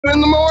in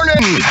the morning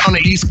on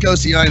the East Coast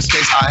of the United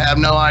States. I have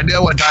no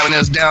idea what time it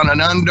is down and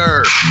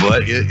under,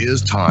 but it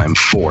is time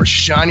for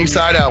Shiny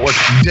Side Out with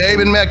Dave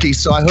and Mecky.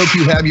 So I hope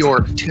you have your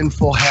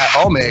tinfoil hat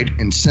all made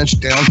and cinched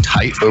down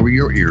tight over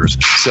your ears.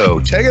 So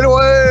take it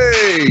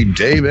away,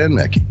 Dave and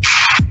Mecky.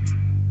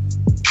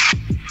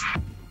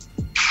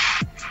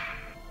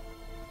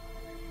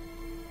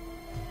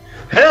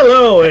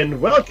 Hello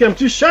and welcome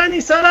to Shiny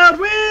Side Out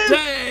with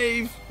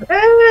Dave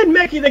and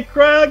Mecky. The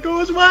crowd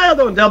goes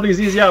wild on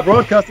WZZR,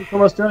 broadcasting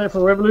from Australia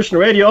for Revolution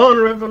Radio on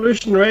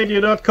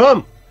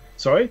revolutionradio.com.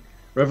 Sorry,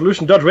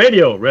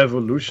 revolution.radio.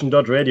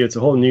 Revolution.radio. It's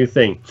a whole new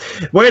thing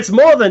where it's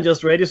more than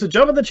just radio. So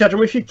jump in the chat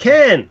room if you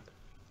can.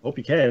 Hope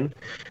you can.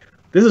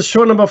 This is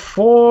show number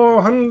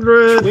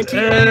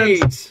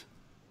 428. Is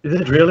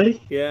it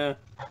really? Yeah.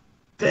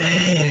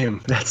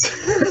 Damn,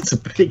 that's a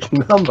big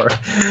number.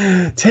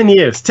 10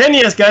 years. 10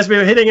 years, guys.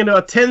 We're hitting into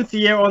our 10th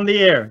year on the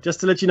air. Just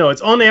to let you know, it's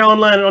on air,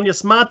 online, and on your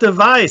smart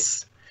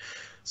device.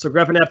 So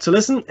grab an app to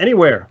listen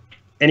anywhere.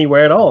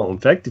 Anywhere at all. In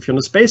fact, if you're on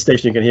the space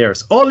station, you can hear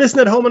us. Or listen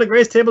at home on a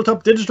Grace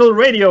Tabletop Digital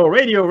Radio.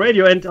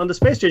 And on the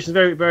space station,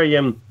 very, very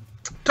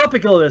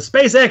topical.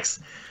 SpaceX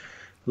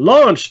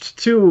launched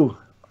 2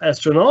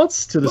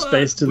 astronauts to the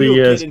space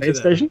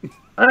station.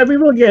 We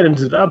will get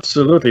into it,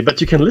 absolutely. But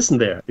you can listen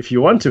there if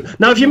you want to.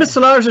 Now, if you missed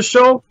Solaris'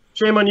 show,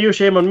 shame on you,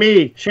 shame on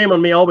me. Shame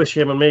on me, always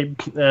shame on me.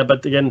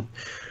 But again,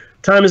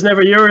 time is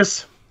never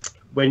yours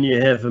when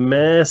you have a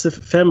massive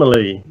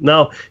family.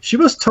 Now, she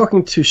was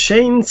talking to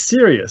Shane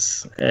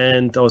Sirius,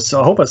 and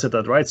I hope I said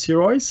that right,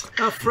 Sirius?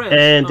 French.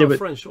 And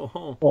French.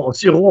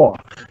 Sirius.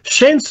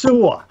 Shane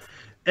Sirius.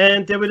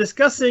 And they were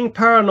discussing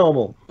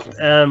paranormal,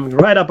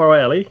 right up our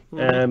alley.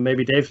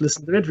 Maybe Dave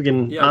listened to it. We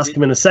can ask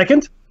him in a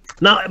second.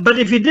 Now, but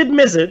if you did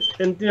miss it,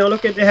 and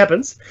look, it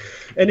happens,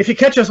 and if you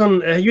catch us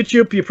on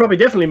YouTube, you probably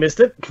definitely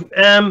missed it.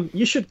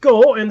 You should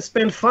go and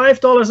spend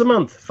 $5 a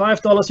month,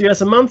 $5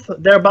 US a month,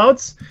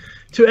 thereabouts,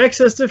 to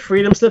access the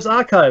Freedom Slips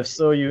archives.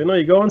 So you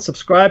go and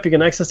subscribe. You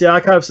can access the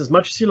archives as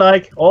much as you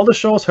like. All the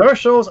shows, her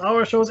shows,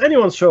 our shows,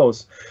 anyone's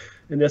shows.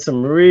 And there's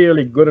some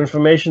really good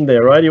information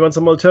there, right? You want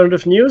some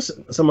alternative news,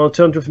 some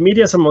alternative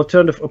media, some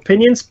alternative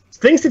opinions,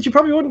 things that you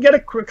probably wouldn't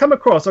come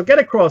across or get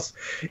across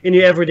in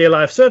your everyday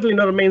life. Certainly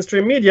not in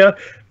mainstream media.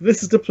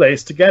 This is the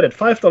place to get it.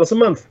 $5 a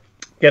month.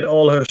 Get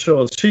all her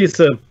shows. She's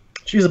a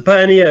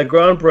pioneer, a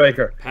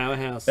groundbreaker.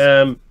 Powerhouse.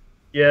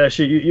 Yeah,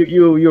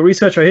 you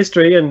research her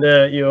history, and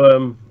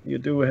you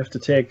do have to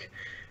take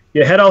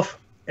your head off,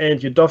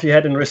 and you doff your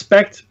head in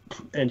respect,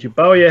 and you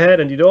bow your head,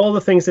 and you do all the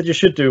things that you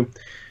should do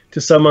to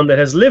someone that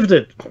has lived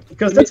it,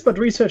 because that's what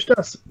research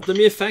does. The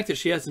mere fact that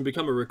she hasn't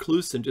become a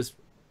recluse and just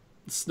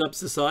snubs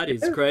society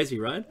is crazy,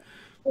 right?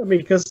 I mean,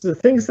 because the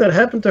things that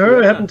happened to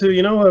her happened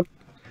to,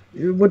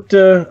 would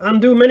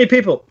undo many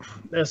people.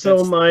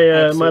 So my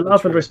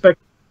love and respect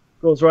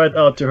goes right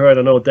out to her. I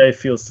know Dave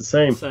feels the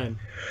same.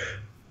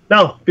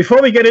 Now,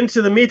 before we get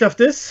into the meat of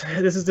this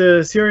is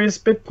the serious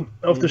bit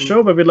of the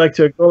show, where we'd like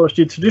to acknowledge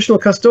the traditional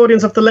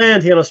custodians of the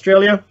land here in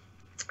Australia.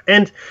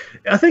 And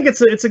I think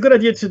it's a good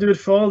idea to do it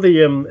for all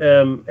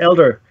the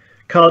elder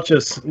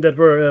cultures that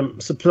were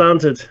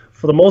supplanted,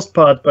 for the most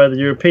part, by the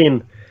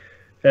European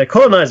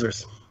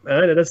colonizers.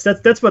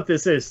 That's what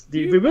this is.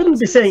 We wouldn't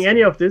be saying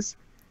any of this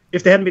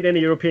if there hadn't been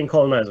any European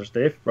colonizers,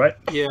 Dave. Right?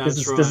 Yeah, this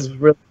is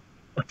really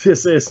what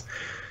this is.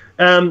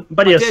 But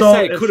I yeah, so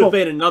it could have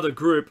been another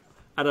group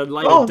at a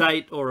later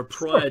date or a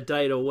prior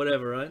date or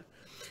whatever, right?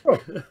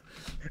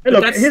 And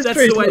look, that's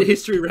the way the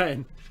history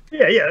ran.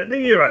 Yeah,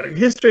 you're right.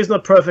 History is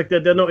not perfect.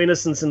 There are no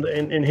innocents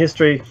in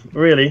history,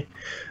 really.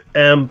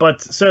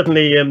 But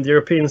certainly the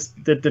Europeans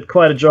did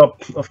quite a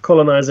job of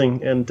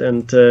colonizing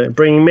and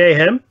bringing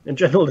mayhem and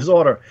general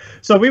disorder.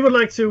 So we would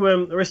like to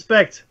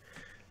respect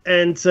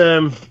and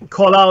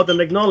call out and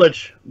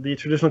acknowledge the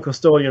traditional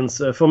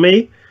custodians. For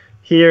me,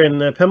 here in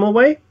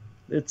Pemulwuy,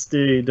 it's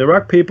the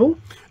Ruck people.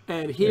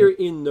 And here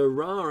in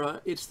Narara,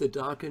 it's the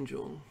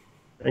Darkinjung.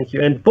 Thank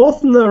you. And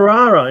both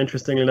Narara,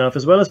 interestingly enough,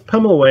 as well as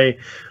Pemulwuy,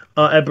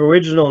 are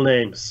Aboriginal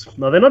names.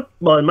 Now, they're not,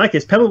 well, in my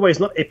case, Pemulwuy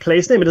is not a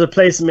place name. It is a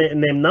place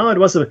name now. It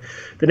was the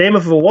name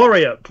of a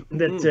warrior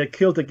that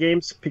killed the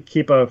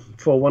gamekeeper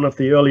for one of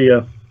the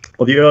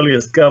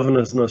earliest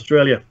governors in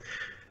Australia.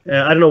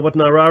 I don't know what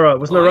Narara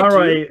was.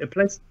 Narara a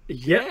place?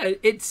 Yeah,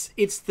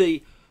 it's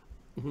the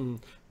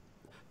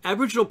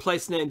Aboriginal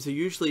place names are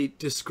usually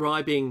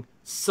describing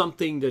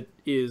something that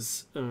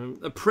is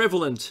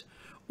prevalent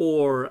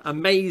or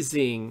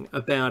amazing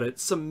about it,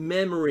 some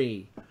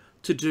memory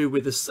to do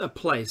with a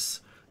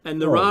place.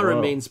 And Narara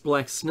means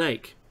black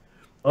snake.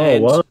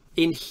 And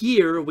in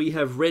here we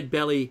have red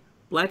belly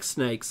black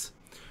snakes.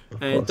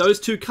 And those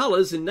two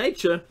colours in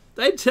nature,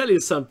 they tell you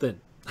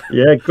something.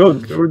 Yeah,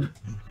 good.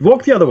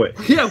 Walk the other way.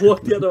 Yeah,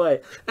 walk the other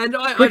way. And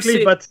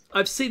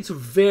I've seen some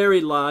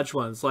very large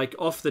ones, like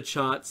off the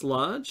charts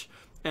large.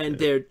 And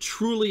they're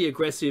truly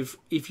aggressive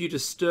if you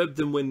disturb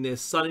them when they're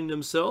sunning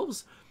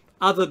themselves.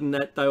 Other than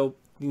that, they'll,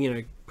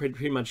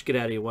 pretty much get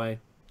out of your way.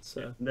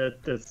 So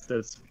that's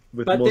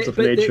with most of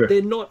nature.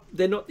 They're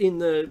not in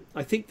the.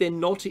 I think they're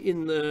not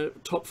in the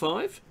top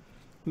 5,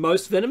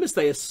 most venomous.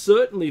 They are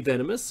certainly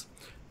venomous,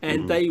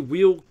 and they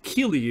will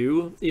kill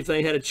you if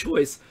they had a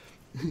choice.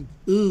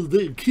 Oh,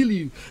 they'll kill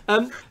you.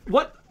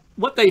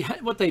 What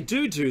they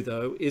do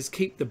though is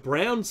keep the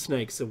brown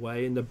snakes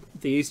away, and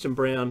the eastern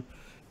brown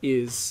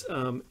is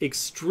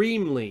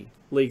extremely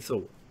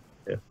lethal.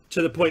 Yeah.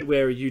 To the point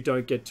where you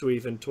don't get to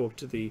even talk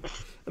to the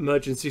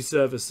emergency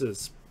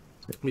services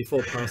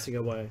before passing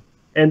away.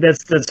 And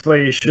that's why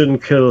you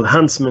shouldn't kill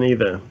huntsmen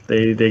either.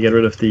 They get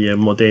rid of the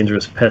more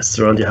dangerous pests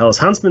around your house.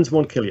 Huntsmen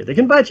won't kill you. They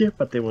can bite you,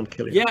 but they won't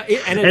kill you.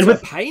 Yeah, and it's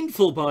a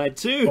painful bite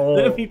too.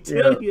 Let me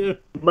tell you.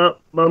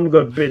 Mum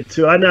got bit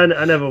too. I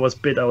never was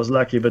bit. I was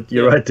lucky, but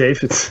you're right, Dave.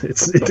 It's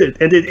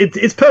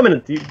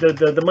permanent.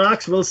 The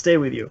marks will stay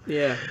with you.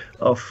 Yeah.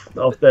 Of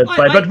that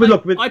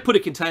bite. I put a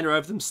container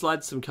over them,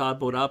 slide some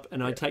cardboard up,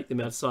 and I take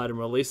them outside and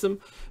release them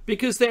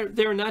because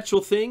they're a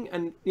natural thing,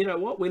 and you know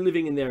what? We're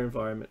living in their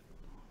environment.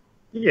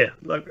 Yeah,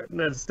 like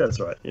that's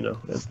right. You know,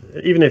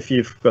 even if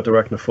you've got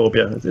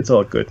arachnophobia, it's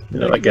all good. You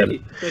know, I get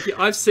it.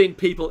 I've seen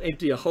people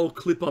empty a whole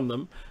clip on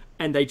them,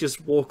 and they just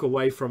walk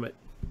away from it.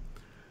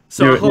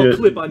 So a whole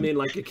clip, I mean,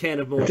 like a can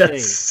of Mortine.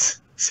 That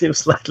seems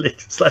slightly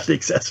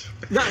excessive.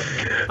 No,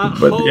 a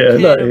whole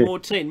can of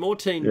Mortine.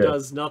 Mortine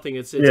does nothing.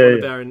 It's one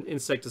of our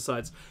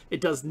insecticides. It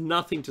does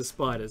nothing to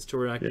spiders, to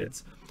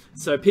arachnids. Yeah.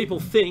 So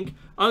people think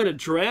I'm going to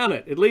drown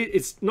it. At least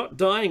it's not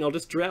dying. I'll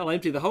just drown. I'll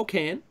empty the whole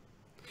can.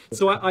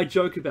 So I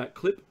joke about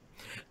clip,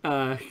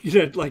 you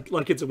know,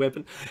 like it's a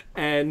weapon,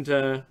 and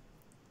they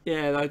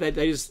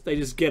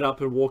just get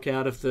up and walk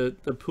out of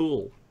the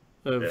pool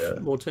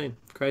of Mortine.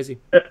 Crazy.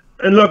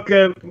 And look,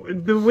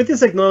 with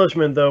this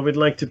acknowledgement, though, we'd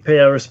like to pay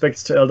our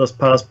respects to elders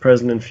past,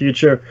 present, and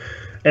future,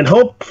 and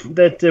hope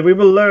that we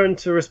will learn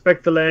to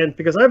respect the land,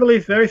 because I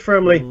believe very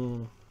firmly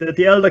that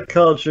the elder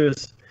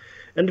cultures,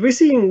 and we're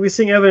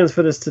seeing evidence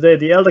for this today,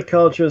 the elder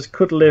cultures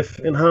could live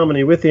in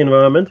harmony with the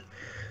environment.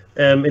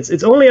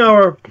 It's only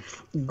our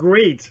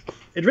greed.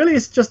 It really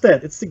is just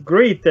that. It's the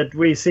greed that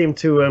we seem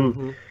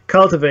to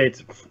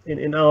cultivate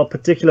in our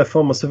particular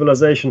form of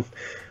civilization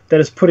that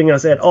is putting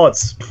us at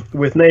odds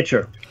with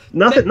nature.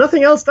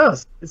 Nothing else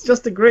does. It's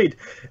just the greed.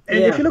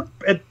 And if you look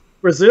at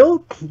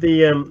Brazil,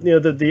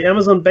 the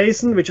Amazon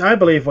basin, which I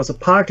believe was a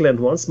parkland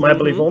once, my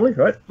belief only,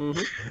 right?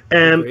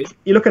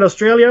 You look at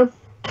Australia,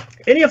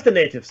 any of the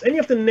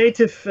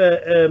native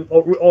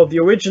or the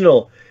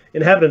original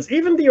inhabitants,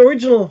 even the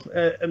original,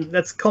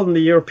 let's call them the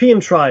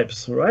European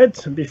tribes,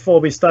 right? Before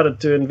we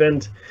started to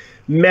invent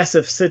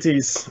massive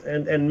cities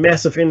and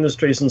massive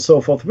industries and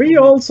so forth, we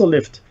also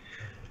lived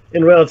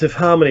in relative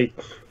harmony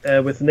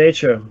with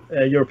nature,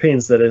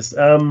 Europeans that is.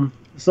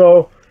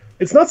 So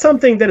it's not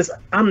something that is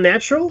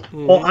unnatural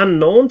or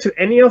unknown to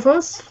any of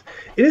us.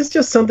 It is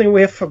just something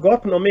we have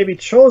forgotten or maybe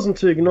chosen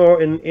to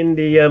ignore in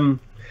the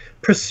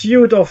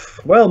pursuit of,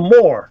 well,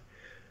 more.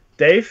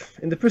 Dave,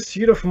 in the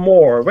pursuit of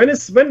more. When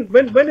is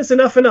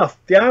enough enough?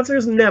 The answer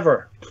is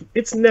never.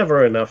 It's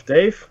never enough,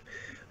 Dave.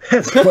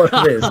 That's what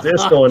it is.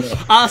 There's no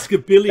enough. Ask a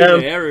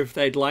billionaire if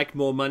they'd like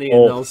more money,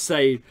 and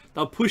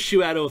they'll push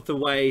you out of the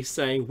way,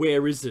 saying,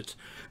 "Where is it?"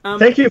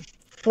 Thank you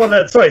for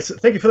that. Sorry,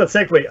 thank you for that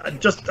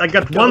segue. I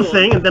got one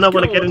thing, and then I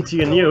want to get into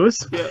your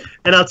news,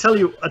 and I'll tell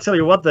you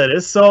what that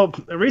is. So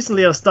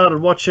recently, I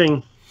started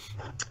watching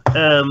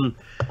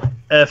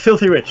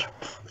Filthy Rich.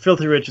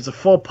 Filthy Rich. It's a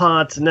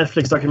 4-part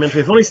Netflix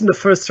documentary. I've only seen the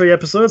first 3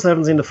 episodes. I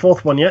haven't seen the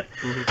 4th one yet.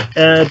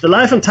 The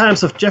Life and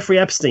Times of Jeffrey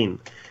Epstein.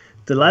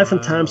 The Life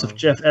and Times of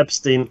Jeff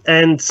Epstein.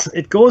 And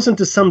it goes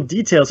into some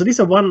detail. So these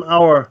are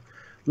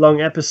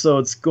 1-hour-long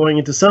episodes going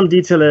into some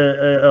detail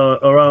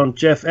around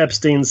Jeff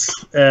Epstein's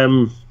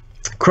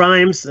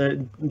crimes,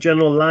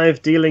 general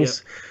life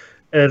dealings,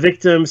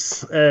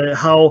 victims,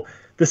 how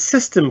the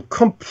system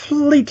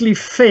completely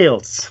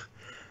fails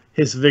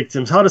his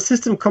victims, how the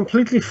system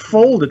completely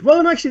folded.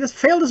 Well, actually, this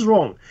failed is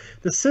wrong.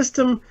 The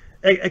system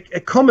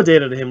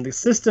accommodated him. The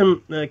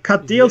system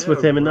cut deals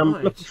with him, and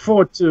I'm looking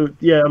forward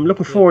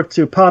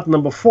to part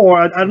number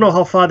 4. I don't know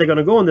how far they're going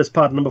to go in this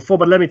part number 4,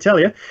 but let me tell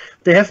you,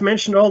 they have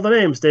mentioned all the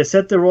names. They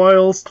said the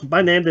royals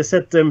by name. They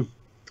said Bill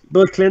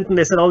Clinton.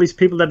 They said all these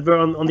people that were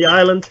on the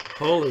island.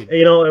 Holy,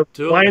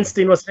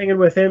 Weinstein was hanging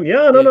with him.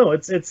 No,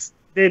 it's.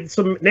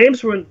 Some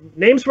names were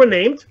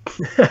named,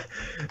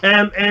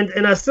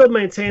 and I still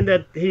maintain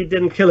that he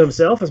didn't kill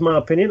himself, is my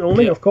opinion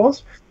only, of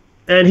course.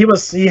 And he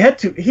had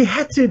to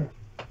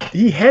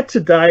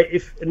die.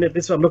 And this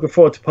is what I'm looking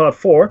forward to part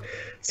 4,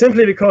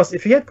 simply because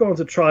if he had gone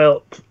to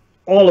trial,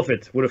 all of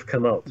it would have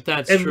come out.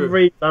 That's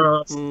every true.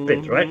 last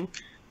bit, right?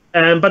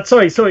 But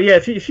sorry, so yeah,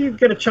 if you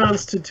get a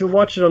chance to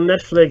watch it on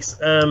Netflix,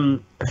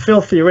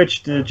 Filthy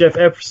Rich, I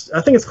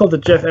think it's called the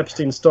Jeff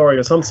Epstein story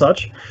or some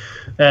such.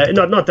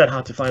 Not that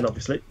hard to find,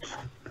 obviously.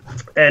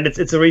 And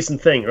it's a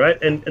recent thing, right?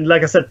 And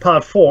like I said,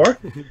 part 4,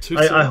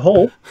 I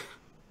hope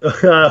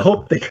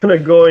they're gonna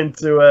go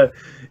into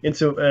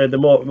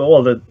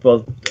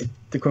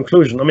the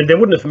conclusion. I mean, they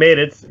wouldn't have made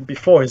it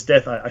before his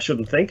death. I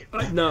shouldn't think.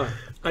 No,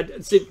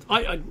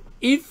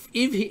 if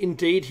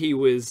indeed he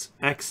was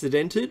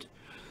accidented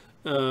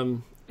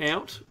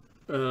out,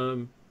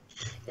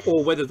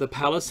 or whether the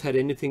palace had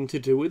anything to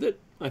do with it,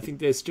 I think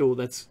that's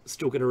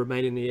still going to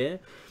remain in the air.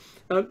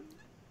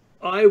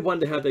 I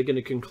wonder how they're going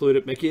to conclude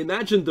it, Mickey.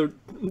 Imagine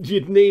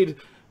you'd need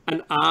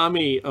an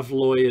army of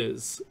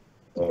lawyers,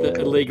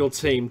 a legal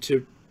team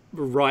to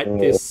write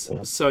this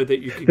so that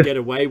you could get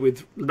away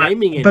with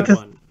naming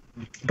anyone.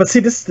 But see,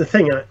 this is the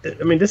thing.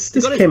 I mean, this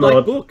came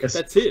out. Book.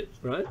 That's it,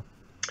 right?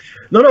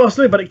 No,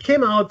 absolutely. But it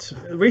came out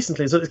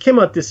recently. So it came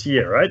out this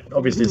year, right?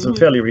 Obviously, so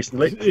fairly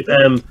recently.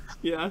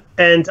 Yeah.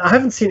 And I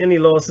haven't seen any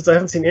lawsuits. I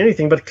haven't seen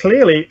anything. But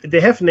clearly,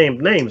 they have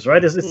named names,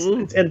 right?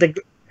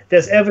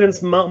 There's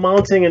evidence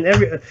mounting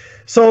and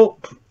So,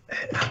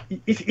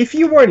 if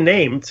you were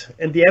named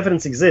and the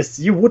evidence exists,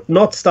 you would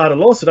not start a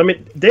lawsuit. I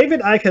mean, David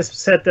Icke has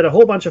said that a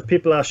whole bunch of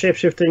people are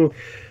shape-shifting,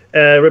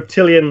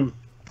 reptilian.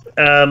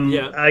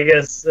 I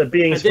guess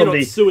beings and they're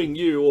not suing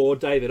you or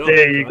David Icke.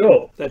 There you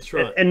go. That's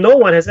right. And no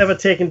one has ever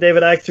taken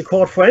David Icke to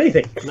court for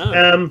anything.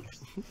 No.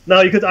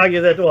 Now you could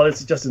argue that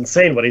it's just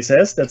insane what he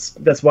says.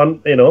 That's one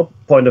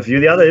point of view.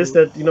 The other is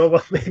that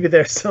maybe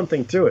there's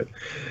something to it.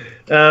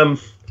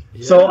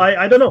 So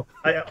I don't know.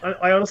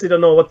 I honestly don't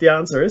know what the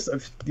answer is.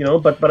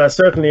 But I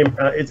certainly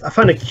I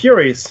find it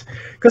curious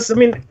because I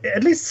mean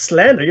at least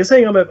slander. You're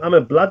saying I'm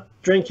a blood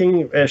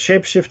drinking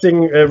shape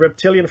shifting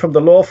reptilian from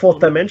the lower fourth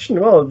dimension.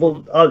 Well,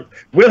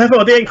 we'll have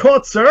our day in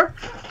court, sir.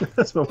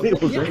 That's what we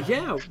will do.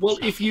 Yeah. Well,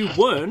 if you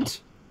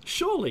weren't,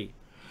 surely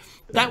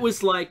that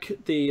was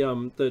like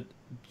the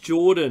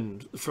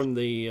Jordan from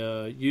the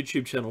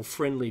YouTube channel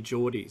Friendly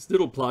Geordies.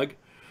 Little plug.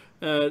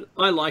 I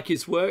like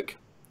his work.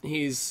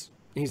 He's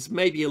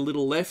maybe a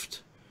little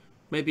left,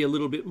 maybe a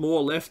little bit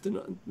more left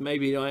than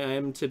maybe I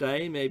am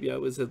today. Maybe I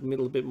was a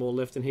little bit more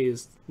left than he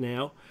is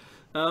now.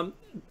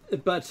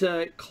 But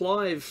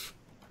Clive,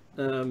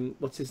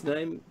 what's his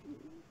name?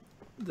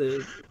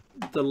 The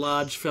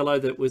large fellow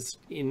that was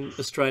in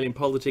Australian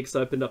politics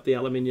opened up the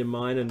aluminium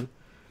mine and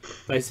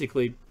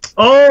basically...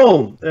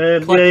 Clive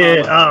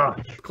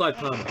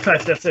Palmer.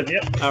 That's it,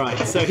 yeah. All right,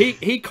 so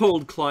he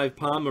called Clive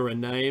Palmer a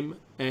name,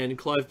 and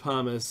Clive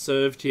Palmer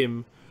served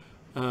him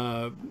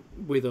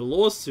with a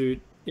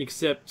lawsuit,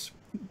 except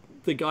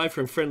the guy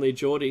from Friendly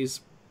Geordies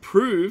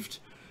proved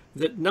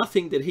that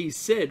nothing that he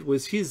said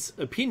was his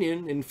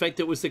opinion. In fact,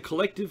 it was the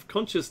collective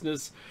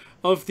consciousness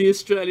of the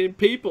Australian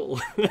people.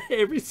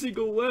 Every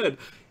single word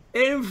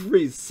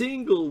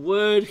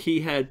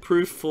he had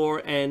proof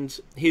for, and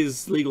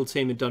his legal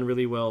team had done a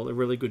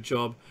really good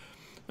job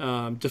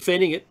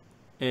defending it,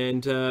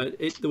 and there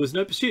was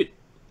no pursuit,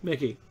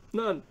 Mickey,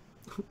 none.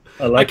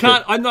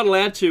 I'm not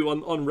allowed to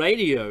on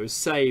radio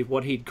say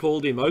what he'd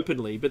called him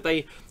openly, but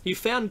you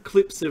found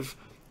clips of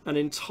an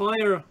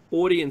entire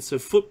audience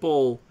of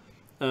football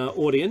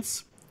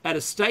audience at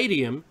a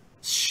stadium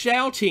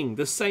shouting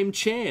the same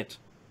chant.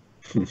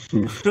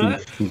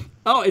 Right?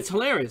 Oh, it's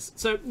hilarious.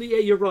 So yeah,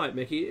 you're right,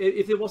 Mickey.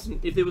 If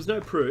there was no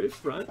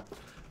proof, right,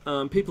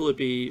 people would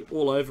be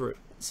all over it.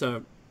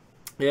 So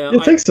yeah,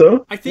 I think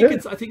so. I think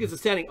it's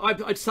astounding.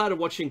 I started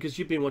watching because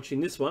you've been watching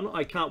this one.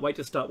 I can't wait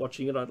to start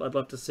watching it. I'd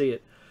love to see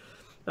it.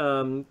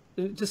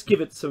 Just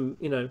give it some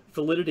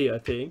validity, I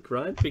think,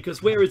 right?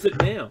 Because where is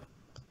it now?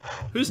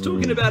 Who's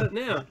talking about it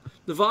now?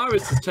 The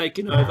virus has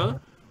taken over.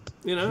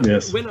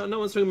 Yes. No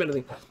one's talking about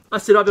anything. I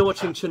said I've been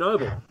watching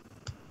Chernobyl,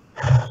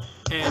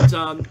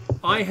 and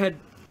I had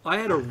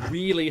a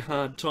really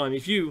hard time.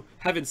 If you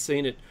haven't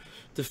seen it,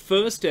 the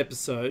first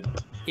episode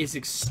is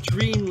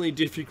extremely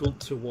difficult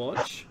to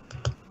watch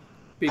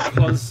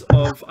because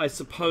of, I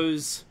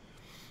suppose,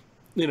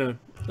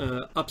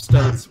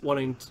 upstarts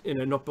wanting,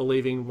 not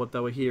believing what they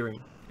were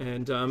hearing,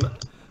 and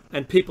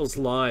people's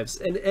lives.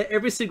 And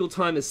every single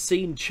time a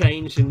scene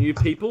changed and new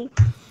people,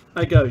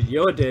 I go,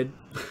 "You're dead."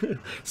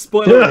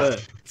 Spoiler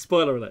alert!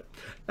 Spoiler alert!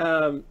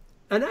 And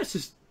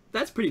that's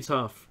pretty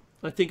tough.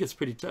 I think it's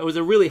pretty tough. It was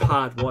a really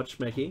hard watch,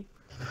 Mackie.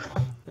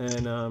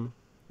 And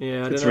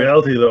it's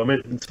reality, though. I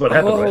mean, it's what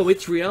happened. Oh,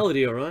 it's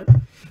reality, all right.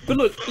 But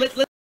look,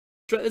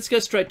 let's go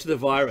straight to the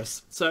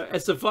virus. So,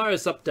 as a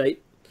virus update,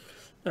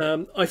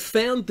 I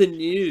found the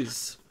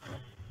news,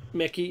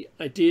 Mackie.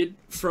 I did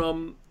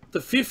from the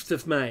 5th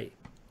of May,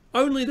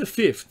 only the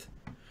 5th,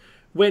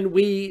 when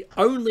we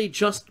only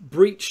just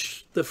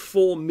breached the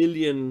 4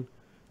 million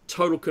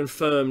total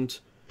confirmed,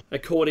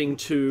 according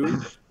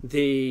to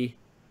the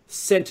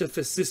Center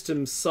for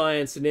Systems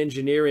Science and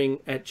Engineering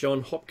at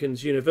Johns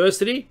Hopkins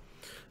University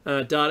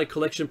data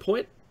collection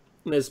point.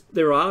 And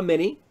there are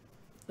many.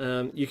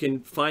 You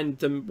can find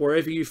them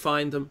wherever you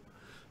find them.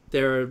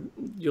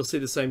 You'll see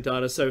the same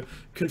data. So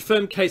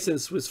confirmed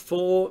cases was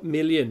 4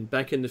 million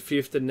back in the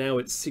 5th, and now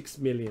it's 6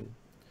 million.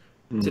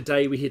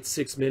 Today we hit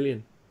 6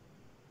 million.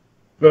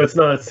 Well, it's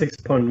not at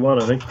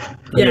 6.1, I think.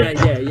 Yeah.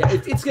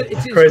 It's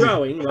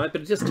growing, right?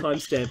 But it's just time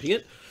stamping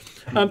it.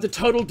 The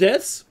total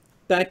deaths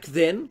back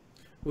then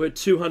were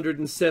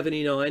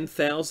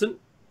 279,000,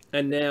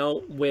 and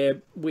now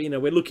we're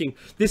looking.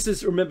 This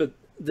is, remember,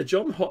 the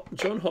Johns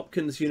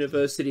Hopkins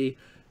University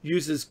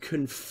uses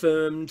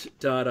confirmed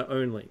data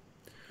only.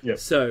 Yep.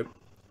 So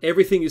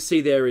everything you see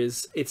there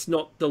it's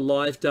not the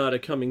live data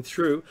coming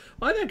through.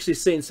 I've actually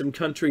seen some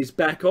countries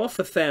back off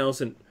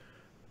 1,000,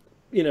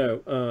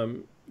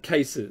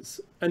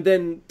 cases, and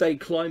then they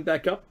climb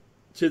back up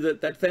to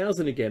that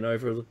 1,000 again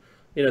over,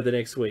 the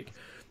next week.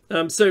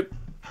 So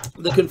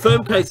the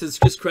confirmed case is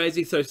just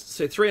crazy. So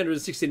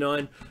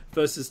 369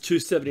 versus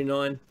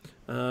 279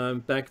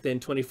 back then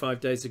 25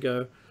 days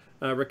ago.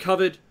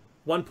 Recovered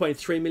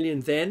 1.3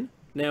 million then.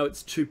 Now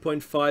it's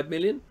 2.5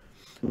 million.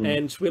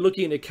 And we're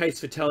looking at a case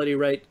fatality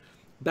rate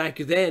back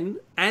then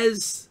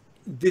as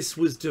this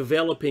was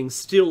developing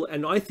still.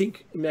 And I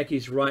think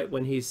Mackie's right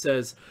when he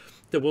says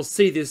that we'll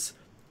see this,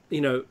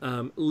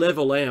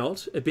 level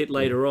out a bit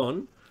later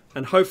on.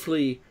 And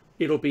hopefully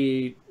it'll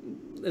be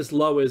as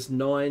low as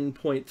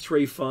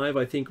 9.35,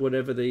 I think,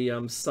 whatever the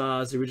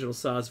original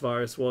SARS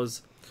virus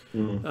was.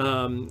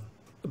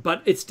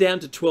 But it's down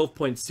to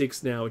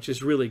 12.6 now, which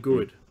is really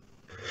good.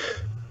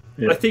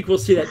 Yeah. I think we'll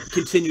see that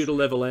continue to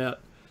level out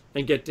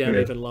and get down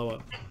even lower.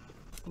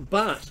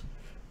 But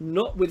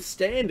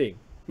notwithstanding,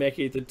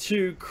 Mackie, the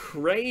two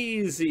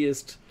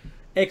craziest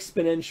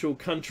exponential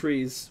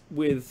countries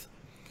with,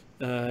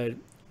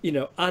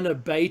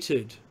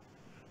 unabated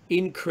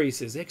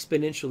increases,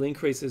 exponential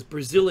increases.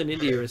 Brazil and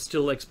India are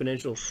still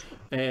exponential,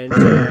 and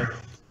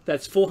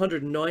that's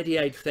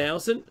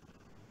 498,000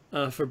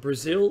 for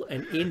Brazil,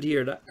 and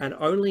India and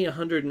only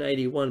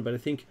 181. But I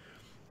think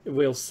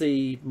we'll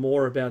see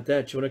more about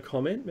that. Do you want to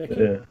comment,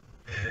 Mackie?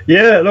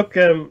 Yeah. Look,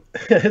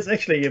 it's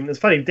actually it's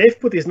funny. Dave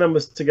put these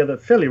numbers together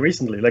fairly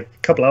recently, like a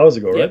couple hours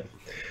ago, right?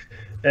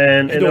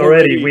 And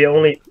already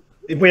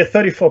we're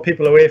 34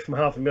 people away from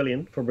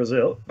 500,000 for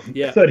Brazil.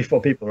 Yeah,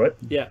 34 people, right?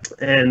 Yeah,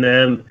 and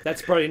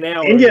that's probably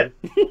now. India.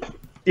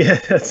 Yeah,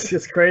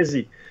 it's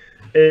crazy.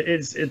 It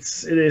is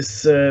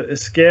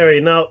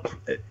scary. Now,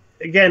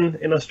 again,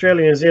 in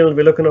Australia and New Zealand,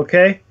 we're looking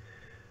okay.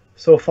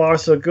 So far,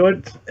 so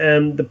good.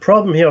 And the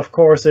problem here, of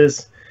course,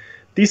 is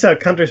these are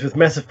countries with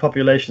massive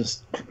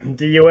populations.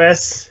 The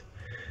US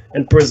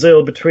and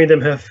Brazil, between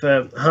them, have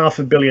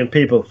 500 million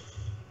people,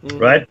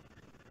 right?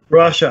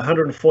 Russia,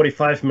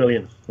 145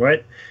 million,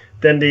 right?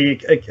 Then the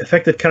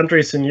affected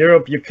countries in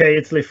Europe, UK,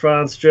 Italy,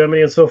 France,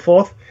 Germany, and so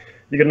forth,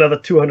 you got another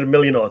 200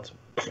 million odd.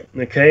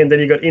 Okay, and then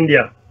you got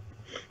India,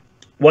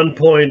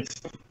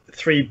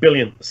 1.3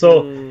 billion.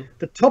 So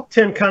the top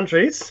 10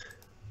 countries,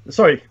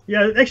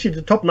 actually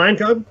the top 9,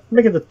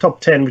 make it the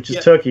top 10, which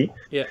is Turkey,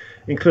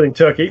 including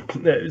Turkey.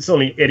 It's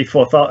only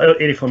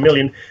 84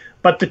 million.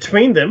 But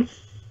between them,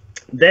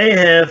 they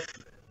have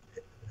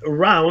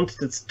around,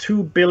 that's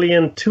 2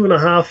 billion,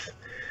 2.5,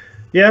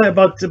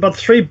 about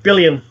 3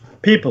 billion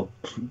people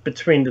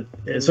between the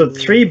so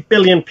 3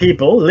 billion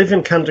people live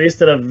in countries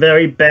that are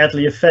very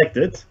badly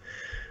affected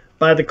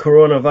by the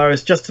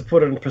coronavirus. Just to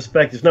put it in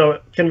perspective, now,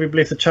 can we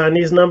believe the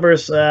Chinese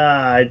numbers?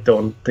 I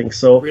don't think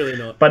so. Really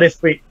not. But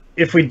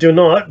if we do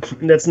not,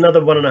 that's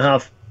another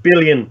 1.5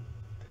 billion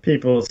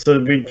people.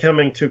 So we're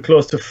coming to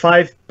close to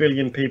 5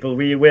 billion people.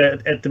 We're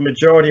at the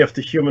majority of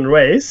the human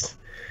race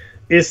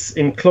is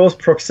in close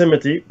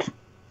proximity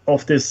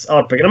of this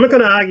outbreak. And I'm not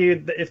going to argue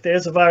that if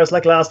there's a virus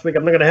like last week.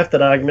 I'm not going to have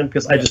that argument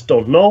because I just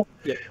don't know.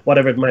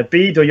 Whatever it might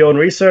be, do your own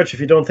research. If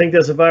you don't think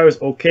there's a virus,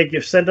 okay,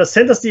 send us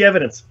the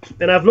evidence.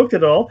 And I've looked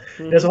at it all.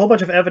 There's a whole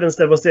bunch of evidence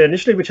that was there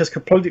initially, which has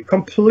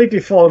completely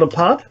fallen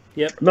apart.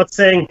 I'm not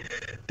saying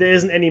there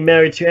isn't any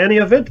merit to any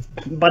of it,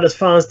 but as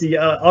far as the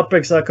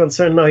outbreaks are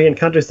concerned now here in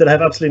countries that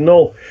have absolutely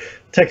no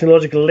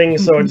technological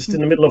links or just in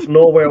the middle of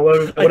nowhere,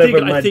 or whatever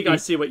it might be. I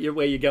see where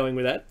you're going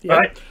with that.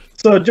 Right.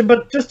 So,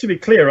 but just to be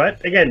clear, right?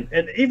 Again,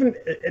 and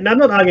I'm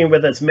not arguing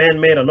whether it's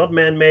man-made or not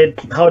man-made.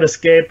 How it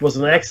escaped? Was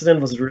it an accident?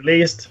 Was it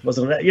released? Was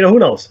it? Who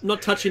knows?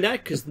 Not touching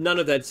that because none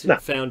of that's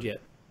found yet.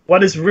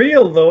 What is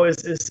real though is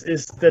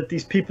that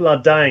these people are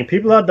dying.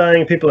 People are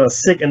dying. People are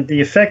sick, and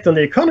the effect on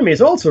the economy is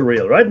also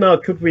real. Right now,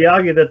 could we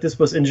argue that this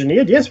was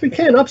engineered? Yes, we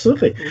can.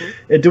 Absolutely.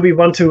 Do we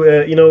want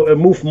to,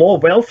 move more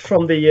wealth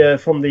from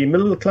the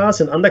middle class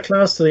and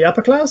underclass to the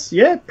upper class?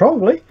 Yeah,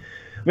 probably.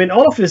 I mean,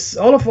 all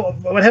of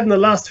what happened in the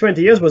last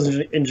 20 years was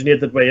engineered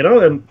that way.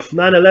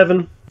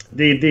 9/11,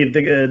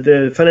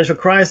 the financial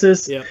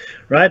crisis,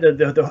 right?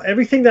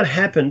 Everything that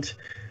happened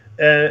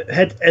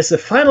had as a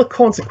final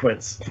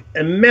consequence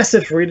a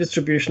massive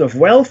redistribution of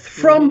wealth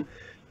from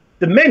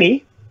the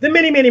many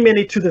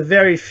to the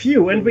very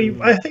few.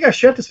 And I think I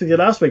shared this with you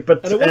last week.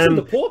 But and it wasn't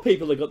the poor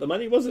people that got the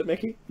money, was it,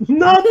 Mickey?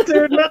 Not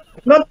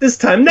this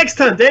time. Next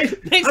time, Dave.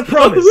 I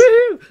promise.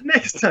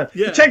 Next time.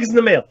 The check is in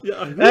the mail.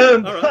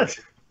 But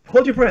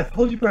hold your breath.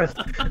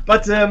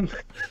 But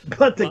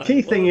the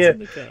key thing here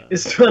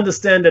is to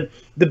understand that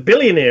the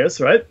billionaires,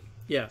 right?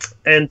 Yeah.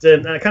 And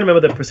I can't remember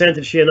the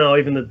percentage here now,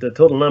 even the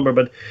total number,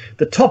 but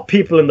the top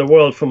people in the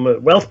world from a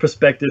wealth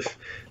perspective,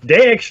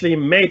 they actually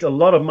made a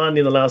lot of money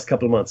in the last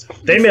couple of months.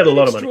 They made a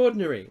lot of money.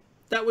 Extraordinary.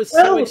 That was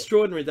so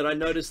extraordinary that I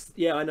noticed.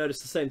 Yeah, I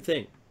noticed the same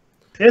thing.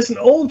 There's an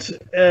old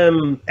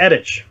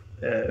adage,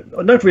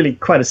 not really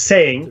quite a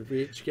saying.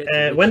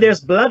 When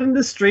there's blood in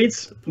the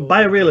streets,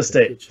 buy real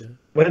estate.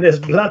 When there's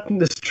blood in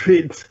the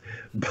streets,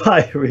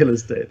 buy real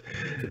estate.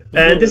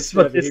 And this is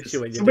what this is.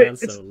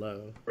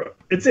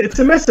 It's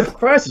a massive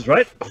crisis,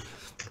 right?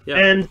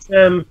 Yeah.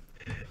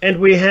 And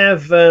we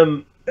have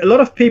a lot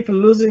of people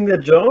losing their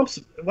jobs.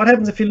 What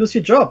happens if you lose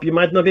your job? You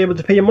might not be able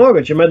to pay your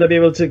mortgage. You might not be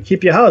able to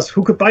keep your house.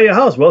 Who could buy your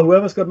house? Well,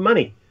 whoever's got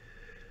money,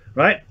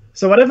 right?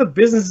 So whatever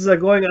businesses are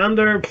going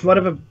under,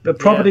 whatever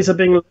properties are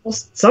being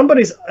lost,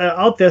 somebody's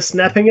out there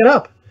snapping it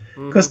up.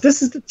 Because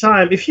this is the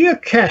time, if you're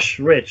cash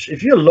rich,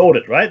 if you're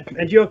loaded, right,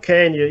 and you're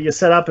okay and you're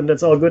set up and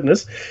that's all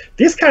goodness,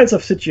 these kinds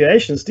of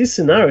situations, these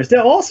scenarios,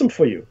 they're awesome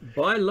for you.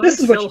 Buy low,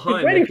 sell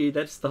high, Mickey.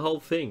 That's the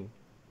whole thing.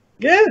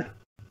 Yeah.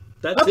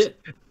 That's it.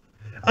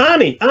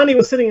 Arnie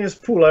was sitting in his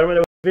pool. I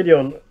remember a video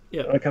on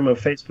I can't remember,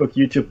 Facebook,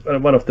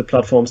 YouTube, one of the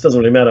platforms, doesn't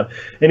really matter.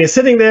 And he's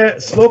sitting there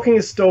smoking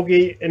his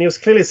stogie, and he was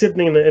clearly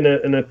sitting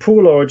in a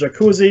pool or a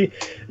jacuzzi.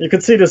 You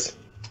could see this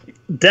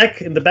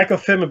deck in the back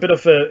of him, a bit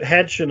of a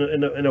hedge in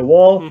a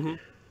wall,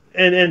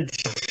 and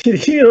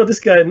you know,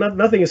 this guy,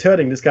 nothing is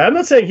hurting this guy. I'm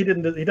not saying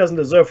he doesn't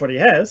deserve what he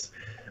has,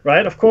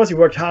 right? Of course, he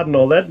worked hard and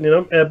all that, you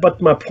know.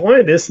 But my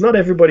point is, not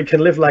everybody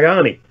can live like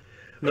Arnie.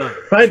 No,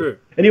 right? True.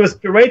 And he was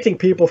berating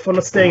people for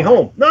not staying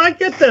home. Now, I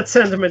get that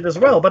sentiment as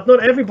well, but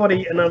not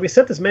everybody, and we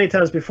said this many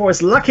times before,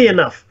 is lucky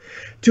enough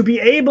to be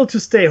able to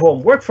stay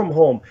home, work from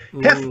home,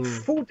 have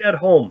food at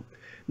home,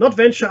 not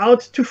venture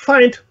out to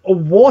find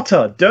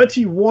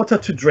dirty water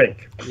to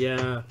drink.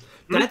 Yeah,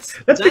 that's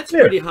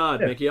pretty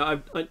hard, Mickey. I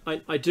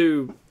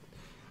do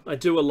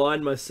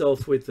align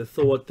myself with the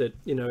thought that,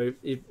 you know,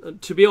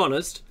 to be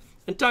honest,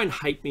 and don't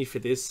hate me for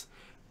this,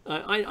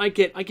 I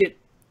get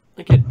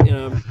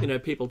you know,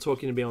 people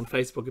talking to me on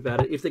Facebook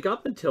about it. If the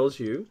government tells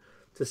you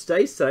to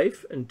stay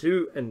safe and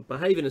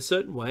behave in a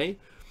certain way,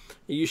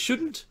 you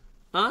shouldn't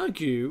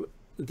argue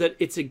that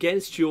it's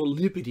against your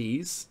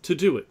liberties to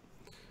do it.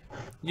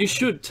 You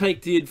should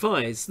take the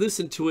advice,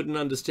 listen to it, and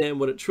understand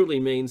what it truly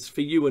means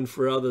for you and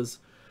for others,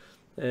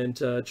 and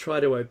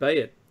try to obey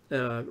it,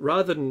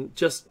 rather than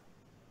just,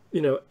 you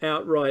know,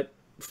 outright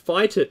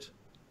fight it.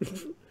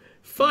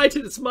 Fight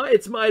it. It's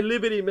my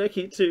liberty,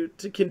 Mickey, to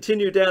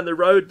continue down the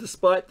road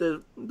despite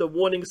the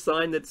warning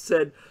sign that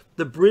said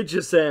the bridge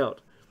is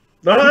out.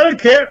 No, I don't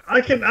care. I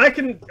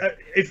can.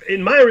 If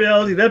in my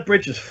reality that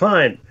bridge is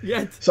fine.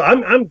 Yeah. So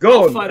I'm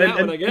going. I'll find out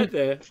when I get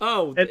there.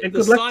 Oh, and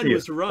the sign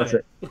was right.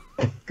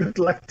 Good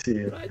luck to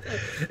you. Right.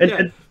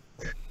 And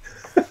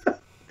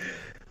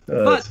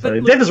but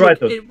Dave is right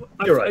though.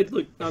 You're right.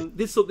 Look,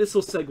 this will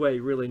segue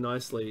really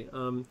nicely.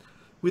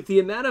 With the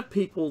amount of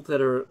people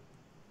that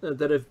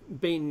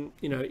have been,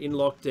 you know, in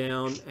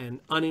lockdown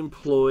and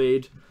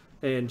unemployed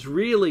and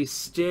really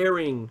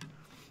staring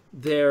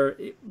their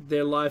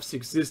life's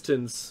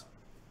existence,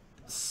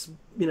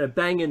 you know,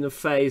 bang in the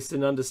face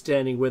and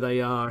understanding where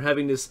they are,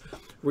 having this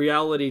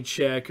reality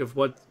check of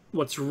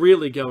what's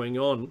really going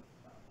on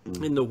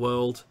in the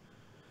world.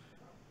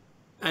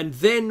 And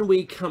then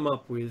we come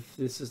up with,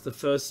 this is the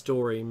first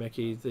story,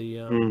 Mickey,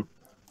 the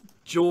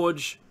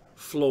George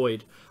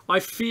Floyd. I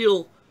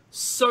feel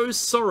so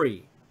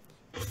sorry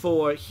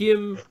for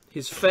him,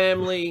 his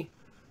family,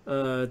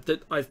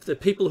 the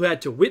people who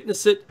had to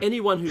witness it,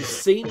 anyone who's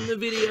seen the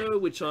video,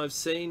 which I've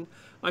seen.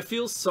 I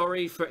feel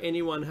sorry for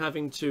anyone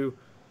having to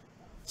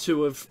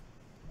have,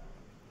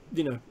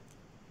 you know,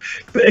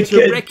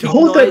 to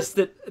recognise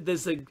that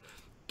there's a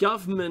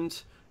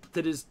government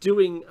that is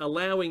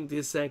allowing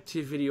this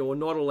activity or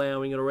not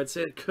allowing it, or it's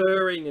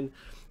occurring,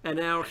 and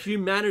our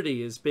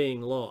humanity is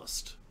being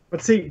lost.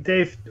 But see,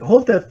 Dave,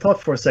 hold that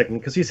thought for a second,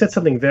 because you said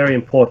something very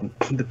important.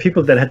 The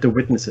people that had to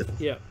witness it.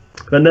 Yeah.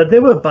 And that they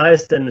were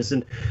bystanders,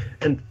 and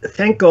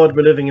thank God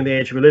we're living in the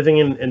age we're living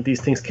in, and these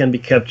things can be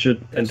captured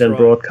and then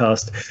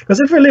broadcast. Because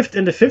if we lived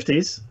in the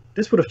 50s,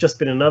 this would have just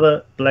been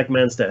another black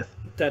man's death.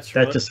 That's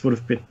right. That just would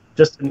have been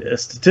just a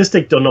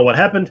statistic. Don't know what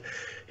happened.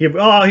 He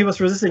was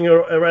resisting your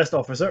arrest,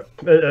 officer.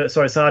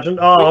 Sergeant.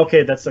 Oh,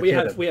 okay, that's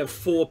okay. We have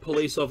 4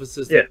 police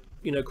officers that,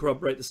 you know,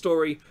 corroborate the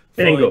story.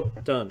 Bingo.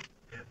 Done.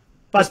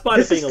 But despite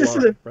it being a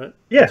lie, right?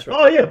 Yeah. Right.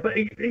 Oh, yeah. But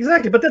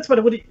exactly. But that's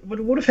what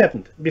would have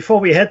happened before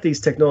we had these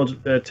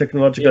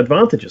technological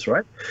advantages,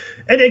 right?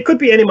 And it could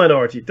be any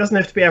minority. It doesn't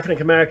have to be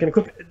African American.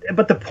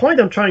 But the point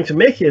I'm trying to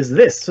make here is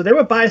this: so there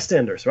were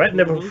bystanders, right? And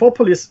there were 4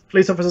 police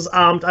officers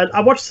armed.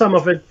 I watched some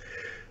of it.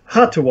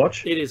 Hard to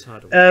watch. It is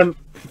hard to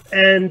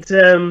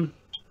watch.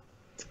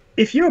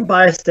 If you're a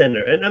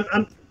bystander, and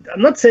I'm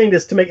not saying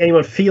this to make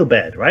anyone feel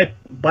bad, right?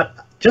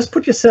 But just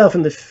put yourself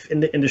in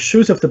the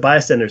shoes of the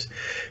bystanders.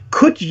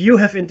 Could you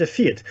have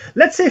interfered?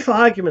 Let's say, for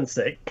argument's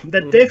sake,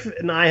 that Dave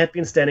and I had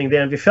been standing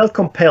there and we felt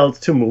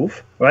compelled to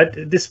move, right?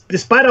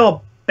 Despite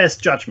our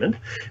best judgment,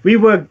 we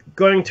were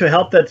going to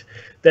help that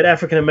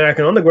African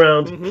American on the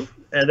ground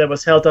that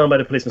was held down by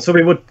the policeman. So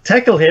we would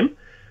tackle him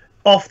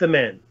off the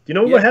man. You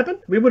know what would happen?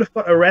 We would have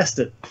got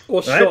arrested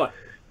or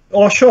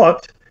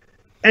shot,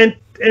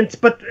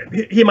 but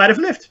he might have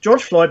lived.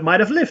 George Floyd might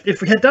have lived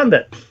if we had done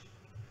that.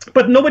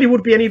 But nobody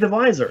would be any the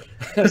wiser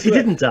because he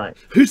didn't die.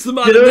 Who's the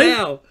martyr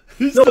now?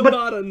 Who's the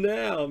martyr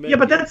now, man? Yeah,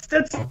 but that's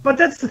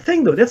the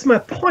thing, though. That's my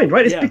point,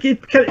 right?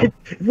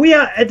 We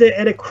are at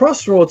a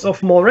crossroads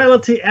of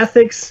morality,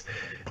 ethics,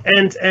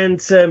 and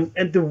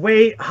the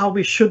way how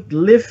we should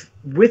live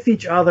with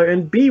each other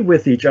and be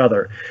with each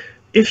other.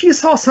 if you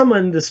saw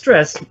someone in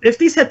distress, if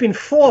these had been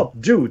 4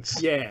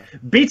 dudes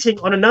beating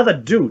on another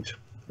dude,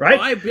 right?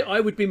 I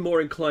would be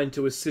more inclined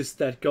to assist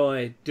that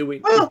guy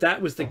doing if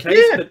that was the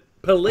case. But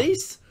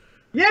police?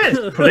 Yes,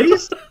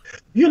 police.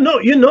 You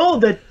know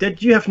that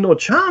you have no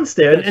chance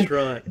there. That's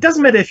right. It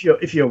doesn't matter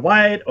if you're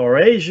white or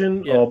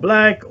Asian or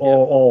black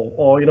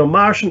or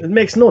Martian. It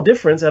makes no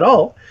difference at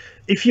all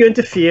if you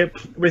interfere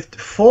with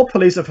 4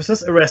 police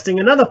officers arresting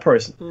another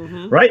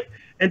person, right?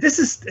 And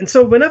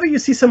so whenever you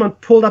see someone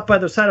pulled up by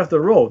the side of the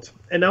road,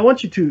 and I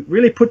want you to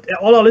really put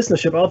all our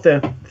listenership out there,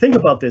 think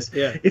about this.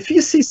 Yeah. If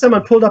you see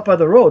someone pulled up by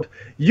the road,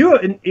 your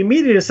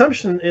immediate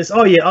assumption is,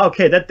 oh yeah,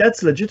 okay,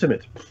 that's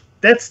legitimate.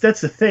 That's the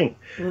thing.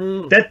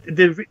 That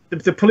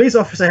the police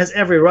officer has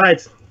every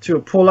right to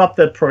pull up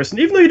that person,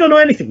 even though you don't know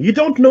anything. You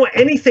don't know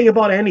anything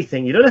about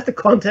anything. You don't have the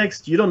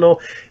context. You don't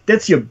know.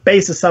 That's your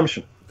base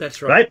assumption.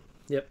 That's right. Right?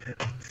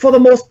 Yep. For the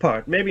most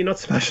part, maybe not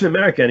so much in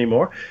America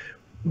anymore,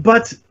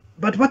 but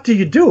what do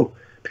you do?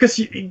 Because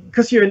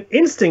your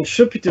instinct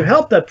should be to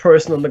help that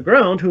person on the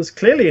ground who's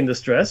clearly in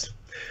distress,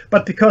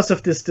 but because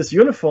of this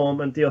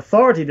uniform and the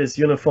authority this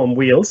uniform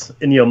wields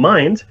in your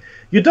mind,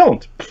 you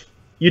don't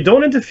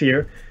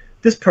interfere.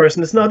 This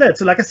person is now dead.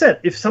 So like I said,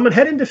 if someone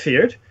had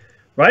interfered,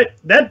 right,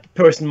 that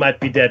person might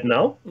be dead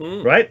now,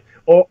 right,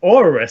 or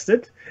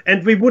arrested,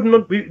 and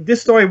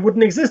this story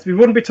wouldn't exist. We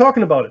wouldn't be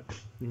talking about it.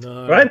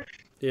 No. Right?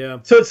 Yeah.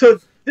 So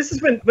this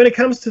is when it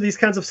comes to these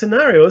kinds of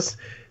scenarios,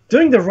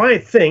 doing the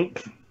right thing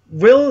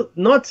will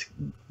not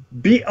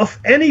be of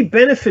any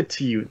benefit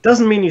to you. It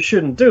doesn't mean you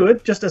shouldn't do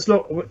it, just as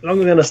long as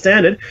you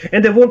understand it,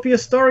 and there won't be a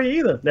story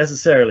either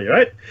necessarily,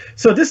 right?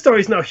 So this story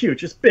is now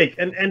huge. It's big,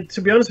 and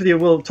to be honest with you,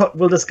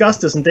 we'll discuss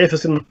this, and Dave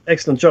has done an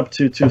excellent job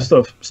to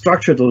sort of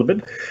structure it a little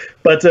bit,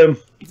 but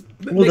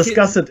we'll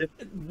discuss it.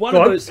 One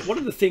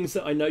of the things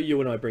that I know you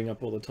and I bring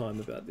up all the time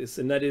about this,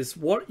 and that is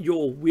what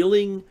you're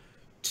willing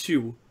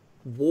to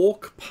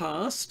walk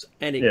past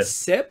and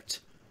accept.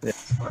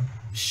 Yes.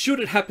 Should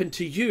it happen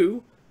to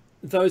you,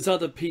 those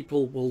other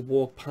people will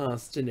walk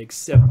past and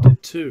accept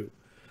it too.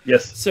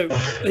 Yes. So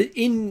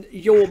in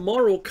your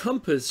moral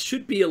compass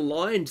should be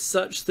aligned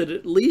such that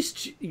at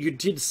least you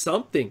did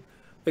something.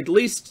 At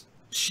least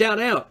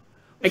shout out.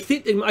 I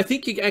think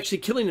you're actually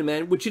killing the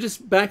man. Would you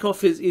just back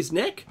off his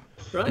neck?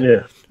 Right?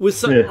 Yeah.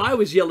 I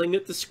was yelling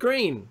at the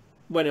screen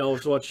when I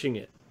was watching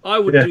it. I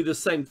would do the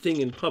same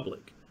thing in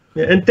public.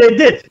 Yeah, and they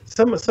did.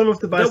 Some of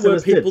the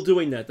bystanders there were people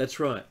doing that. That's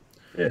right.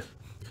 Yeah.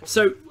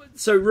 So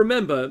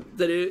remember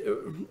that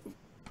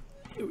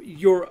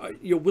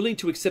you're willing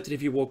to accept it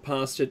if you walk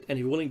past it, and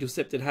you're willing to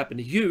accept it happen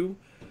to you.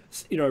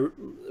 You know,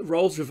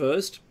 roles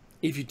reversed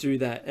if you do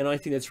that, and I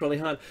think that's really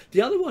hard.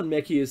 The other one,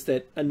 Mekki, is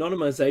that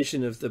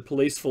anonymization of the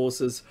police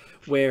forces,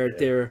 where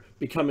they're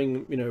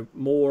becoming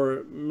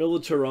more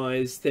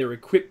militarized. Their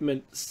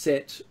equipment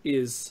set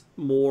is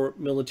more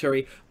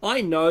military.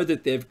 I know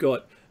that they've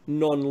got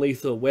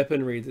non-lethal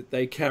weaponry that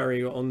they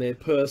carry on their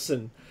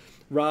person,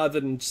 rather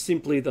than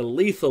simply the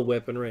lethal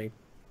weaponry.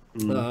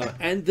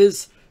 And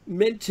there's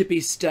meant to be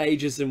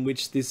stages in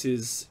which this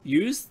is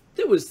used.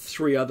 There was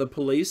 3 other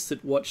police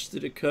that watched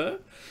it occur,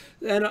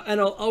 and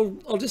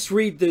I'll just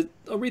read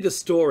the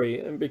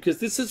story, because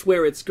this is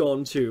where it's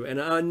gone to.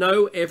 And I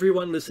know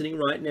everyone listening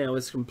right now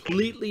is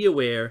completely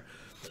aware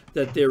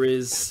that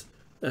there's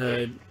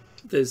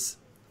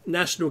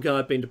National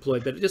Guard being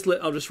deployed, but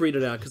I'll just read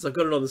it out because I've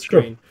got it on the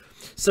screen.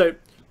 Sure. So.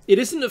 It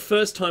isn't the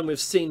first time we've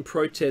seen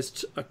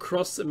protests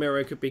across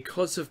America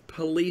because of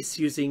police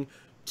using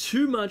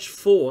too much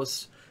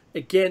force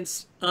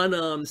against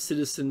unarmed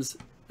citizens,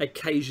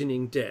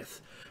 occasioning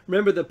death.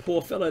 Remember the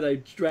poor fellow they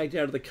dragged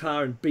out of the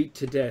car and beat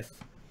to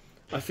death?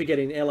 I forget,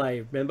 in LA,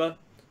 remember?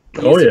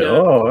 Years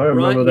ago. I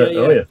remember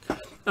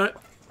that.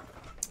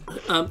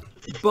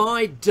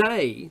 By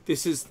day,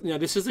 this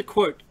is a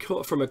quote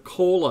from a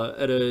caller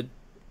at a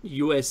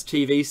US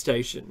TV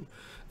station.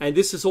 And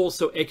this is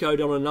also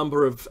echoed on a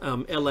number of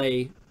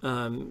LA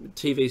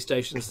TV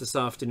stations this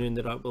afternoon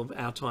that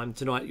our time,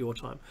 tonight, your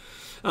time.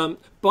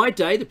 By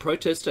day, the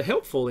protests are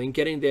helpful in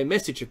getting their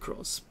message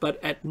across,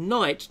 but at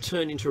night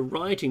turn into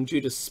rioting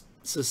due to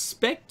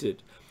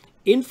suspected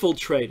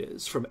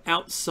infiltrators from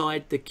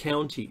outside the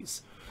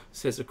counties,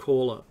 says a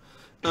caller.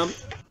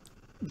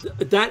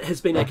 That has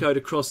been echoed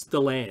across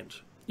the land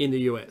in the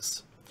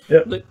US.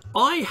 Yep. Look,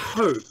 I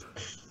hope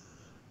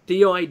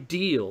the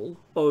ideal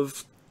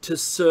of to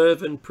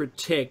serve and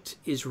protect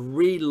is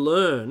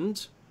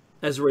relearned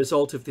as a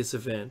result of this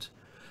event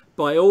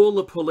by all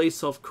the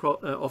police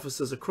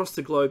officers across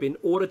the globe in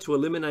order to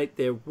eliminate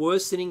their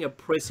worsening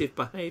oppressive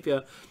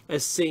behaviour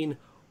as seen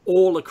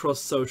all across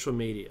social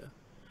media.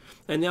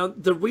 And now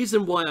the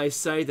reason why I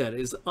say that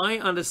is I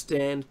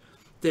understand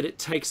that it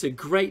takes a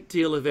great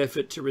deal of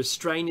effort to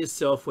restrain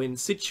yourself when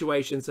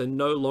situations are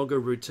no longer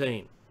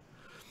routine.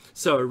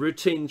 So a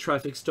routine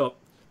traffic stop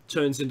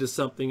turns into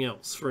something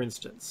else, for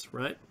instance,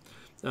 right?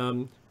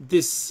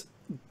 These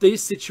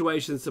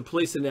situations, the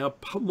police are now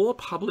more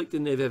public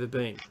than they've ever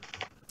been.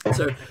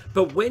 So,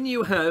 but when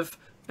you have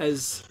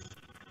as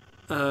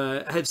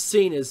have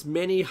seen as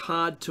many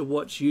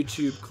hard-to-watch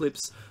YouTube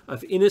clips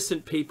of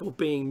innocent people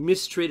being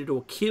mistreated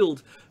or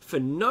killed for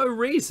no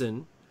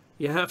reason,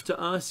 you have to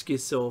ask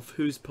yourself,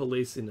 who's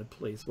policing the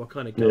police? What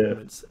kind of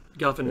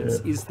governance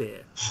is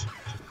there?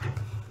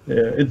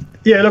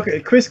 Look,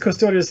 quis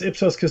custodius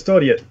ipsos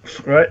custodia,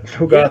 right?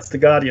 Who guards the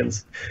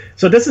guardians?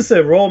 So this is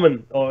a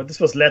Roman, or this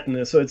was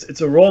Latin, so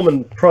it's a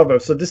Roman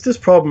proverb. So this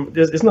problem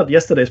is not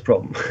yesterday's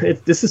problem.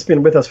 This has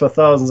been with us for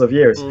thousands of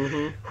years.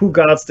 Who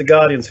guards the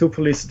guardians? Who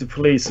polices the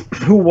police?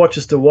 Who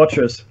watches the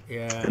watchers?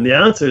 And the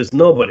answer is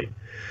nobody.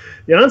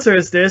 The answer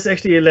is there's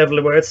actually a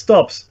level where it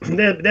stops.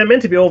 They're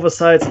meant to be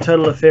oversights,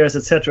 internal affairs,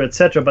 etc.,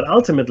 etc. But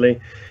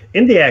ultimately,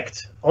 in the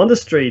act, on the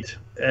street,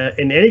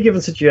 in any given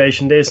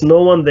situation, there's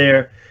no one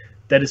there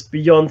that is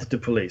beyond the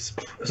police.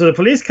 So the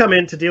police come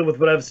in to deal with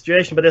whatever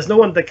situation, but there's no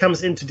one that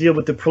comes in to deal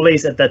with the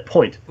police at that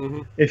point.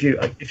 If you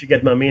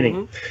get my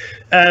meaning.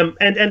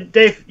 And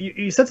Dave,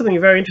 you said something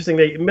very interesting.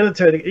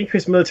 The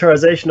increased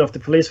militarization of the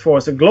police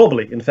force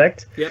globally. In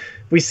fact,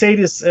 we say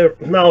this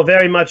now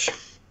very much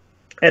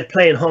at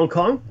play in Hong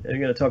Kong. We're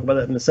going to talk about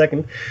that in a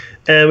second.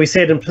 And we see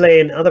it in play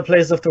in other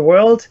places of the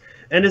world.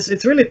 And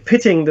it's really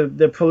pitting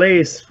the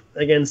police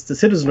against the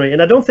citizenry.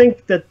 And I don't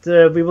think that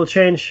we will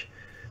change.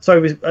 I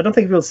don't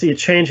think we'll see a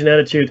change in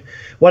attitude.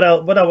 What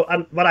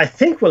I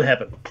think will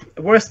happen,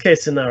 worst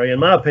case scenario, in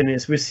my opinion,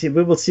 is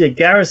we will see a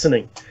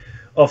garrisoning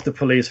of the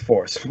police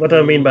force. What do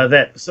I mean by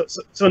that?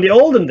 So in the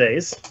olden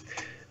days,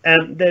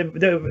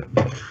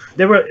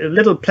 there were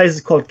little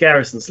places called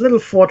garrisons, little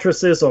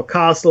fortresses or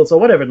castles or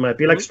whatever it might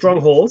be, like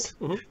strongholds,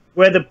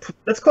 where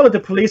let's call it the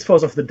police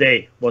force of the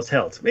day was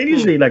held. Maybe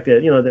usually like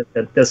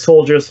the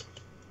soldiers,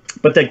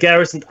 but they're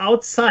garrisoned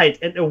outside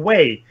and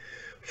away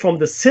from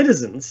the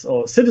citizens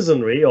or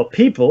citizenry or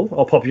people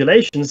or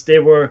populations they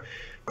were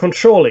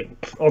controlling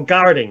or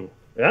guarding,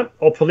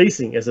 or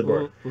policing, as it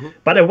were,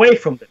 but away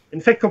from them. In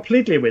fact,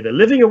 completely away. They're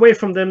living away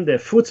from them. Their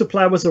food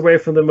supply was away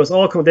from them.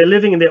 They're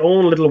living in their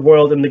own little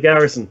world in the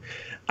garrison.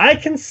 I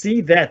can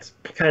see that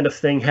kind of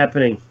thing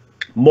happening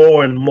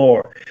more and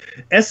more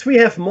as we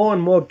have more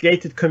and more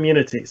gated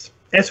communities.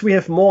 As we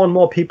have more and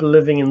more people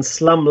living in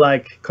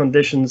slum-like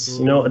conditions,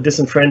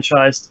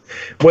 disenfranchised,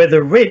 where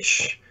the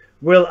rich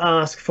will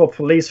ask for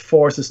police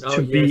forces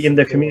to be in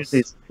their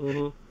communities.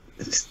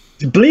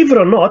 Believe it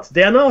or not,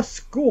 there are now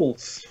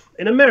schools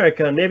in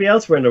America and maybe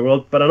elsewhere in the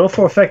world, but I know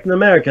for a fact in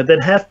America,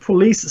 that have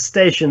police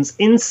stations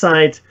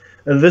inside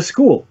the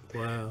school.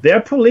 There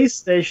are police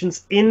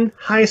stations in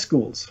high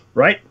schools,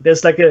 right?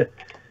 There's I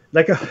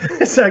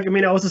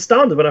was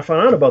astounded when I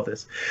found out about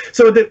this.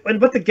 So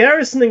what the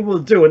garrisoning will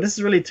do, and this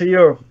is really to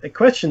your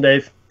question,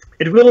 Dave,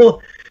 it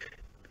will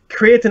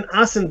create an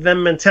us and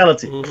them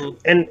mentality.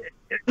 And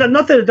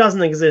not that it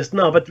doesn't exist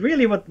now, but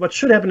really what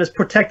should happen is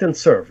protect and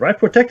serve, right?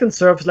 Protect and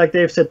serve, like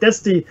Dave said,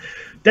 that's the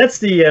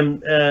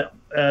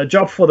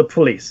job for the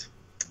police.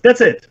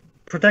 That's it.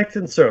 Protect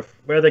and serve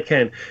where they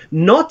can.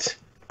 Not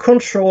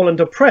control and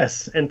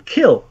oppress and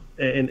kill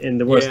in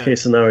the worst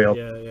case scenario,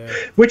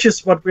 which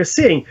is what we're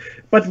seeing.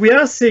 But we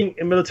are seeing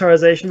a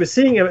militarization. We're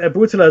seeing a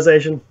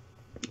brutalization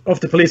of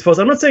the police force.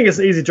 I'm not saying it's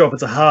an easy job.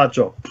 It's a hard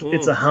job.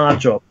 It's a hard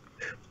job.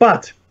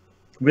 But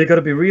we've got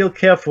to be real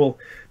careful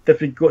that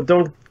we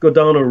don't go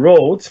down a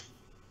road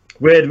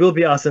where it will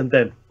be us and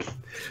them,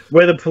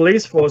 where the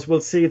police force will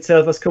see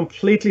itself as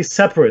completely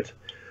separate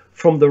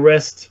from the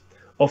rest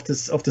of the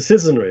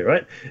citizenry,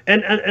 right?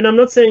 And I'm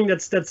not saying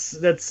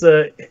that's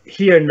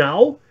here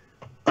now.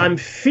 I'm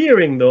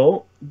fearing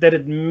though that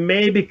it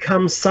may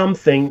become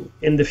something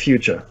in the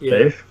future,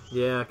 Dave.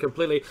 Yeah,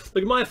 completely.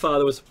 Look, my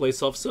father was a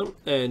police officer,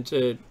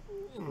 and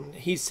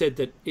he said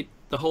that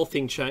the whole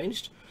thing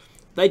changed.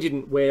 They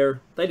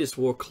just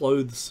wore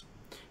clothes.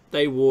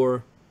 They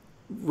wore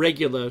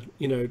regular,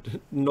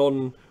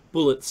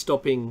 non-bullet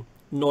stopping,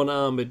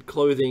 non-armored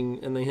clothing,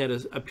 and they had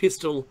a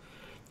pistol,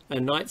 a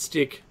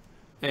nightstick,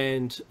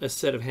 and a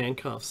set of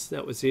handcuffs.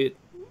 That was it.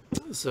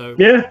 So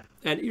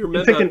and you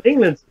remember, in fact, in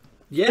England,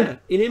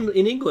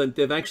 in England,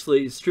 they've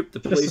actually stripped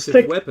the police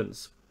of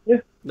weapons.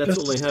 That's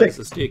all they have is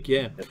a stick.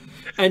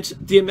 And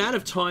the amount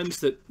of times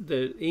that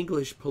the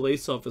English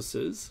police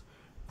officers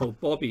or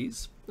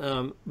bobbies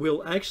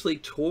will actually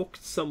talk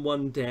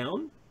someone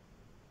down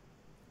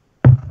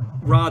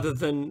rather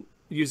than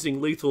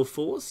using lethal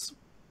force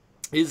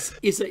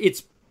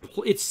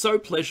it's so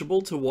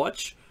pleasurable to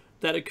watch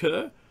that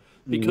occur,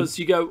 because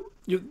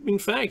in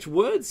fact,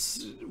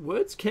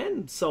 words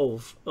can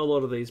solve a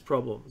lot of these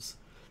problems.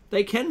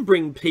 They can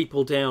bring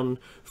people down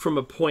from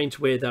a point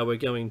where they were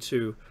going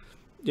to,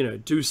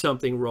 do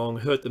something wrong,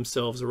 hurt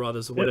themselves or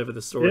others, or whatever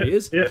the story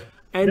is.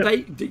 And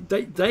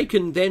they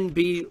can then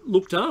be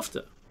looked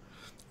after,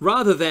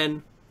 rather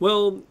than,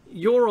 well,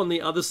 you're on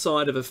the other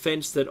side of a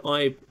fence that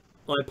I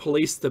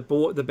police the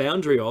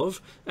boundary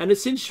of, and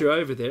since you're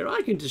over there,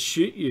 I can just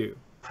shoot you.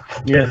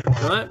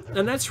 Right?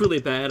 And that's really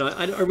bad.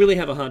 I really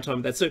have a hard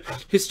time with that. So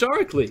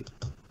historically,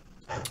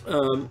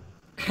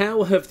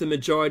 how have the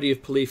majority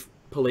of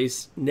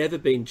police never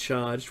been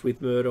charged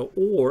with murder,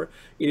 or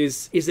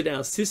is it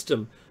our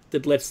system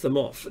that lets them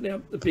off?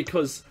 Now,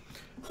 because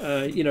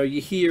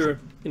you hear,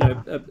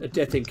 a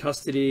death in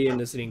custody, and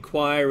there's an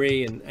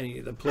inquiry, and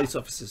the police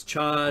officer's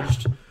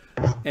charged,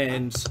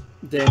 and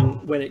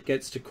then when it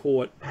gets to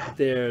court,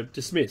 they're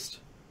dismissed.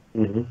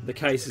 The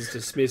case is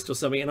dismissed or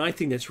something, and I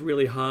think that's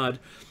really hard.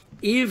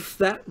 If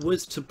that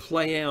was to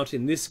play out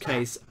in this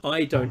case,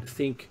 I don't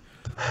think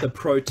the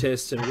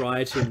protests and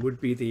rioting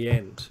would be the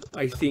end.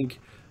 I think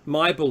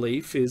my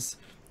belief is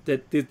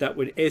that that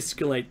would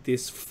escalate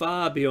this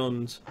far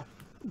beyond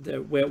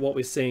what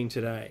we're seeing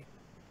today.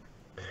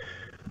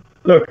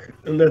 Look,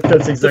 and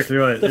that's exactly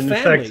right. The and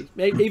family, in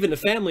fact, even the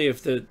family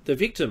of the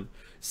victim,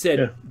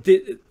 said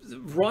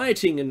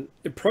rioting and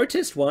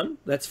protest one,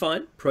 that's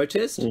fine,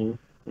 protest,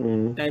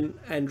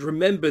 and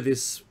remember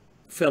this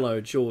fellow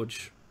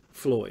George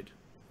Floyd,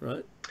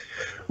 right?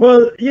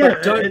 Well, yeah,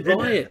 but don't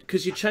riot,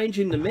 because you're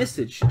changing the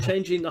message, you're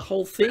changing the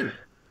whole thing.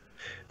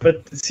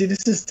 But see,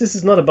 this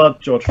is not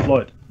about George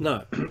Floyd.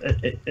 No,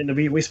 and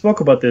we spoke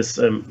about this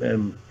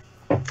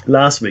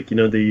last week.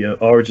 The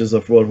origins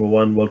of World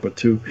War I, World War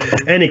II,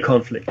 any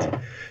conflict.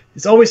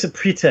 It's always a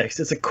pretext.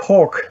 It's a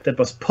cork that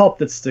was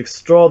popped. It's the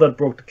straw that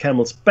broke the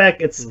camel's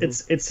back. It's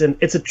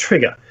a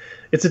trigger.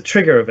 It's a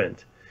trigger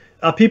event.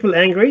 Are people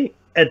angry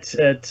at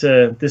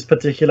this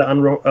particular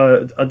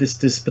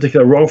this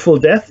particular wrongful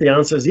death? The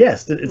answer is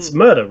yes. It's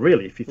murder,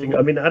 really. If you think,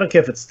 I mean, I don't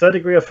care if it's third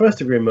degree or first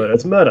degree murder.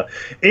 It's murder.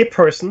 A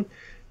person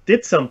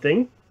did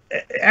something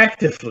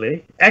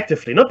actively,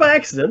 not by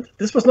accident.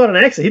 This was not an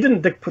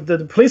accident.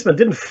 The policeman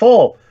didn't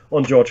fall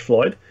on George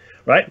Floyd,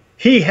 right?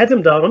 He had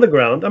him down on the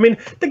ground. I mean,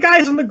 the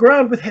guy's on the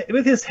ground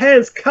with his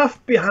hands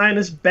cuffed behind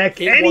his back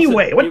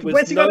anyway.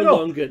 Where's he going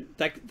to go?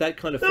 That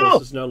kind of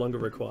force is no longer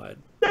required.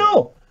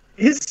 No.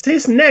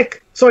 His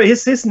neck, sorry,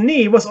 his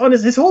knee was on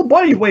his whole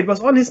body weight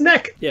was on his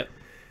neck. Yeah.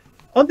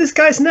 On this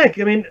guy's neck.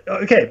 I mean,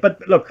 okay, but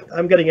look,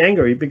 I'm getting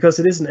angry because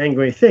it is an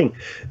angry thing.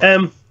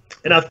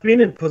 And I've been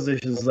in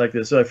positions like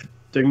this. So if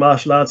doing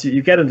martial arts,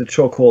 you get into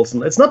chokeholds,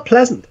 and it's not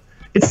pleasant.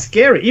 It's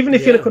scary. Even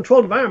if you're in a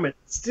controlled environment,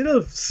 it's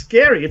still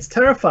scary. It's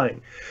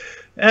terrifying.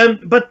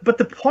 But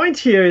the point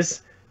here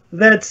is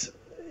that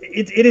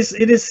it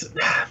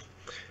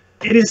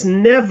is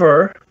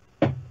never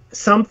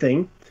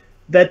something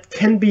that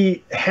can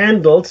be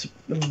handled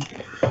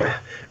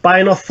by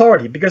an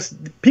authority, because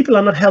people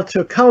are not held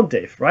to account,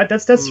 Dave, right?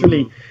 That's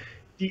really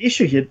the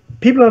issue here.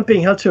 People aren't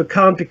being held to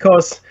account,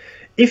 because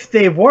if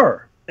they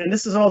were, and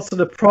this is also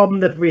the problem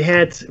that we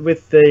had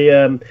with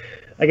the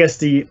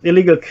the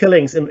illegal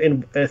killings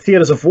in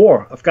theaters of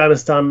war,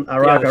 Afghanistan,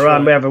 Iraq,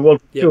 Iran, wherever,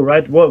 World War II,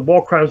 right?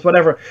 War crimes,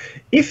 whatever.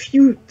 If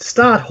you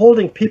start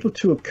holding people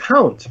to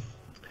account,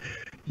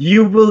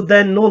 you will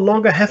then no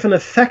longer have an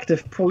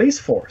effective police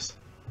force.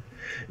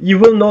 You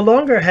will no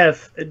longer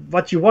have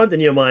what you want in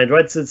your mind,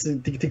 right? So it's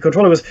the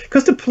control of us,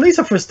 because the police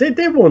officers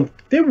they won't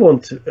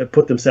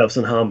put themselves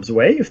in harm's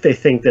way if they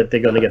think that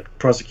they're going to get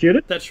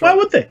prosecuted. That's right. Why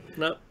would they?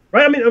 No.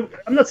 Right? I mean,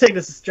 I'm not saying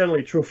this is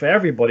generally true for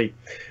everybody,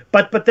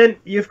 but then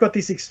you've got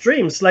these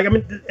extremes. Like, I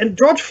mean, and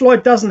George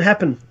Floyd doesn't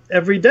happen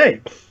every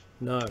day.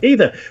 No.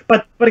 Either.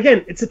 But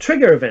again, it's a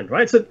trigger event,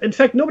 right? So in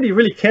fact, nobody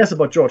really cares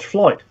about George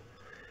Floyd.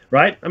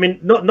 Right? I mean,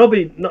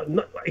 nobody,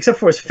 except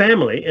for his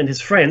family and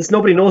his friends,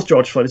 nobody knows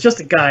George Floyd. It's just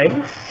a guy,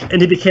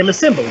 and he became a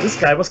symbol. This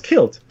guy was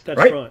killed. That's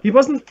right. He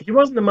wasn't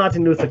a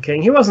Martin Luther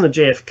King. He wasn't a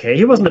JFK.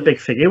 He wasn't a big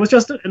figure. He was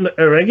just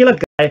a regular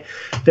guy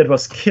that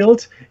was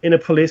killed in a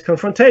police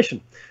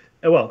confrontation.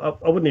 Well,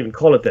 I wouldn't even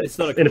call it that. It's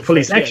not in a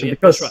police action,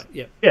 because that's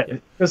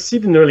right. because he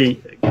didn't really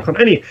come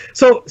any.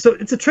 So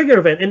it's a trigger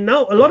event, and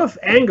now a lot of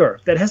anger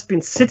that has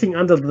been sitting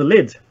under the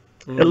lid,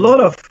 a lot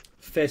of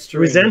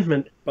festering,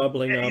 resentment,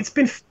 bubbling up. It's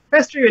been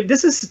festering.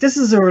 This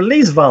is a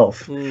release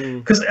valve.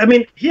 Because I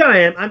mean, here I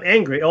am. I'm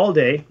angry all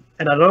day,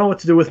 and I don't know what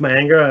to do with my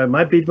anger. I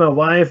might beat my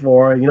wife,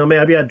 or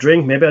maybe I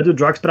drink, maybe I do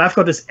drugs. But I've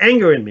got this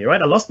anger in me,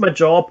 right? I lost my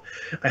job.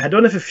 I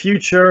don't have a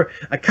future.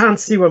 I can't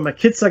see where my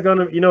kids are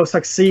gonna,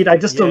 succeed. I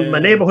just don't. My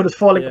neighborhood is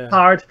falling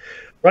apart,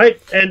 right?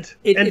 And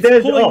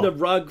it's pulling the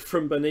rug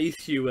from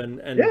beneath you, and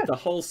the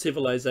whole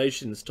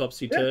civilization's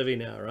topsy turvy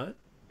now, right?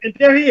 And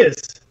there he is.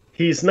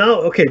 He's now,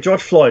 okay,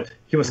 George Floyd,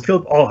 he was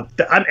killed. Oh,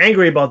 I'm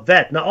angry about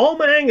that. Now, all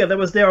my anger that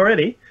was there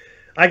already,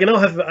 I can now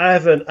I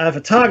have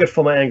a target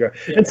for my anger.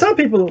 Yeah. And some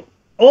people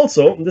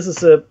also, and this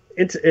is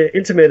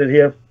intimated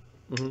here,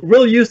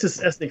 will use this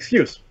as an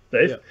excuse,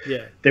 Dave.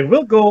 Yeah. They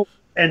will go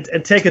and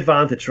take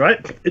advantage, right?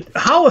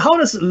 How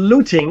does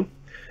looting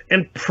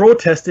and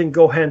protesting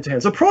go hand to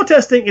hand? So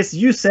protesting is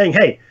you saying,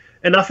 hey,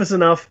 enough is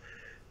enough.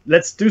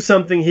 Let's do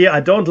something here.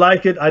 I don't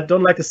like it. I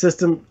don't like the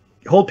system.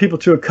 Hold people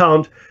to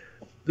account.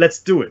 Let's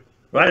do it,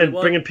 right? And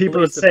bringing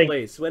people and saying,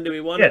 police. When do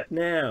we want it?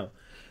 Now.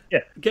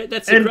 Yeah,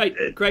 that's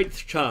a great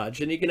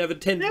charge, and you can have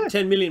 10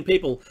 million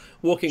people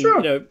walking,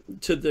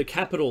 to the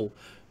Capitol,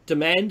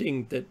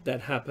 demanding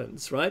that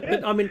happens, right? Yeah.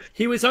 But I mean,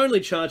 he was only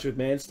charged with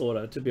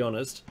manslaughter, to be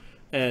honest,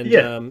 and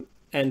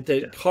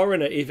the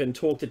coroner even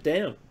talked it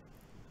down.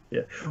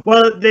 Yeah.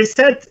 Well, they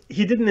said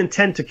he didn't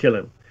intend to kill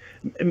him.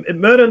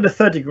 Murder in the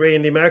third degree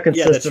in the American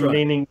system,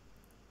 meaning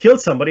kill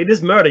somebody. It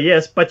is murder,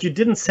 yes, but you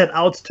didn't set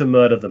out to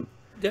murder them.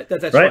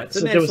 That's right. right. So,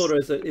 So manslaughter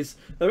is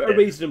a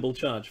reasonable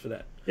charge for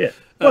that. Yeah.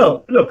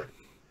 Well, look,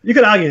 you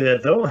could argue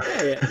that though.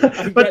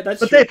 Yeah. but that's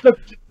but true. Dave, look,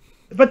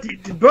 but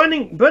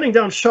burning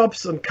down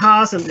shops and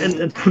cars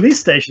and police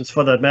stations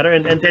for that matter,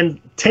 and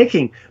then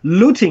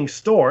looting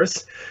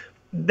stores,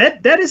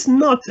 that is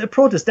not a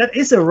protest. That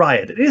is a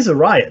riot. It is a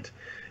riot,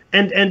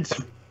 and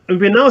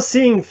we're now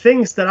seeing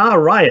things that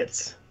are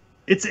riots.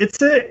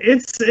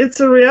 It's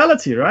a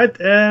reality, right?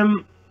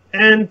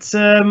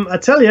 I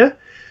tell you,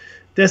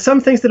 there's some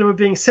things that were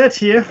being said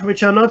here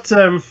which are not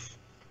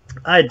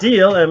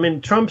ideal. I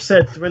mean, Trump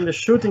said when the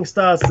shooting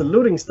starts, the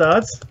looting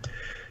starts.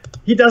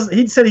 He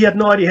said he had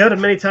no idea. He heard it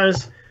many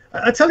times.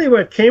 I tell you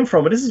where it came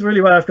from, but this is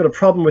really why I've got a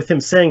problem with him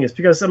saying this,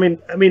 because I mean,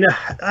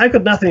 I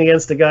got nothing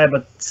against the guy,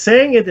 but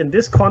saying it in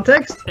this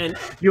context, and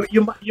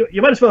you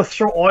might as well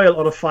throw oil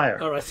on a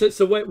fire. All right.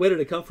 So where did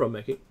it come from,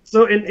 Mackie?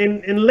 So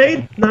in late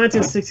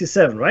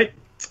 1967, right?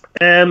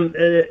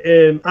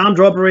 Armed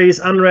robberies,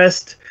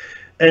 unrest,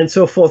 and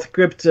so forth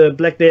gripped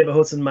black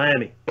neighborhoods in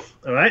Miami.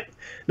 All right.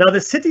 Now the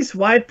city's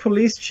white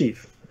police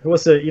chief, who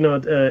was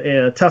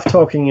a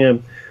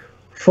tough-talking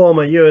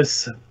former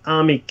U.S.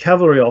 Army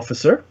cavalry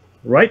officer,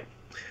 right?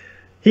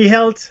 He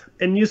held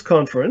a news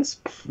conference,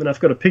 and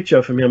I've got a picture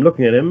of him here. I'm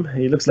looking at him.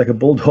 He looks like a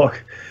bulldog.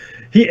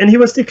 He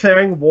was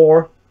declaring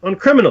war on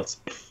criminals.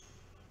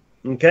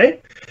 Okay,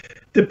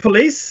 the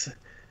police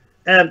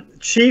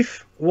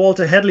chief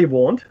Walter Hadley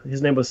warned.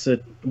 His name was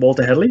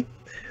Walter Hadley.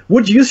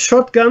 Would use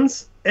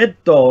shotguns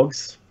at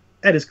dogs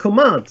at his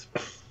command.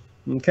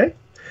 Okay,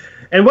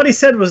 and what he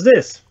said was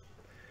this: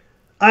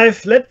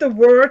 "I've let the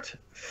word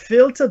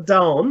filter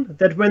down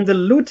that when the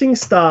looting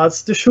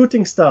starts, the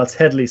shooting starts,"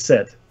 Hadley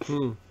said.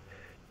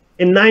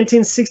 In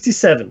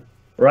 1967,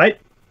 right?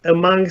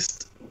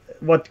 Amongst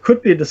what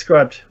could be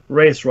described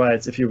race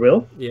riots, if you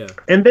will. Yeah.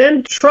 And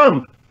then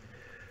Trump,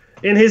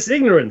 in his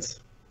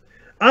ignorance,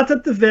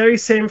 uttered the very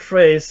same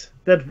phrase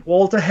that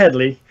Walter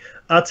Hadley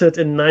uttered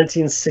in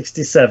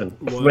 1967.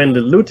 Wow. When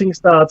the looting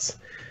starts,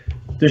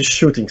 the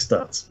shooting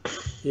starts.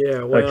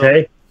 Yeah, well,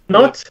 okay?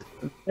 Not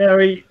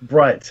very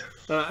bright.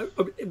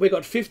 We've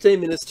got 15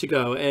 minutes to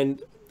go,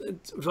 and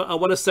I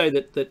want to say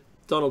that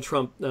Donald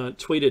Trump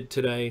tweeted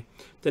today,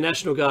 the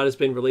National Guard has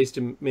been released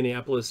in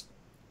Minneapolis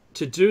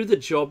to do the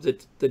job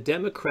that the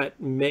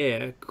Democrat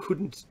mayor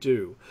couldn't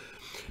do.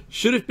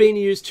 Should have been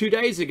used 2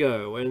 days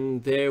ago,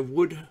 and there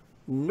would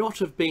not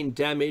have been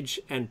damage,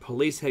 and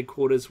police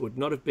headquarters would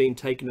not have been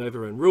taken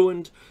over and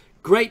ruined.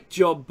 Great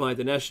job by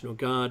the National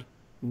Guard.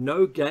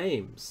 No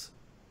games.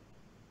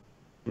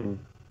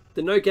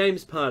 The no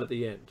games part at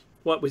the end.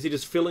 What, was he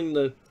just filling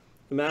the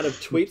amount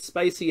of tweet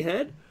space he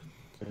had?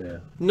 Yeah.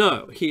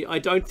 No,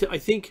 I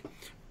think,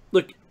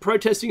 look,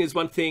 protesting is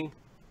one thing,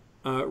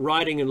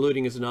 rioting and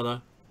looting is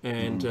another,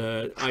 and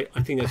I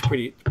think that's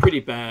pretty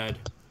bad.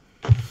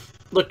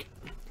 Look,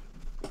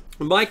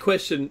 my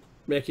question,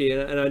 Mackie,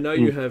 and I know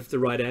you have the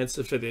right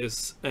answer for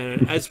this,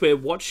 and as we're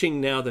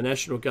watching now the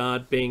National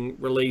Guard being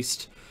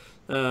released,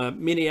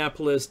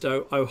 Minneapolis,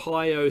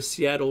 Ohio,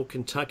 Seattle,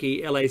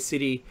 Kentucky, LA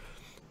City,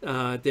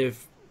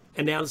 they've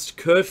announced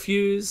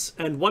curfews,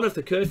 and one of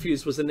the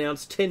curfews was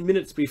announced 10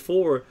 minutes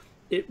before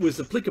it was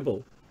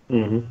applicable.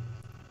 And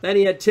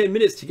he had 10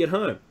 minutes to get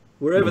home,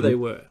 wherever they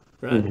were,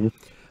 right?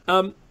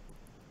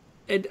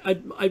 And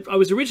I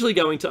was originally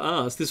going to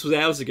ask, this was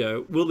hours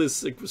ago, will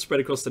this spread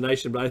across the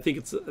nation? But I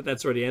think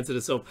that's already answered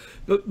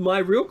itself. But my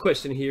real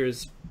question here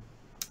is,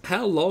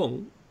 how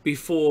long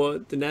before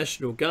the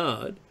National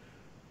Guard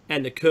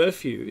and the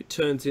curfew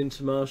turns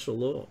into martial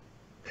law?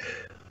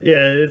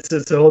 Yeah,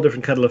 it's a whole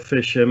different kettle of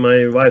fish.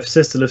 My wife's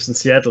sister lives in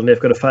Seattle, and they've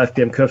got a 5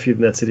 p.m. curfew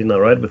in that city now,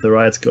 right, with the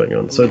riots going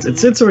on. So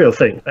it's a real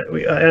thing.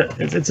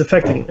 It's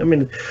affecting. I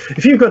mean,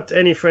 if you've got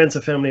any friends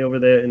or family over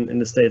there in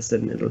the States,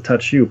 then it'll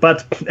touch you.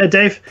 But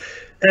Dave,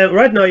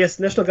 right now, yes,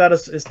 National Guard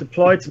is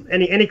deployed.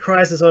 Any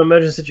crisis or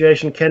emergency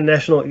situation can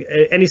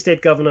any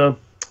state governor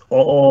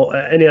or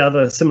any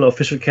other similar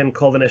official can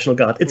call the National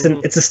Guard. It's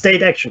a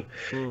state action.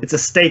 It's a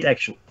state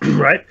action,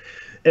 right?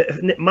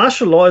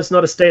 Martial law is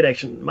not a state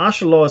action.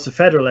 Martial law is a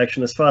federal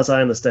action, as far as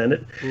I understand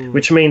it,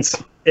 which means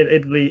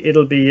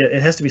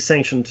it has to be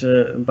sanctioned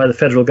by the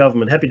federal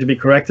government. Happy to be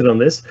corrected on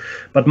this,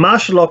 but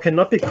martial law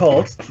cannot be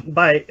called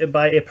by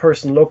a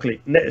person locally.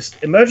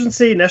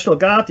 Emergency, National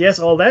Guard, yes,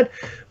 all that,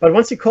 but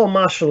once you call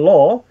martial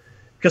law,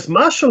 because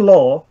martial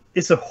law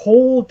is a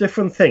whole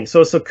different thing.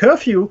 So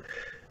curfew,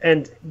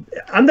 and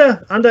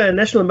under a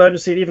national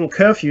emergency, even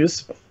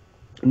curfews,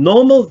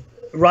 normal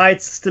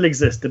rights still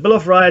exist. The Bill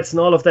of Rights and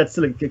all of that,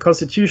 still the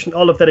Constitution,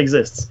 all of that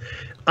exists.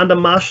 Under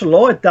martial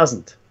law, it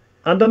doesn't.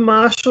 Under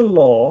martial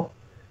law,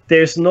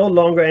 there's no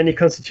longer any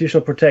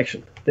constitutional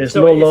protection. There's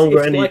no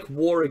longer any. It's like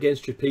war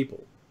against your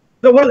people.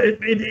 No, well,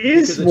 it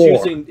is because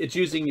war. It's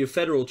using your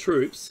federal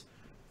troops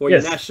or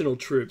your national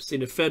troops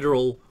in a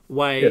federal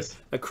way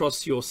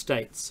across your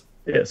states.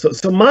 Yeah.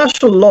 So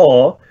martial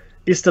law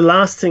is the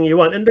last thing you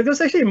want. And there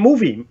was actually a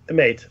movie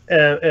made,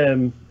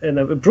 and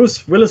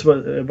Bruce Willis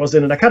was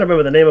in it. I can't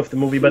remember the name of the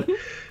movie, but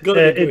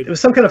it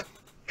was some kind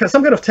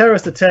some kind of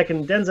terrorist attack,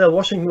 and Denzel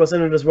Washington was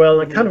in it as well.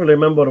 And I can't really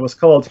remember what it was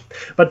called,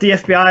 but the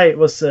FBI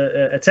was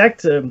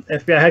attacked.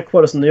 FBI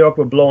headquarters in New York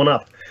were blown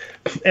up,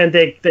 and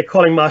they're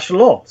calling martial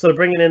law. So they're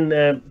bringing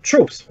in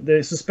troops.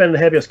 They suspended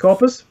habeas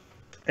corpus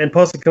and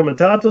posse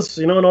comitatus,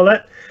 and all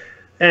that,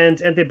 and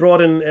they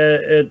brought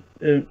in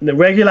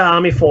regular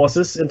army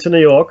forces into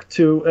New York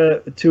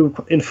to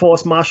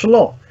enforce martial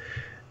law,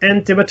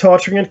 and they were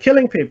torturing and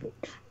killing people.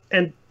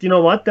 And you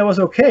know what? That was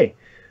okay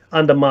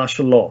under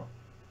martial law.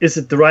 Is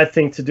it the right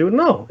thing to do?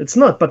 No, it's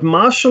not. But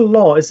martial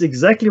law is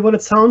exactly what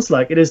it sounds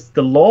like. It is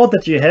the law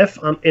that you have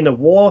in a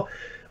war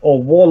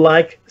or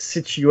warlike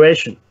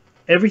situation.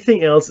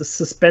 Everything else is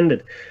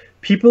suspended.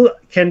 People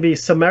can be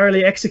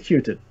summarily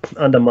executed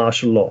under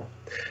martial law.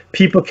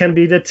 People can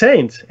be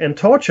detained and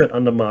tortured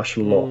under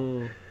martial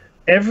law.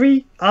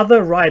 Every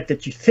other right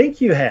that you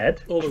think you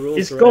had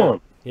is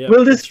gone. Yeah,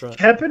 will this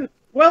happen?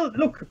 Well,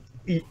 look,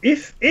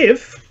 if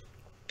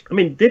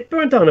they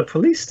burned down a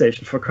police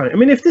station for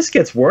crime. If this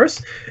gets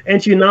worse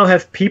and you now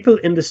have people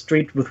in the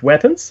street with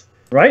weapons,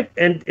 right?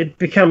 And it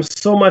becomes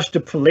so much the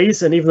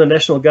police and even the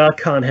National Guard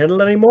can't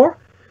handle anymore,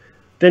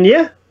 then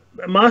yeah,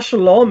 martial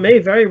law may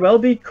very well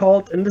be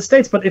called in the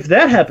States. But if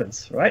that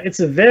happens, right, it's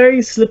a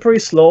very slippery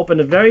slope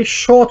and a very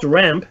short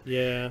ramp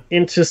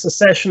into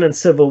secession and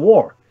civil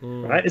war,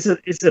 right? Is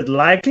it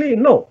likely?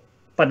 No.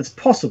 But it's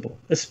possible,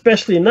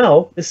 especially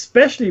now,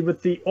 especially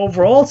with the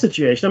overall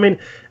situation.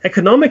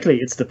 Economically,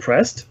 it's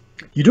depressed.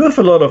 You do have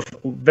a lot of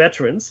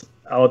veterans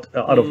out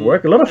of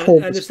work, a lot of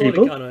homeless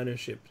people. A lot of gun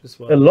ownership as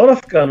well. A lot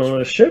of gun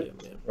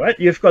ownership, right?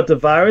 You've got the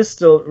virus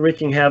still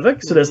wreaking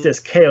havoc, so there's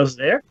chaos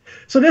there.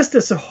 So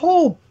there's a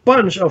whole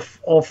bunch of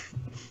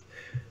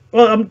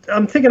well,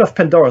 I'm thinking of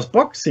Pandora's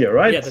box here,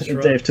 right,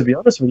 Dave? To be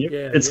honest with you,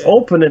 it's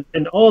open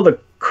and all the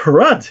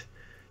crud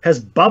has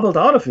bubbled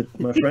out of it,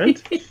 my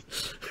friend.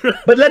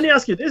 But let me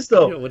ask you this,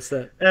 though. What's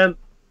that?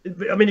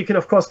 You can,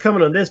 of course,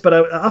 comment on this, but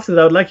after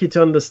that, I would like you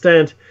to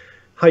understand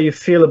how you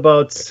feel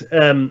about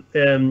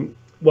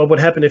what would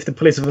happen if the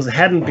police officer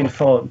hadn't been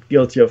found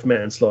guilty of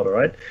manslaughter,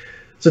 right?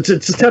 So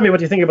just tell me what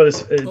you think about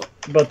this,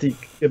 about the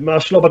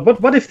martial law.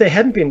 But what if they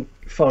hadn't been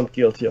found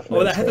guilty of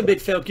manslaughter? Well, they haven't been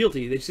found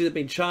guilty. They've either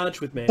been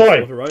charged with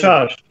manslaughter. Sorry,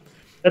 charged.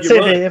 Let's say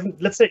they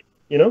haven't. Let's say,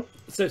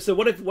 So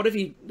what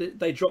if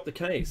they drop the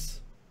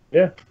case?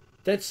 Yeah.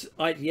 That's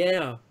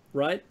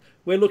right.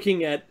 We're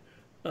looking at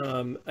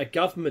a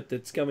government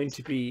that's going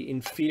to be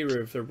in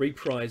fear of a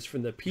reprise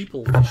from the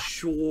people, for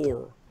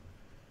sure.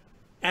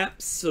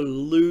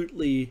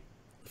 Absolutely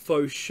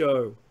faux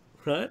show,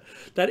 right?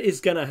 That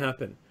is going to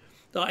happen.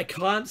 I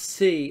can't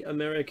see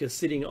America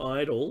sitting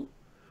idle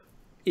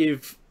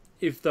if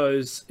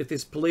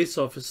this police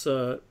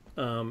officer,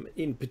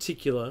 in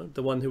particular,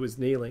 the one who was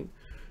kneeling,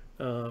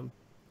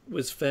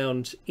 was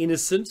found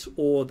innocent,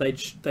 or they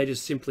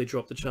just simply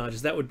drop the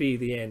charges. That would be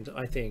the end,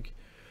 I think.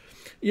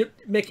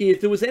 Mekki,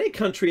 if there was any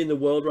country in the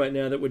world right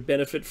now that would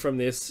benefit from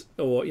this,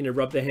 or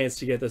rub their hands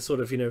together,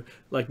 sort of,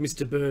 like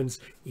Mr. Burns,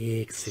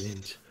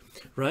 excellent,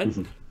 right?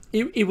 Mm-hmm.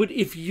 It would,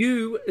 if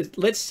you,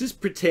 let's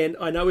just pretend,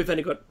 I know we've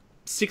only got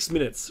 6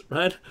 minutes,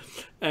 right?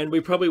 And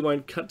we probably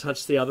won't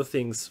touch the other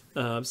things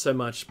so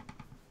much.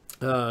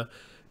 But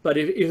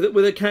if it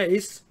were the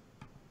case,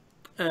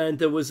 and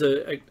there was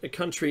a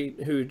country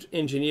who'd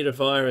engineered a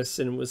virus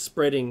and was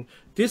spreading,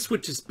 this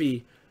would just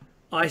be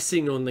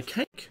icing on the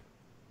cake.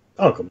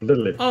 Oh,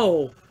 completely.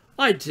 Oh,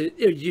 I'd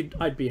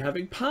be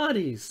having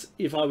parties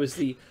if I was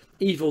the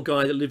evil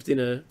guy that lived in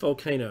a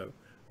volcano,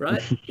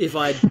 right? If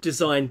I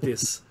designed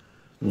this.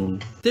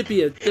 There'd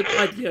be an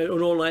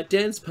all-night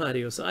dance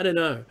party or something. I don't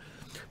know.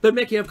 But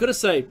Mekki, I've got to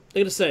say,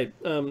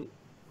 the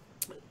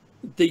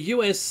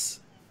US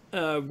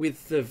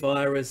with the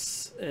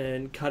virus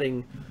and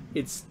cutting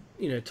its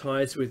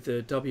ties with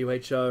the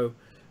WHO,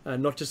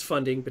 not just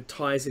funding but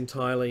ties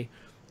entirely,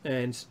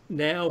 and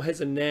now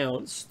has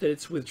announced that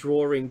it's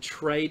withdrawing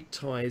trade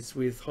ties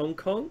with Hong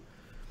Kong,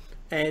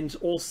 and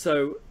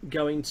also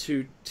going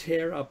to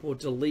tear up or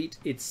delete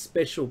its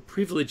special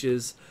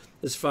privileges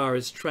as far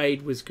as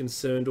trade was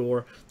concerned,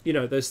 or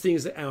those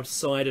things that are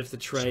outside of the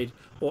trade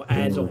or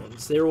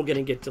add-ons. They're all going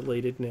to get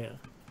deleted now,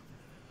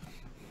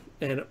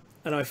 and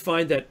I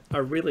find that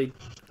a really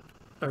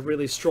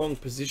strong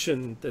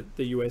position that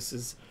the US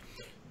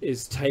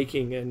is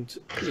taking. And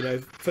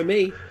for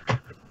me,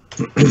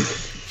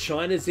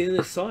 China's in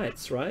the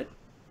sights, right?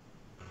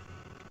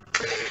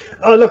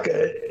 Oh, look,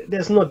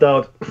 there's no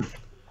doubt.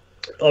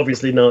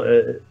 Obviously now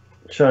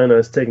China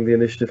is taking the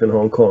initiative in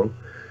Hong Kong,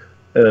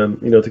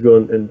 to go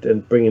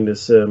and bring in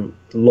this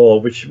law,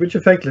 which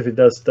effectively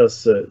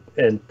does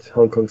end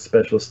Hong Kong's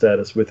special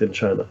status within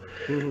China.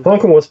 Mm-hmm. Hong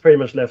Kong was pretty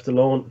much left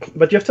alone.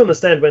 But you have to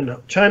understand, when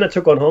China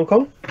took on Hong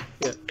Kong,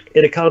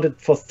 it accounted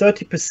for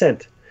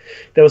 30%.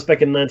 That was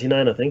back in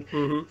 1999, I think.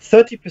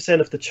 30%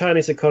 of the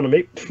Chinese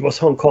economy was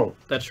Hong Kong.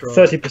 That's right.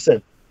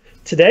 30%.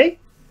 Today,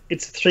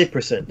 it's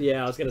 3%.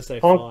 Yeah, I was going to say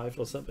 5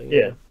 or something.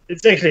 Yeah,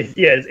 it's actually,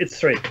 it's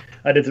 3.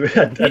 I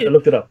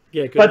looked it up.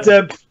 Yeah,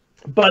 good.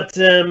 But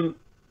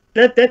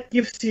that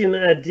gives you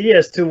an idea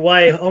as to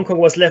why Hong Kong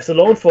was left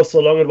alone for so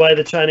long and why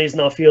the Chinese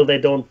now feel they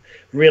don't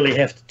really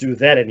have to do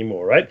that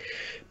anymore, right?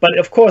 But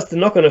of course, the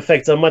knock-on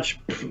effects are much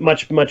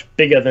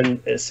bigger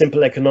than a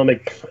simple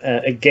economic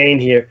gain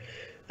here,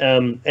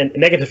 and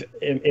negative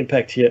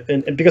impact here.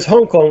 And because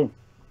Hong Kong,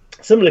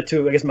 similar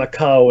to, I guess,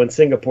 Macau and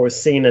Singapore,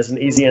 is seen as an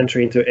easy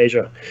entry into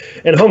Asia.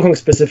 And Hong Kong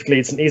specifically,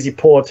 it's an easy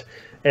port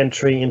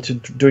entry into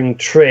doing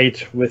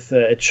trade with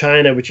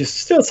China, which is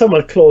still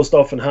somewhat closed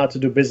off and hard to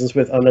do business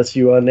with unless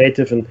you are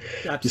native and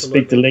you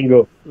speak the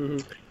lingo.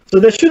 So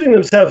they're shooting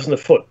themselves in the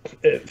foot,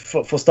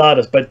 for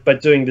starters, by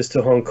doing this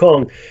to Hong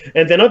Kong.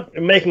 And they're not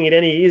making it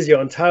any easier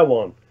on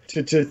Taiwan,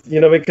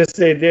 because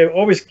they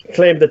always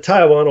claim that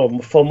Taiwan, or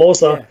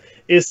Formosa,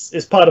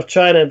 is part of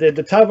China. The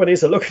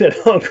Taiwanese are looking at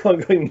Hong Kong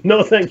going,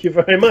 no, thank you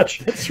very much.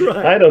 That's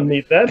right. I don't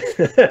need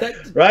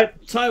that.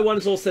 Right? Taiwan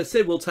has also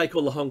said, we'll take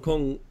all the Hong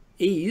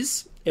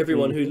Kongese.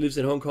 Everyone who lives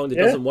in Hong Kong that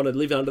doesn't want to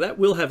live under that,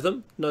 we'll have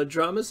them. No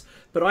dramas.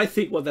 But I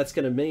think what that's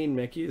going to mean,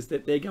 Mackie, is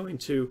that they're going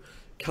to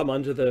come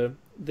under the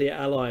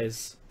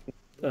Allies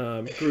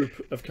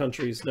group of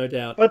countries, no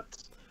doubt.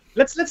 But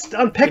let's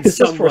unpack this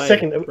just for a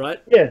second.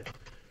 Right? Yeah.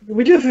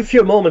 We do have a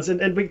few moments,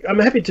 and I'm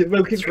happy to.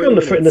 We'll keep going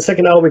in the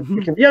second hour.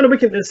 We can.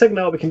 In the second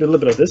hour we can do a little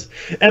bit of this.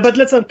 But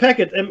let's unpack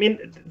it. I mean,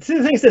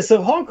 the thing is this: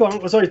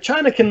 so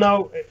China can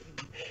now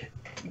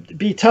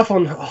be tough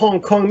on Hong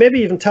Kong,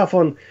 maybe even tough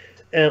on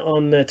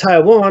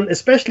Taiwan,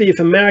 especially if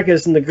America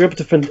is in the grip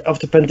of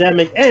the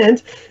pandemic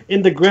and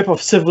in the grip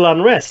of civil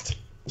unrest.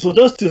 So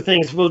those two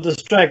things will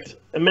distract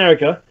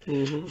America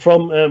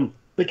from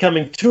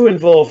becoming too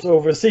involved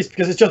overseas,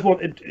 because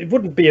it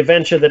wouldn't be a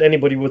venture that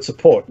anybody would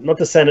support. Not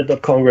the Senate,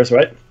 not Congress,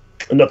 right?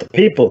 And not the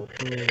people.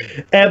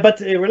 But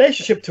the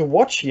relationship to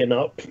watch here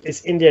now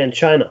is India and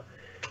China,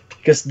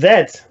 because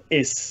that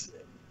is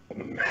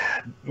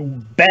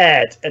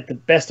bad at the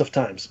best of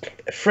times.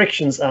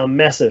 Frictions are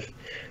massive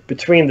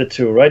between the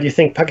two, right? You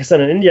think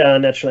Pakistan and India are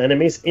natural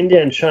enemies.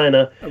 India and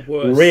China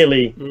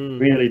really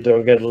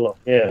don't get along.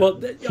 Yeah. Well,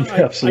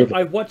 absolutely.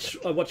 I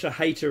watch a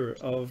hater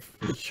of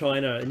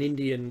China, an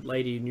Indian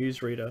lady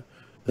newsreader.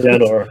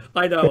 Yeah,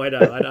 I know.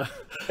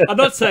 I'm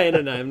not saying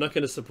her name. I'm not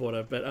going to support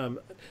her, but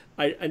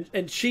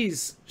and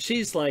she's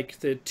like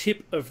the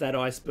tip of that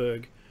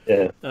iceberg.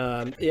 Yeah.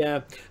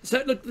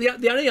 So look,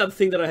 the only other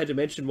thing that I had to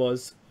mention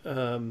was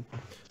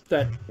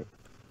that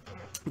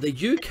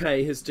the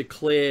UK has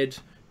declared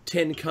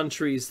 10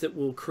 countries that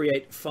will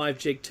create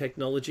 5G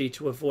technology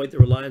to avoid the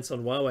reliance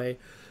on Huawei,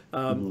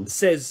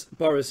 says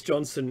Boris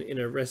Johnson in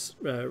a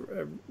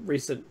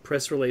recent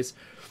press release.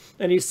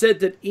 And he said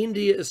that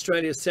India,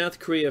 Australia, South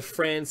Korea,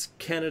 France,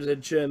 Canada,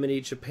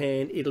 Germany,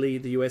 Japan, Italy,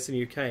 the US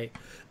and UK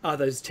are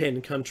those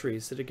 10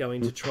 countries that are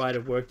going to try to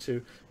work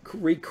to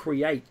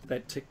recreate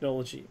that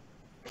technology.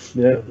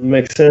 Yeah,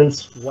 makes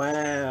sense.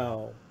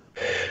 Wow.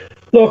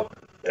 Look,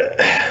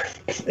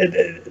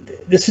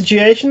 the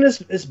situation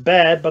is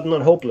bad, but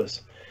not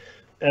hopeless.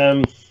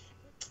 But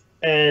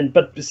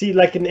see,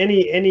 like in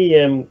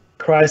any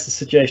crisis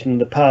situation in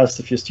the past,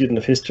 if you're a student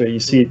of history,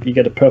 you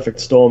get a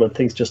perfect storm and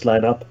things just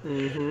line up.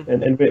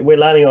 And we're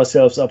lining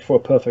ourselves up for a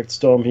perfect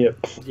storm here.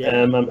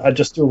 Yeah. I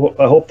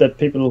hope that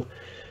people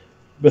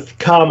with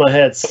calmer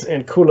heads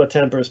and cooler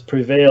tempers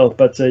prevail,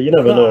 but you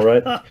never know,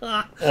 right?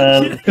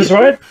 Because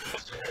right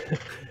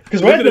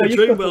now you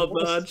dream world,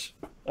 Marge.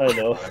 I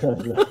know.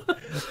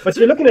 But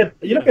you look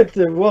at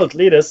the world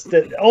leaders.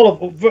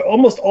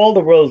 Almost all the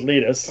world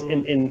leaders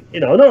in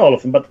not all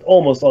of them, but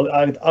almost all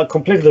are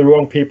completely the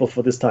wrong people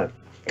for this time.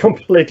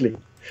 Completely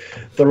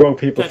the wrong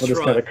people for this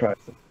kind of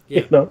crisis.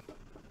 Yeah. No.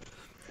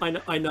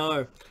 I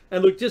know.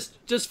 And look,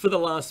 just for the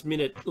last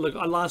minute, look,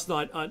 last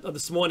night,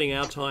 this morning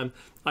our time,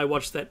 I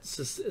watched that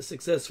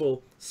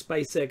successful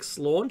SpaceX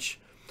launch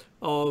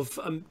of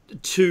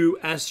 2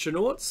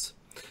 astronauts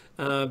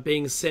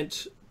being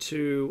sent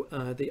to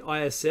the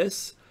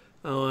ISS,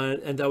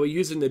 and they were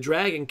using the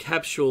Dragon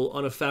capsule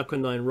on a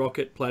Falcon 9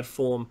 rocket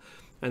platform,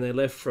 and they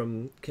left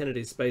from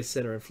Kennedy Space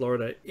Center in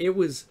Florida. It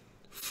was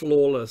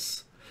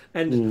flawless.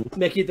 And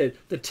Mackie, the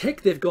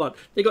tech they've got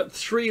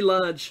 3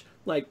 large,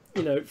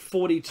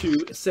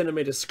 42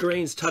 centimeter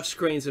screens, touch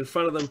screens in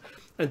front of them,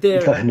 and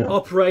they're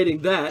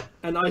operating that.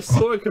 And I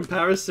saw a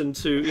comparison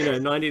to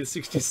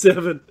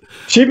 1967.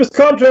 Cheapest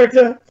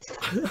contractor.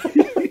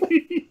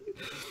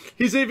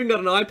 He's even got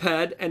an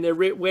iPad, and they're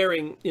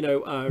wearing,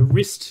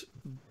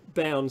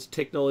 wrist-bound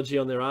technology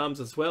on their arms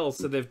as well.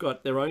 So they've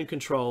got their own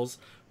controls,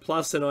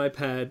 plus an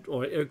iPad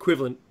or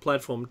equivalent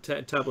platform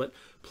tablet,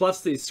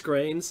 plus these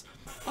screens.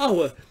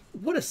 Oh,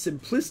 what a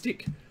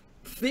simplistic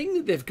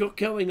thing they've got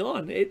going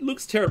on. It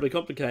looks terribly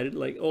complicated,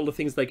 like all the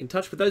things they can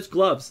touch. But those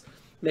gloves,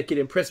 they get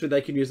impressed with.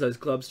 They can use those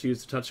gloves to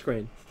use the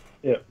touchscreen.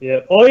 Yeah.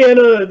 Oh, yeah,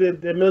 no,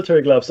 the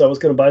military gloves. I was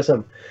going to buy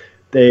some.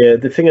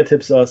 The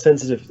fingertips are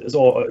sensitive,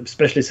 or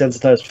especially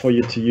sensitized for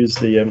you to use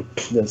the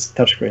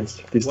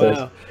touchscreens these days.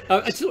 Wow! I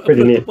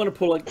want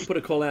to put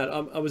a call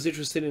out. I was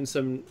interested in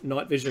some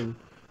night vision,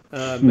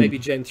 maybe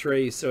Gen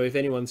 3. So if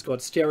anyone's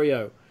got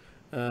stereo,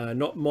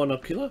 not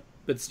monocular,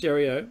 but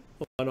stereo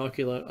or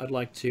binocular, I'd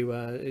like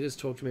to just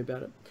talk to me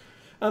about it.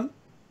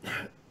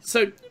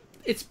 So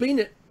it's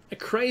been a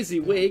crazy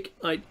week.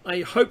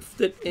 I hope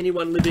that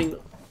anyone living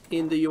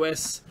in the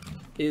US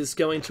is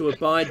going to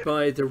abide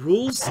by the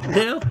rules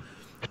now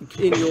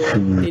in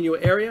your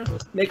area.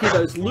 Making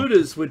those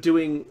looters were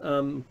doing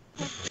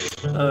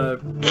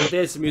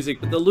there's the music,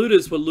 but the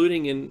looters were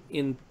looting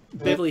in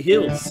Beverly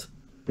Hills.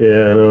 Yeah,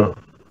 I know.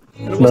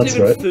 And it wasn't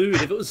even food.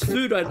 If it was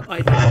food,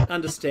 I'd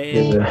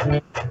understand. Yeah.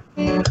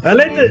 I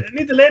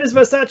need the latest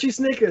Versace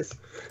sneakers.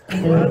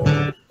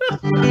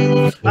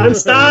 I'm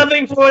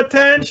starving for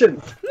attention.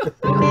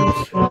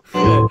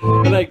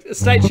 Like,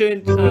 stay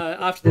tuned.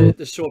 After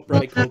the short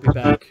break, we'll be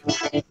back.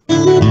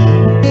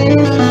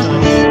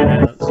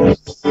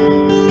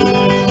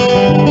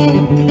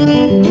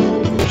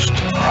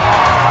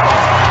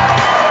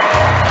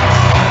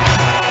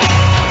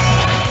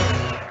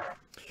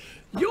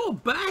 You're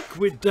back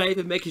with Dave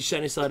and Mecky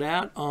Shiny Side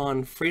Out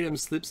on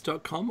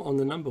freedomslips.com on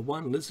the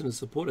 #1 listener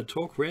supported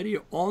talk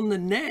radio on the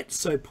net.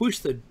 So push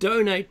the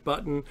donate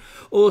button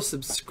or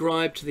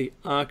subscribe to the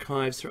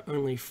archives for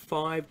only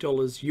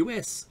 $5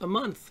 US a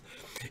month.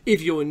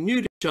 If you're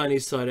new to Shiny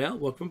Side Out,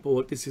 welcome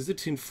aboard. This is a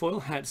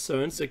tinfoil hat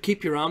zone, so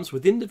keep your arms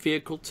within the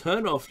vehicle,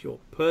 turn off your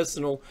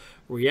personal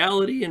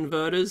reality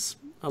inverters.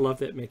 I love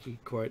that Mecky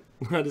quote.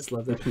 I just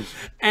love that.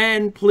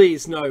 And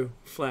please, no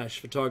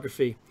flash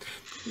photography.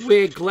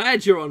 We're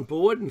glad you're on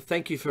board, and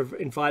thank you for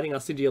inviting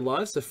us into your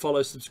lives. So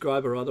follow,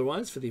 subscribe, or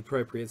otherwise for the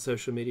appropriate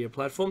social media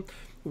platform.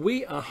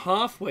 We are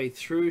halfway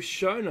through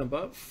show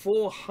number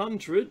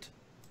 428.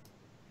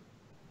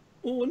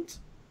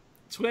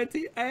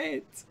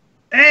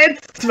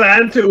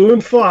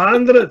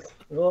 400.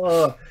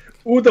 Oh,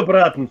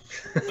 Uderbraten.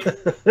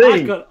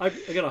 Hey. I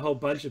got a whole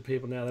bunch of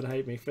people now that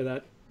hate me for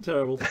that.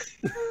 Terrible.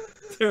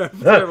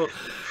 Terrible.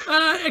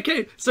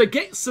 Okay, so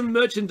get some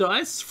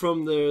merchandise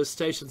from the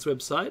station's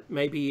website,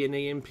 maybe an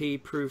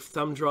EMP-proof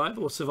thumb drive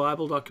or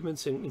survival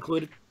documents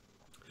included,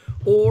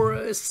 or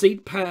a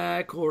seat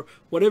pack or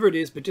whatever it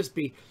is, but just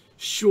be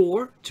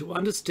sure to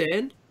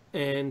understand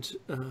and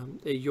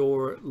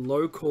your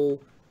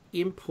local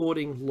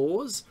importing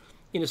laws.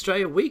 In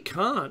Australia, we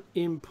can't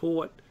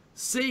import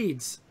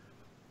seeds.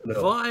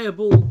 No.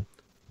 Viable,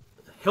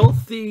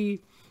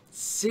 healthy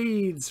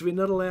seeds, we're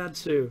not allowed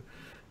to.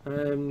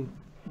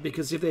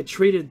 Because if they're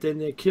treated, then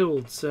they're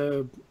killed.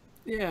 So,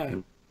 yeah,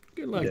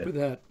 good luck with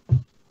that.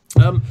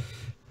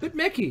 But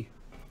Mecky,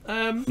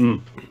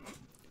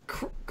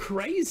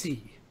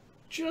 crazy,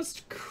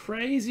 just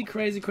crazy.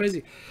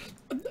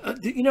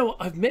 You know,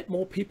 I've met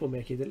more people,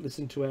 Mecky, that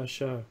listen to our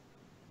show.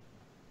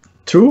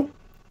 Two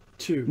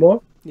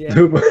more? Yeah.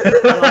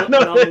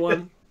 Another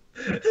one.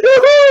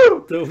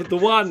 The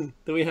one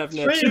that we have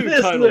now. 3 2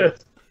 listeners. total.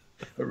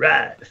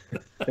 Right.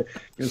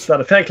 You'll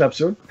start a fan club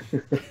soon.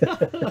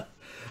 And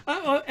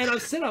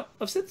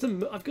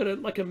I've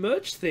got a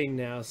merch thing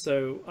now,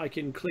 so I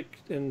can click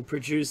and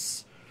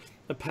produce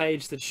a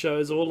page that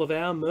shows all of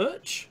our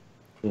merch,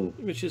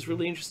 which is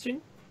really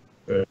interesting.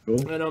 Very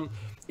cool. And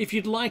if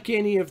you'd like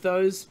any of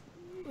those,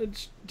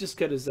 just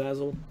go to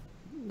Zazzle.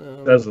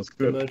 Zazzle's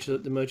good.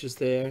 The merch is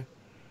there.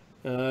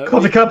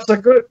 Coffee cups are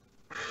good.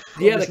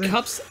 Yeah, obviously. The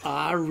cups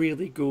are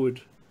really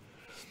good.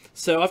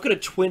 So I've got a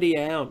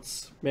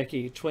 20-ounce,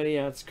 Mecky,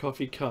 20-ounce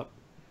coffee cup.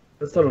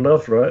 That's not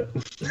enough, right?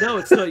 No,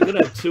 it's not. You're going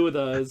to have 2 of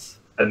those.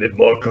 I need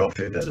more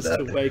coffee than just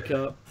that. To wake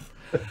up.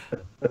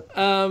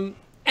 And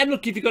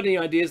look, if you've got any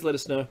ideas, let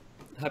us know.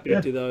 Happy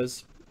to do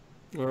those.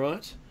 All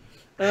right.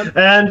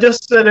 And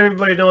just so that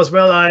everybody knows,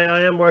 well,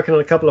 I am working on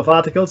a couple of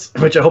articles,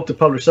 which I hope to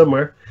publish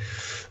somewhere.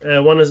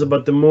 One is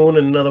about the moon,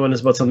 and another one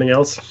is about something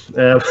else.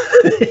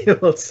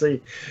 We'll see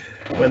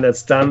when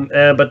that's done.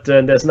 But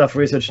there's enough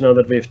research now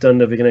that we've done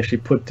that we can actually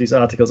put these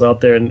articles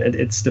out there, and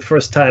it's the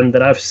first time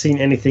that I've seen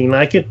anything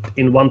like it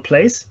in one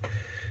place.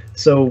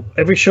 So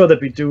every show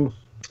that we do,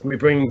 we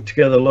bring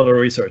together a lot of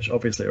research,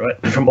 obviously, right,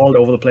 from all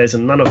over the place,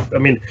 and I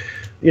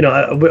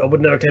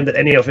would never claim that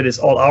any of it is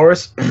all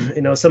ours.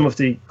 Some of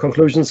the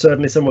conclusions,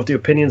 certainly, some of the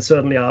opinions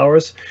certainly are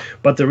ours,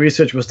 but the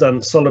research was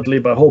done solidly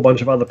by a whole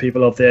bunch of other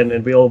people out there,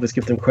 and we always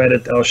give them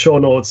credit. Our show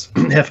notes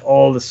have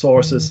all the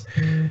sources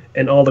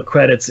and all the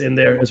credits in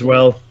there as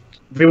well.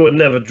 We would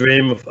never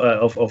dream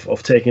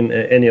of taking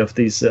any of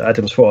these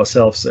items for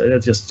ourselves.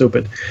 That's just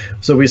stupid.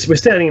 So we're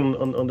standing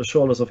on the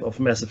shoulders of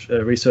massive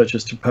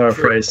researchers, to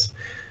paraphrase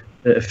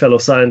fellow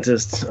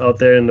scientists out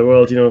there in the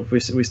world.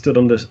 We stood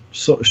on the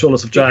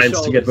shoulders of giants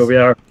to get where we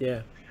are.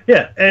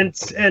 Yeah, and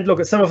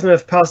look, some of them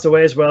have passed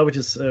away as well, which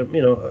is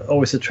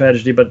always a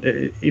tragedy. But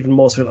even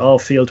more so in our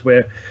field,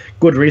 where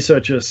good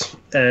researchers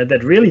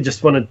that really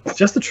just wanted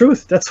just the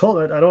truth. That's all.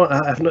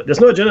 There's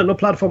no agenda, no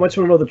platform. I just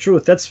want to know the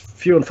truth. That's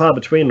few and far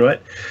between,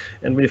 right?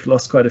 And we've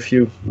lost quite a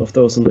few of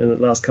those in the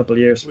last couple of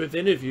years. We've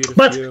interviewed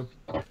a few.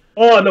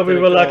 Oh no, we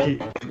were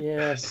lucky.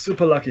 Yeah,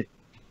 super lucky.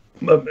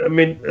 I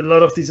mean, a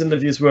lot of these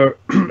interviews were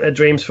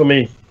dreams for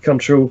me come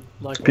true.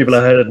 Likewise. People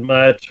I had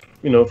admired,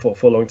 for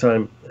a long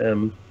time.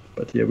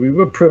 But yeah, we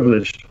were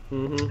privileged.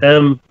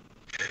 And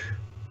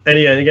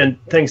yeah, again,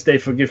 thanks,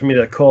 Dave, for giving me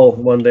that call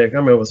one day. I can't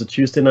remember, it was a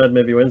Tuesday night,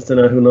 maybe Wednesday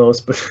night, who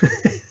knows? But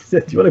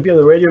Do you want to be on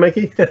the radio,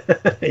 Mickey?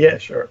 Yeah,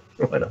 sure.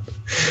 Why not?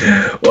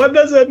 What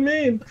does that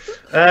mean?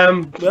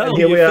 Well,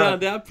 you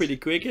found out pretty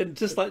quick, and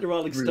just like the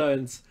Rolling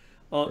Stones,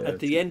 at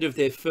the end of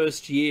their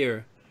first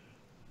year,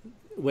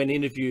 when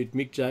interviewed,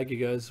 Mick Jagger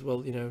goes,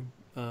 "Well,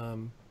 I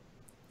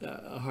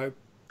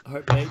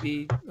hope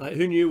maybe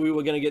who knew we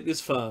were going to get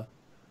this far."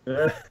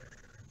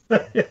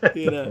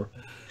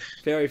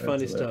 Very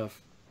funny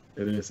stuff.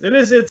 It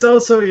is. It's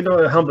also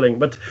humbling.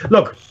 But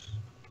look,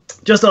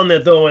 just on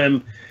that though,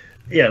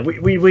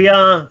 we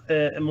are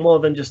more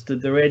than just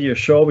the radio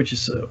show, which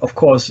is of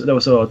course that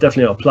was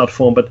definitely our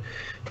platform. But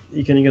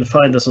you can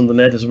find us on the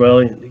net as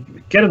well.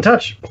 Get in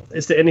touch.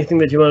 Is there anything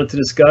that you wanted to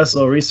discuss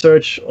or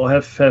research or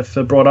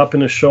have brought up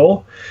in a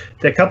show?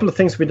 There are a couple of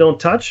things we don't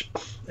touch.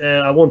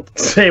 I won't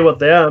say what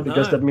they are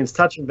because that means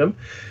touching them.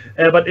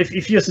 But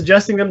if you're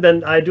suggesting them,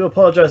 then I do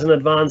apologize in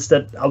advance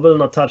that I will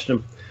not touch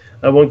them.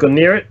 I won't go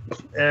near it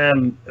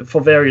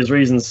for various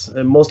reasons,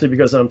 mostly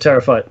because I'm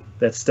terrified.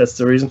 That's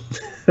the reason.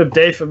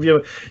 Dave,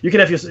 you can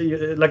have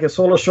your like a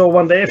solo show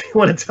one day if you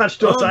want to touch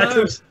those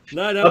items.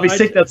 No, I'll be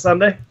sick that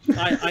Sunday.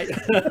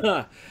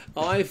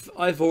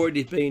 I've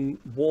already been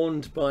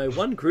warned by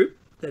one group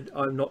that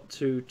I'm not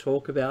to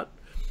talk about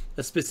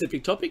a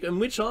specific topic, in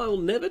which I will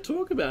never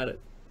talk about it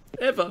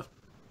ever.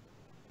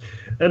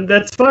 And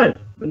that's fine,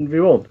 and we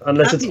won't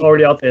unless it's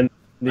already out there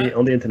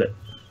on the internet.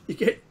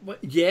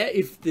 Yeah,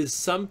 if there's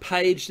some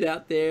page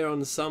out there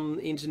on some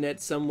internet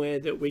somewhere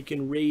that we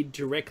can read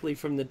directly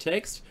from the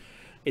text,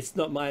 it's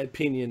not my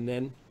opinion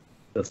then.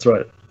 That's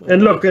right.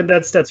 And look, and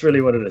that's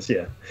really what it is,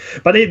 yeah.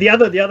 But the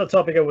other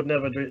topic I would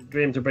never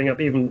dream to bring up,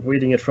 even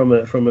reading it from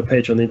a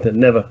page on the internet,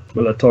 never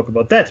will I talk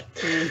about that.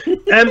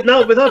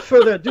 Now, without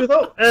further ado,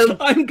 though,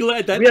 I'm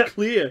glad that's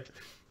clear.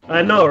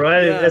 I know,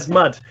 right? Yeah. It's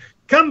mud.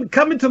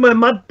 Come into my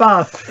mud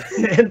bath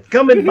and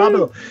come and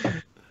bubble.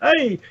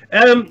 Hey,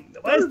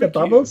 why is the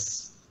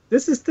bubbles?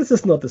 This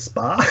is not the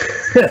spa.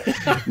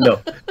 No.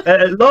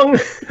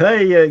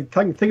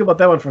 Think about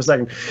that one for a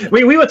second.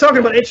 We were talking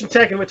about ancient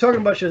tech, and we're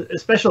talking about a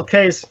special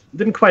case.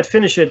 Didn't quite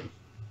finish it,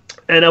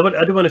 and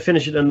I do want to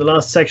finish it in the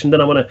last section.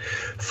 Then I want to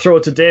throw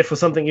it to Dave for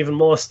something even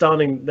more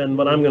astounding than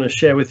what I'm going to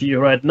share with you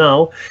right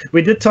now.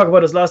 We did talk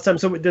about this last time.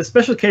 So the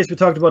special case we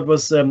talked about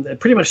was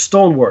pretty much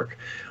stonework,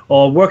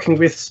 or working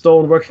with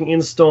stone, working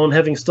in stone,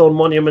 having stone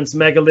monuments,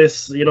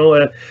 megaliths,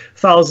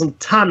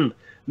 1,000-ton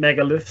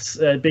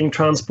megaliths being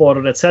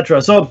transported,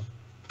 etc. So,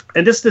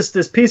 and this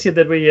piece here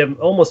that we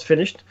almost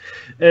finished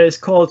is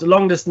called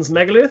long distance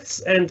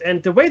megaliths,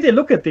 and the way they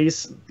look at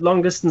these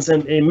long distance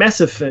and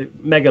massive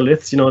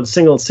megaliths,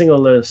 single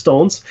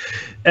stones,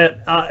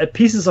 are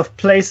pieces of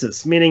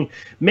places, meaning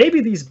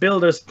maybe these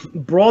builders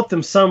brought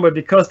them somewhere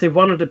because they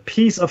wanted a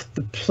piece of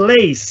the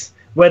place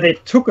where they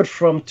took it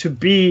from to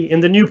be in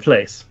the new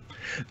place.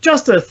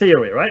 Just a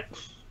theory, right?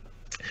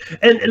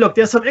 And look,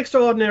 there's some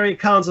extraordinary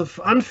accounts of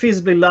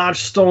unfeasibly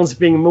large stones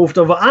being moved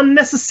over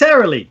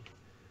unnecessarily.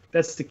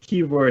 That's the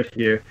key word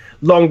here.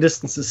 Long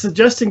distances,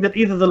 suggesting that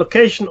either the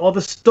location or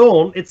the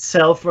stone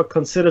itself were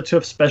considered to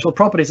have special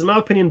properties. In my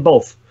opinion,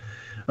 both.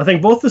 I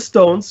think both the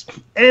stones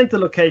and the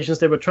locations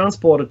they were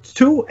transported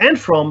to and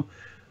from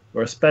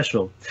were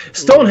special.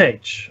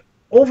 Stonehenge.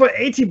 Over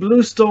 80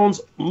 blue stones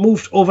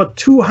moved over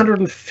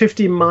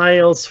 250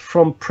 miles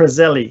from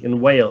Preseli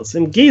in Wales.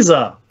 In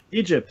Giza,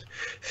 Egypt,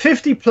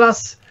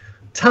 50+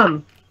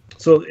 ton,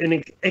 so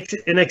in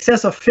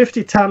excess of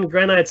 50-ton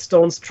granite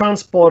stones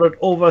transported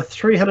over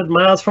 300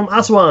 miles from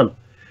Aswan.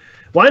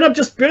 Why not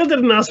just build it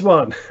in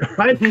Aswan,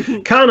 right?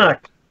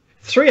 Karnak,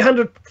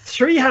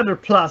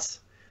 300+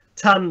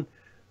 ton.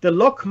 The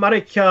Loch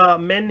Marika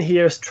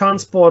menhirs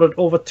transported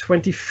over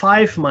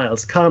 25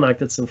 miles. Karnak,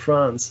 that's in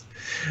France.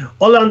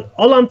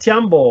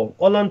 Ollantaytambo,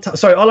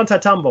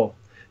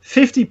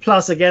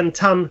 50+ again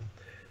ton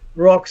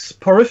rocks,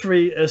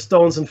 porphyry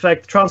stones, in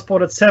fact,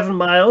 transported 7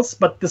 miles,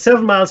 but the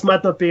 7 miles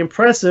might not be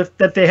impressive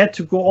that they had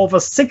to go over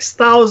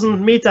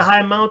 6,000-meter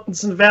high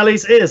mountains and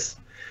valleys is.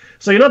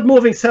 So you're not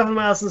moving 7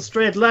 miles in a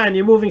straight line,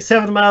 you're moving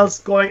 7 miles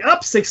going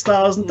up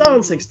 6,000,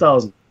 down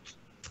 6,000.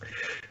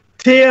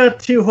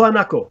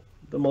 Teotihuanaco,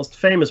 the most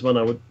famous one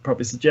I would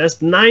probably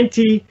suggest,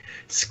 90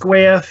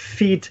 square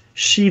feet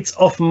sheets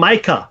of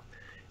mica.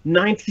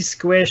 90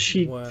 square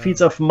feet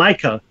of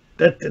mica.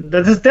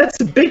 That's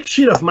a big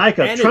sheet of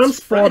mica. And it's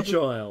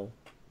fragile.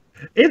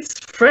 It's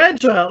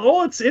fragile.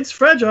 Oh, it's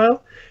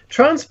fragile.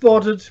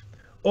 Transported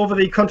over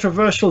the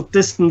controversial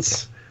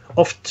distance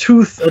of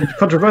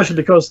controversial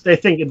because they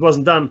think it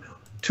wasn't done,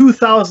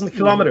 2,000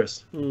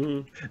 kilometers.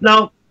 Mm-hmm.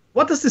 Now,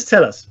 what does this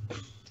tell us?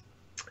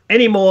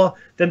 Any more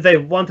than they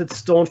wanted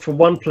stone from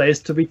one place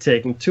to be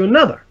taken to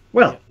another?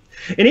 Well,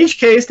 in each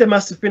case, there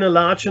must have been a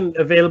large and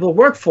available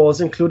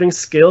workforce, including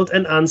skilled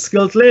and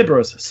unskilled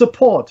laborers,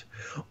 support,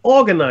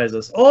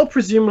 organizers, all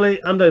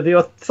presumably under the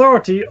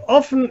authority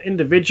of an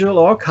individual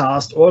or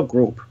caste or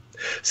group.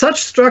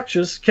 Such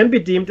structures can be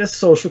deemed as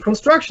social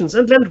constructions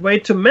and lend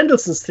weight to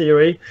Mendelssohn's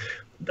theory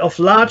of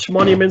large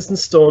monuments and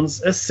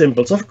stones as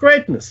symbols of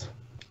greatness.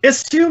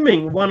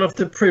 Assuming one of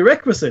the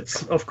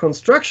prerequisites of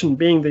construction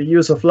being the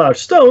use of large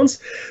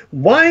stones,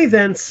 why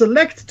then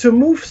select to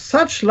move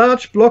such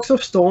large blocks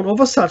of stone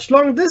over such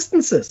long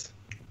distances,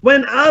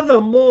 when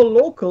other more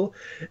local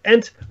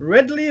and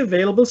readily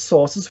available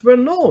sources were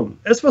known,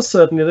 as was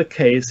certainly the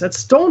case at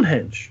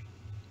Stonehenge?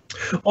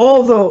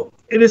 Although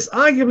it is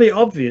arguably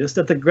obvious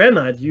that the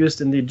granite used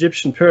in the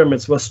Egyptian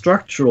pyramids was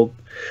structural,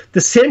 the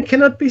same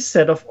cannot be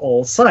said of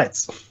all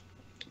sites.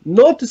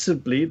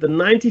 Noticeably, the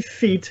 90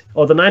 feet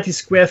or the 90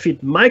 square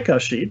feet mica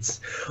sheets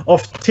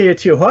of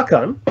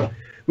Teotihuacan,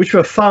 which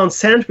were found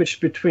sandwiched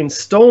between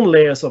stone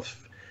layers of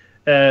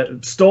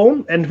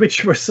stone and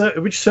which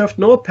served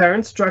no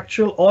apparent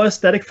structural or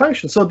aesthetic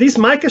function. So these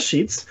mica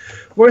sheets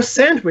were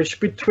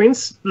sandwiched between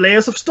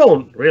layers of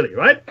stone, really,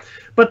 right?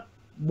 But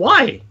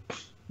why?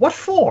 What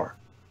for?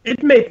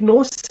 It made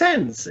no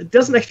sense. It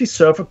doesn't actually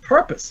serve a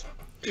purpose.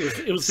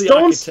 It was the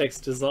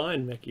architect's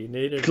design, Mickey.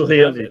 Needed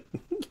clearly.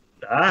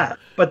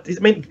 But I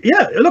mean,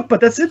 yeah, look,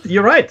 but that's it.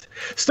 You're right.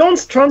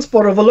 Stones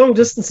transport over long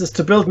distances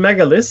to build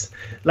megaliths,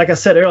 like I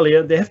said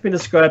earlier, they have been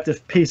described as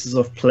pieces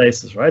of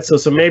places, right?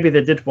 So maybe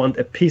they did want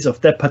a piece of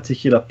that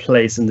particular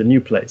place in the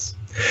new place.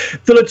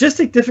 The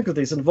logistic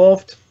difficulties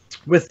involved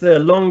with the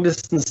long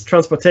distance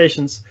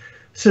transportations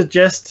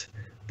suggest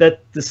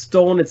that the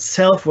stone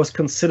itself was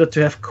considered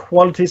to have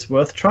qualities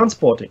worth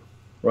transporting,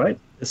 right?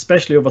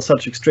 Especially over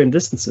such extreme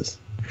distances.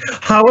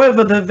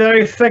 However, the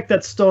very fact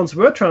that stones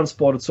were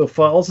transported so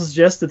far also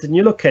suggests that the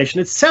new location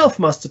itself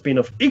must have been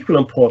of equal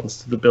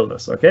importance to the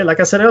builders. Okay, like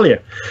I said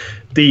earlier,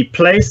 the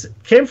place it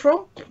came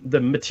from, the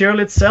material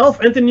itself,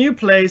 and the new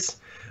place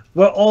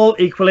were all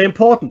equally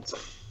important.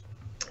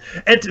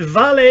 At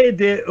Valle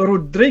de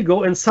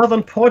Rodrigo in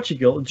southern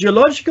Portugal,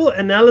 geological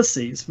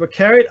analyses were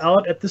carried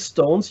out at the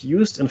stones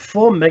used in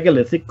 4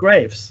 megalithic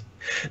graves.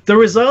 The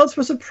results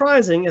were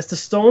surprising, as the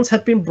stones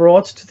had been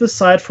brought to the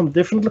site from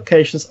different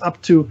locations up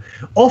to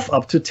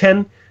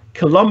 10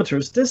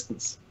 kilometers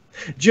distance.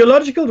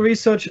 Geological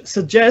research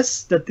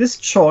suggests that this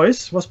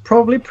choice was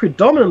probably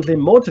predominantly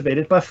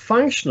motivated by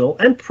functional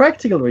and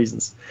practical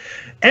reasons.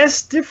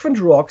 As different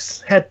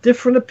rocks had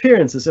different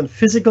appearances and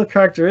physical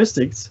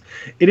characteristics,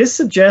 it is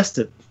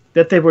suggested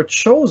that they were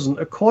chosen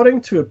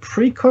according to a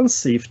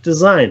preconceived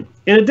design.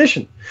 In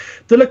addition,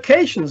 the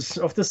locations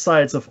of the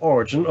sites of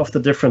origin of the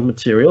different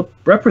material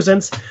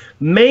represents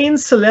main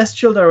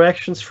celestial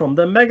directions from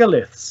the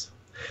megaliths.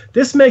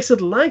 This makes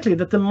it likely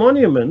that the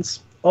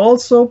monuments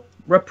also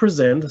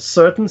represent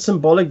certain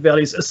symbolic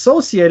values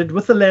associated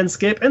with the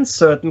landscape and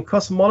certain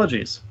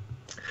cosmologies.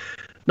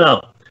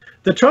 Now,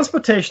 the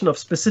transportation of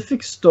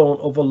specific stone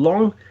over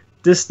long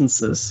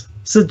distances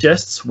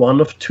suggests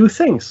one of two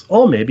things,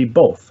 or maybe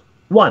both.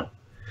 1.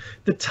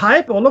 The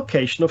type or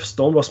location of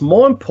stone was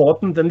more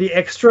important than the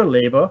extra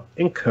labor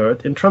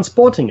incurred in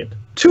transporting it.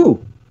 2.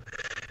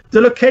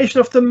 The location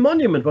of the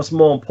monument was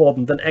more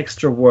important than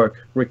extra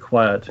work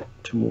required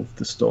to move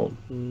the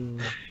stone.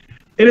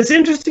 It is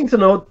interesting to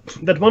note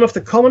that one of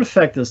the common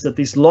factors that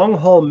these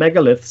long-haul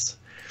megaliths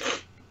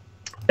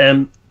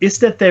is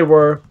that they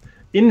were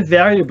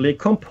invariably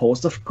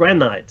composed of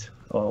granite,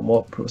 or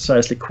more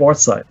precisely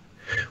quartzite,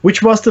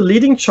 which was the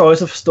leading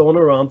choice of stone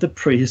around the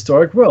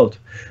prehistoric world,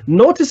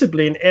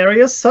 noticeably in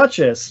areas such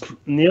as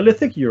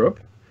Neolithic Europe,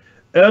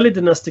 early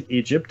dynastic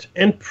Egypt,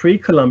 and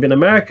pre-Columbian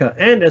America,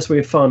 and as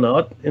we found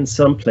out, in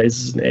some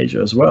places in Asia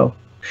as well.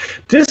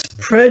 This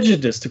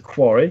prejudice to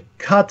quarry,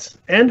 cut,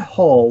 and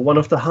haul one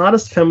of the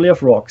hardest family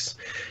of rocks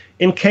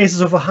in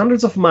cases over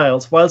hundreds of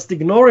miles, whilst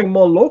ignoring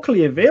more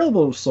locally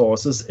available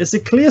sources, is a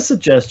clear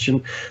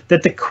suggestion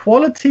that the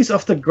qualities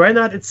of the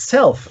granite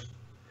itself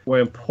were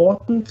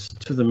important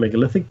to the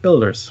megalithic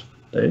builders.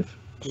 Dave?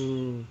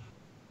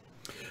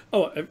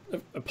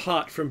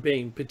 Apart from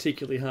being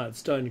particularly hard,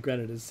 stone and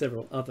granite has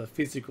several other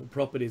physical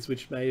properties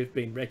which may have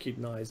been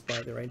recognized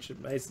by their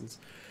ancient masons.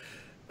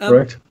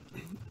 Correct.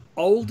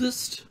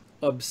 Oldest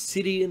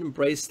obsidian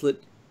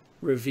bracelet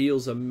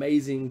reveals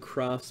amazing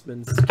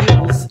craftsman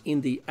skills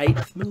in the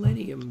 8th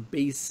millennium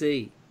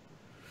BC.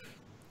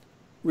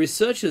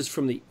 Researchers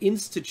from the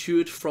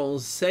Institut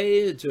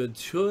Français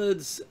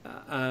d'études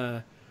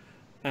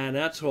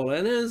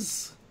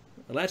Anatoliennes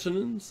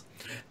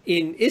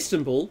in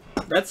Istanbul,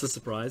 that's a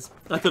surprise,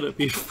 I thought it'd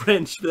be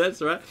French, but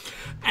that's all right,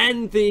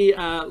 and the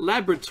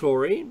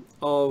laboratory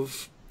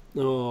of, I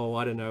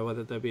don't know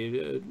whether that'd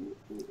be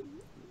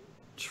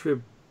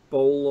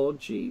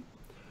tribology,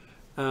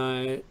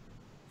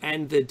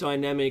 and the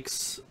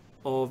dynamics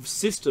of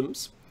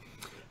systems,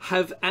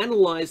 have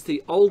analysed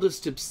the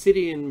oldest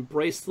obsidian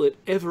bracelet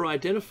ever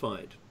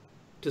identified,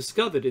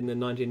 discovered in the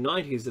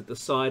 1990s at the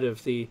site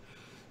of the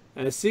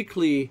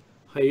Sikli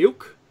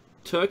Hayuk,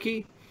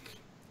 Turkey,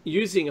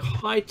 using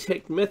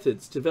high-tech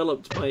methods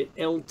developed by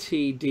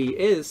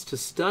LTDS to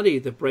study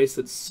the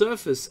bracelet's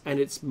surface and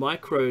its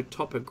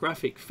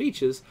micro-topographic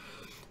features.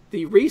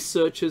 The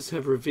researchers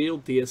have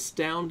revealed the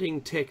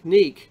astounding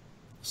technical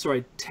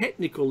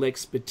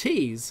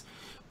expertise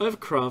of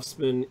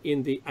craftsmen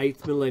in the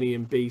 8th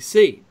millennium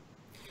BC.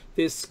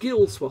 Their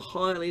skills were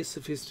highly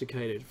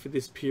sophisticated for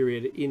this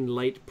period in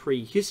late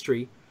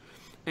prehistory,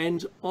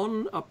 and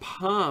on a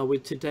par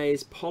with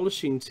today's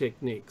polishing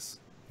techniques.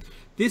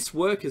 This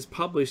work is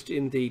published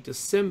in the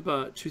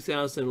December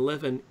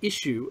 2011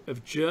 issue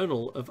of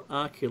Journal of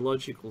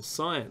Archaeological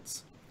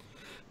Science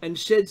and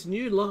sheds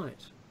new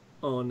light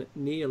on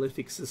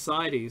Neolithic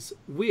societies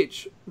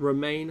which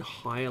remain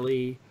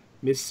highly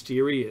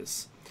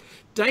mysterious.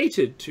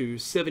 Dated to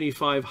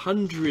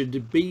 7500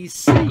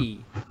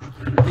 BC,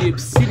 the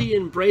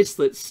obsidian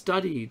bracelet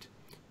studied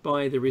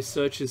by the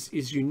researchers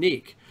is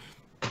unique.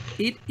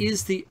 It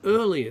is the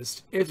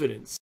earliest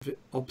evidence of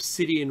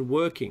obsidian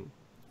working,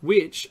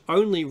 which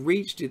only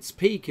reached its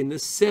peak in the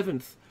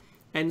 7th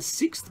and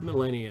 6th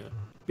millennia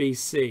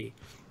BC,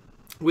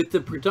 with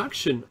the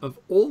production of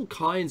all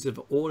kinds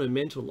of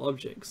ornamental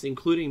objects,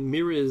 including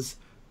mirrors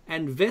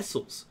and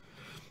vessels.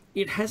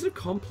 It has a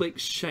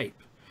complex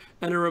shape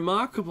and a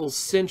remarkable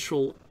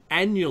central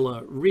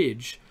annular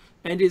ridge,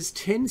 and is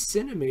 10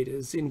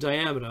 centimeters in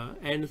diameter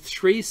and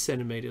 3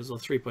 centimeters or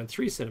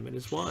 3.3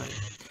 centimeters wide.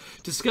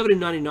 Discovered in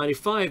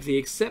 1995, the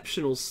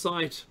exceptional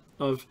site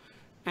of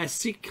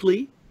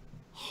Asikli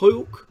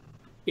Hoyuk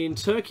in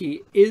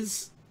Turkey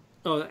is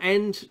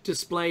and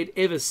displayed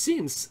ever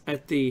since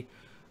at the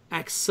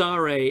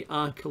Aksare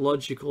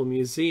Archaeological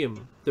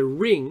Museum. The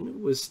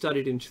ring was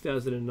studied in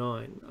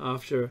 2009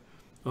 after...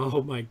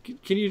 Oh my...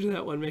 Can you do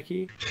that one,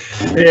 Meki?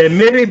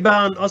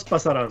 Meriban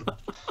Ospasaran.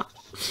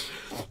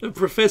 A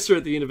professor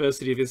at the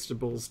University of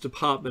Istanbul's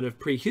Department of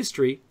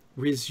Prehistory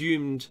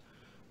resumed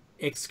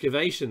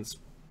excavations.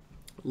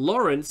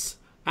 Lawrence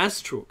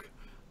Astruk,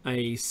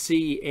 a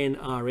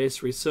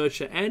CNRS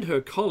researcher, and her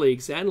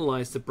colleagues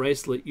analysed the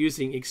bracelet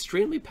using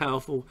extremely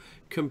powerful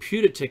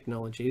computer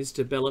technologies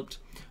developed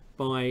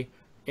by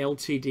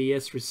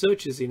LTDS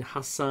researchers in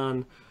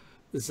Hassan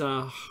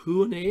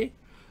Zahoune,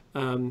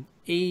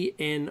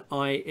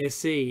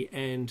 ENISE,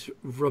 and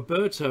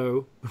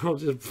Roberto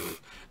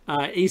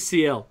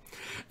ECL,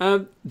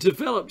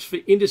 developed for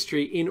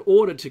industry in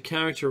order to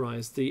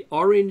characterize the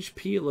orange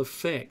peel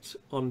effect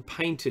on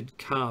painted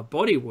car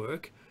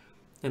bodywork.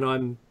 And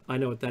I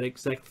know what that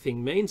exact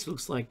thing means. It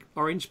looks like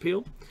orange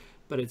peel,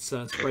 but it's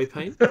spray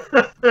paint.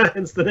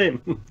 Hence the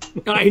name.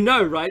 I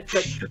know, right?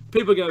 But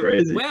people go,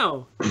 Crazy.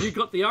 wow, you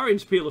got the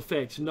orange peel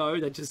effect. No,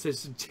 that just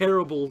is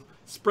terrible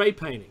spray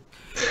painting.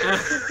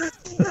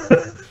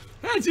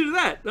 How did you do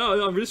that?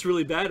 No, I'm just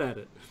really bad at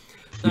it.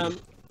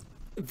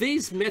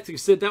 These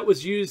methods, so that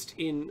was used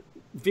in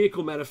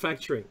vehicle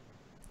manufacturing,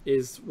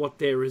 is what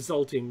their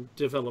resulting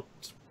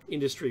developed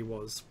industry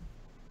was.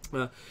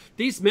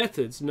 These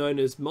methods, known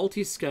as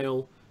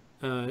multi-scale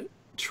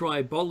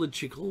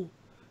tribological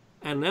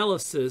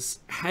analysis,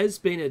 has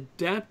been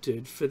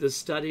adapted for the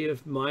study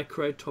of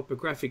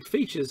microtopographic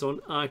features on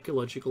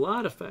archaeological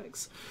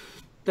artifacts.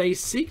 They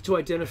seek to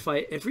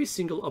identify every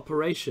single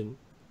operation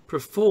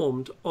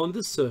performed on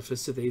the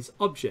surface of these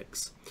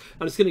objects.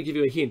 I'm just going to give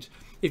you a hint.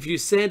 If you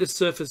sand a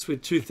surface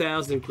with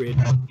 2000 grit,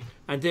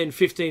 and then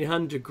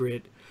 1500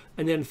 grit,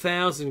 and then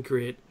 1000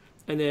 grit,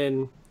 and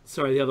then,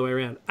 sorry, the other way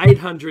around,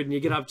 800, and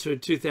you get up to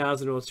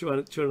 2000 or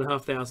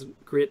 2500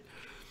 grit,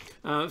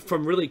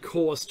 from really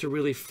coarse to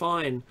really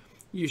fine,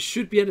 you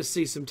should be able to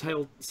see some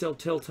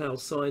telltale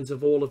signs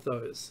of all of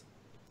those,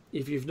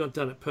 if you've not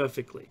done it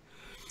perfectly.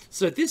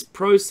 So this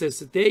process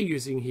that they're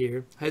using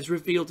here has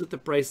revealed that the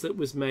bracelet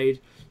was made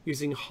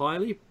using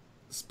highly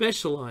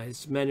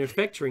specialized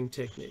manufacturing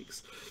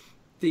techniques.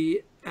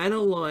 The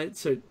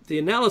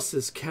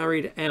analysis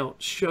carried out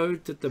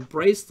showed that the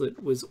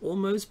bracelet was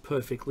almost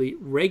perfectly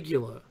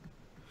regular.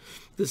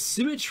 The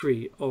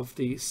symmetry of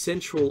the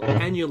central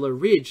annular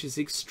ridge is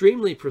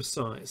extremely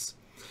precise,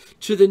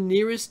 to the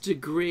nearest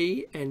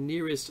degree and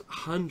nearest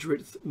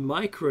hundredth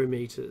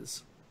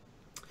micrometers.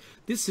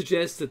 This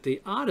suggests that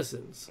the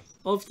artisans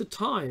of the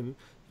time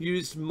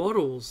used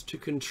models to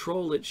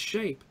control its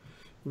shape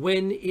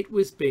when it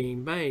was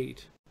being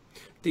made.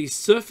 The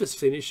surface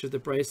finish of the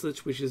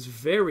bracelet, which is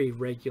very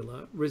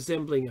regular,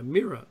 resembling a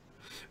mirror,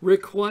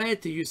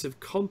 required the use of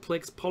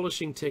complex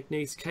polishing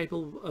techniques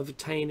capable of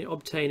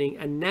obtaining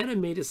a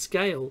nanometer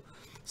scale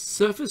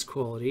surface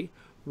quality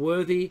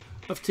worthy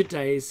of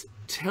today's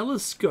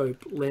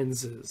telescope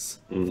lenses.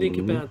 Think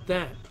about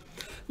that.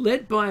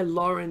 Led by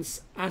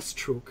Lawrence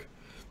Astruk,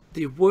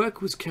 the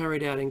work was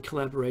carried out in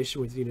collaboration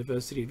with the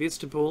University of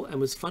Istanbul and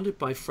was funded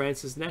by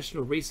France's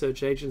National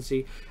Research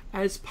Agency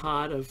as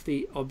part of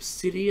the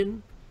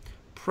Obsidian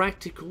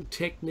Practical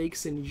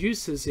Techniques and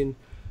Uses in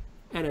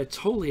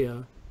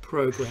Anatolia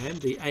program,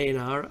 the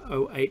ANR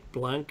 08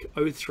 blank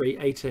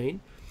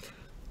 0318.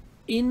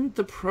 In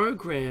the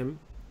program,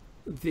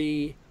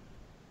 the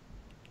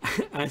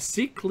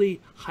Asikli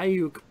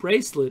Hayuk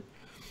bracelet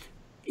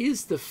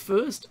is the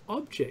first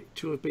object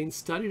to have been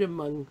studied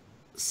among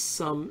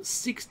some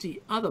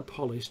 60 other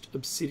polished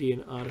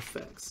obsidian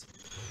artifacts.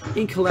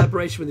 In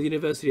collaboration with the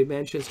University of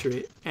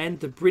Manchester and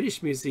the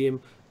British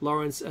Museum,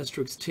 Lawrence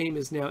Astruk's team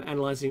is now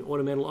analysing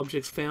ornamental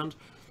objects found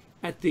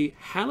at the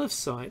Halef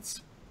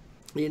sites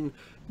in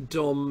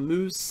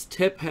Domuz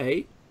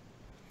Tepe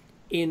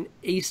in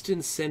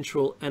eastern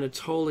central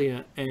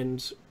Anatolia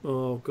and,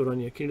 oh, good on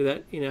you, can you do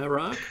that, in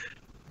Iraq?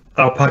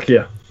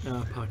 Alpaca.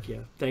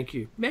 Pakia. Thank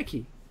you.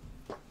 Meki.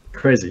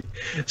 Crazy.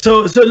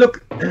 So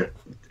look,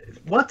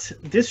 what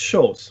this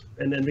shows,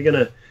 and then we're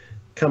gonna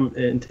come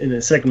in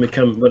a second. We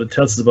come what it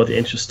tells us about the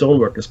ancient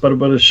stoneworkers, but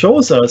what it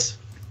shows us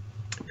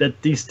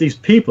that these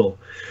people,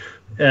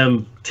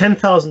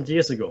 10,000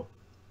 years ago,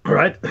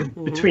 right,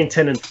 between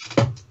 10 and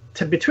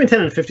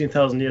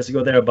 15,000 years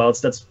ago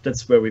thereabouts.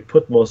 That's where we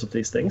put most of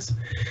these things.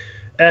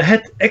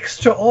 Had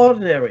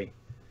extraordinary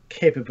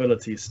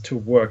capabilities to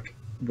work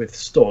with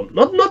stone.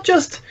 Not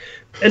just,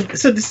 and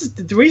so this is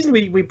the reason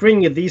we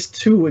bring you these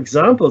two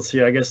examples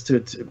here, I guess,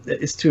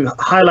 is to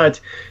highlight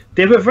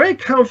they were very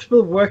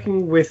comfortable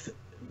working with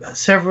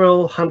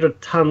several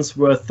hundred tons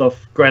worth of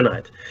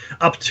granite,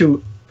 up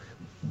to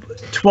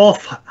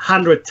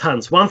 1,200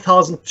 tons,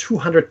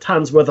 1,200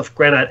 tons worth of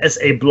granite as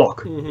a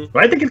block,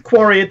 right? They could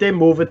quarry it, they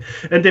move it,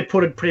 and they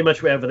put it pretty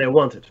much wherever they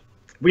wanted.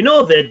 We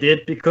know they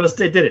did because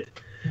they did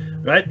it,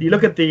 right? You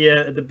look at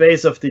the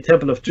base of the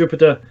Temple of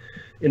Jupiter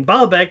in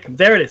Baalbek,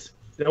 there it is.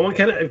 No one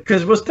can,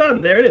 because it was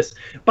done. There it is.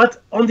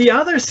 But on the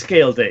other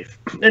scale, Dave,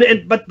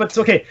 but it's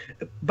okay.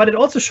 But it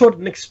also showed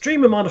an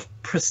extreme amount of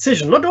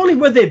precision. Not only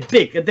were they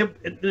big,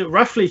 they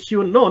roughly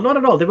hewn. No, not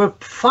at all. They were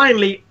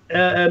finely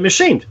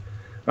machined,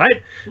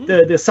 right?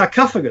 The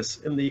sarcophagus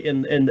in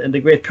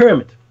the Great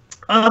Pyramid,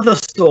 other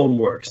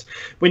stoneworks.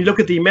 When you look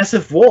at the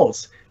massive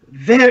walls,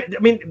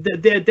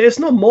 there's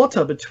no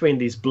mortar between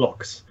these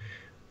blocks.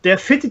 They're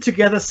fitted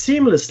together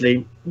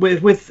seamlessly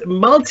with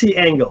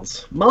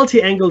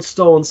multi-angled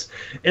stones,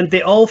 and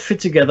they all fit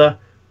together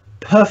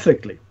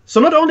perfectly. So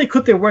not only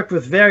could they work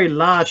with very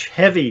large,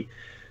 heavy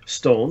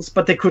stones,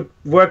 but they could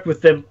work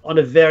with them on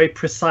a very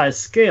precise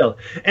scale.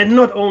 And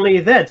not only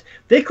that,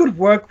 they could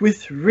work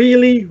with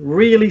really,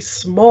 really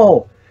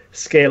small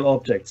scale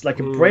objects,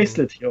 like a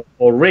bracelet here,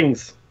 or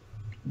rings.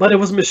 But it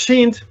was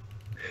machined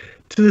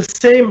to the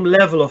same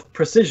level of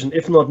precision,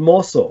 if not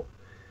more so.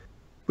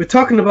 We're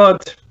talking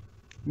about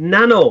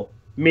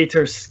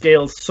nanometer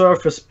scale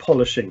surface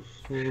polishing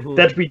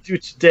that we do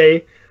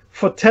today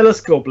for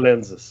telescope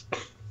lenses.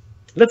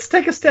 Let's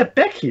take a step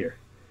back here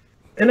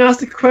and ask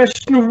the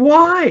question,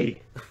 why?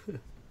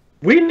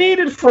 We need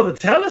it for the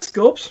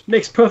telescopes.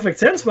 Makes perfect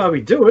sense why we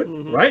do it,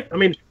 right? I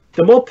mean,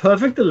 the more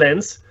perfect the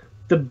lens,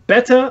 the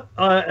better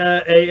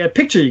a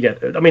picture you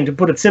get. I mean, to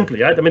put it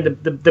simply, right? I mean,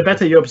 the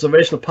better your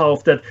observational power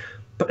of that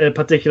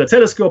particular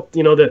telescope,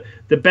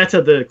 the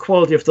better the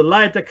quality of the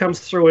light that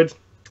comes through it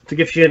to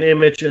give you an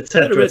image,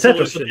 etc.,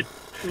 etc. So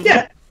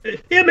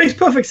it makes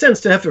perfect sense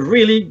to have a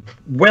really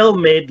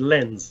well-made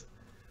lens.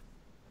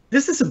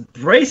 This is a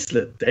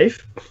bracelet,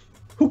 Dave.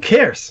 Who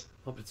cares?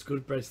 Oh, but it's a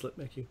good bracelet,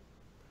 Mickey.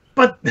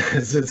 But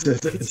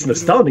it's an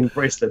astounding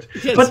bracelet.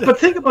 Yes. But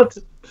think about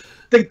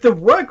the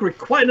work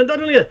required. And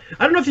not only that,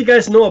 I don't know if you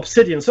guys know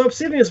obsidian. So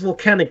obsidian is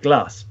volcanic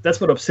glass. That's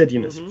what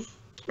obsidian is.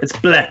 It's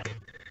black,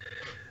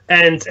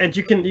 and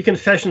you can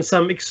fashion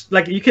some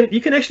you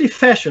can actually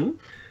fashion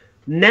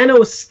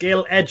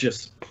nanoscale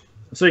edges.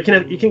 So you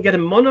can get a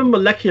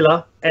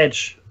monomolecular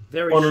edge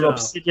on an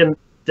obsidian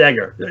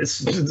dagger.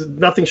 It's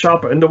nothing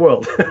sharper in the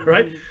world,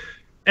 right?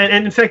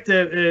 And in fact,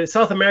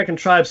 South American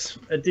tribes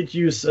did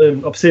use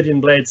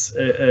obsidian blades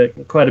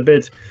quite a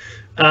bit.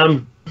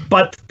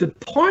 But the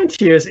point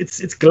here is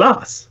it's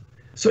glass.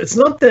 So it's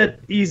not that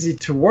easy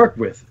to work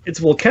with. It's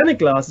volcanic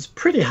glass. It's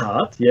pretty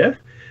hard, yeah.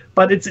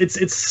 But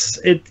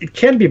it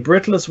can be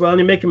brittle as well, and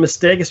you make a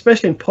mistake,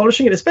 especially in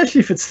polishing it, especially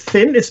if it's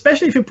thin,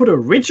 especially if you put a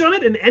ridge on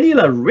it, an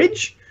annular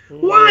ridge.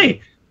 Why?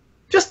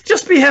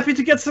 Just be happy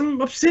to get some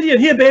obsidian.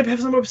 Here, babe,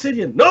 have some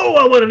obsidian. No,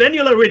 I want an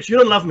annular ridge. You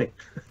don't love me.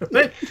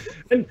 Right?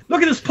 And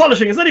look at this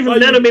polishing. It's not even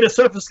nanometer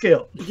surface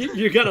scale.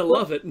 You're going to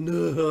love it.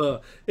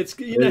 No.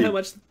 You know how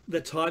much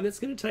the time it's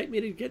going to take me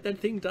to get that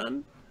thing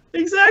done?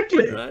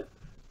 Exactly. Right?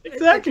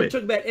 Exactly.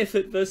 Talk about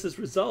effort versus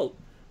result.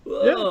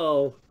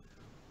 Whoa. Yeah.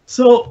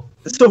 So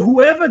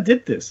whoever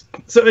did this,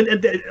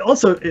 and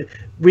also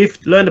we've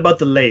learned about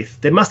the lathe.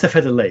 They must have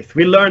had a lathe.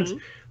 We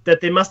learned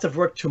that they must have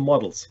worked to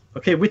models.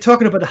 Okay, we're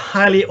talking about a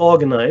highly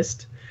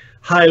organized,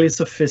 highly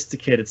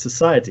sophisticated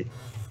society.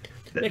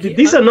 Becky,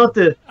 These are not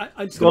the...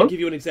 I'm just going to give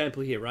you an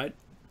example here, right?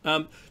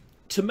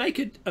 To make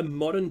it a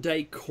modern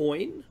day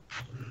coin,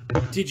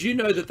 did you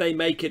know that they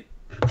make it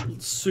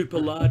super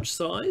large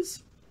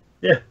size?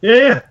 Yeah.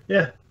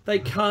 They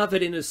carve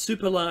it in a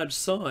super large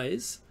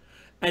size,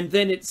 and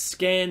then it's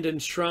scanned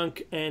and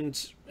shrunk and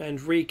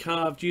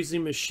recarved using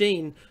a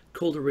machine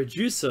called a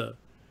reducer.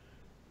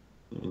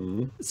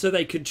 So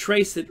they could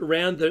trace it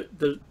around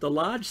the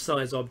large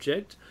size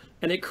object,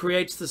 and it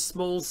creates the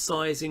small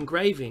size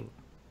engraving.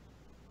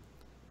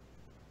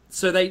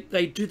 So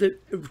they do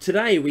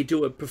today we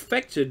do a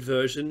perfected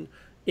version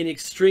in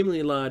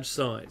extremely large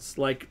size,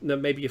 like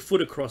maybe a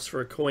foot across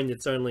for a coin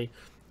that's only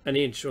an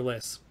inch or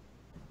less.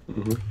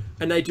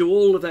 And they do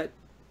all of that,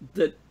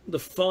 the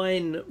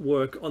fine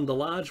work on the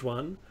large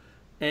one,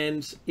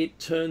 and it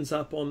turns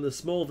up on the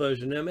small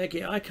version. Now,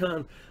 Maggie,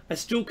 I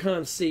still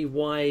can't see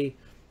why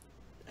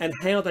and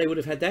how they would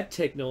have had that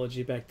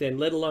technology back then,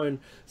 let alone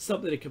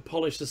something that could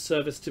polish the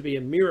surface to be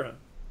a mirror.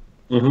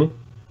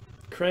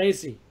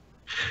 Crazy.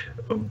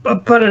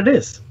 But it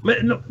is.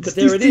 No, but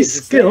there it is.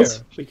 It's skills.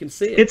 There. We can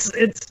see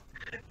it.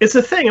 It's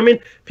a thing. I mean,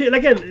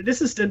 again,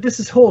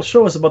 this whole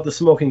show is about the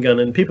smoking gun,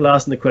 and people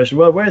asking the question,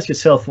 well, where's your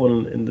cell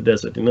phone in the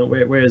desert? You know,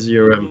 where is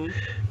your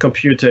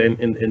computer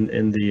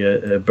in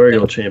the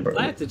burial chamber?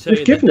 I have to tell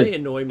you that they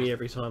annoy me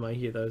every time I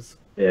hear those.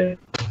 Yeah,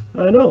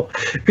 I know,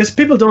 because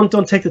people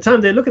don't take the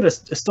time. They look at a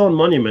stone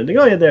monument, they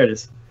go, oh yeah, there it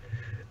is,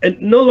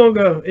 and no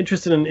longer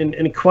interested in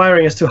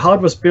inquiring as to how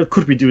it was built.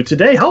 Could we do it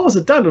today? How was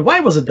it done? And why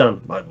was it done?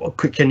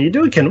 Can you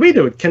do it? Can we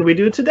do it? Can we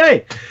do it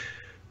today?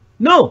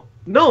 No,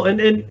 and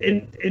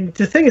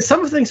the thing is,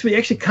 some of the things we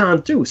actually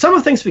can't do. Some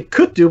of the things we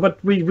could do,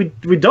 but we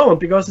don't,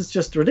 because it's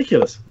just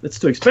ridiculous. It's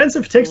too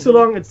expensive, it takes too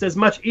long. There's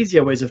much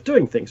easier ways of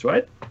doing things,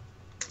 right?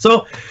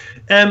 So,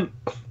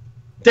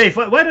 Dave,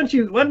 why don't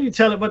you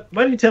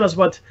tell us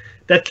what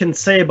that can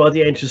say about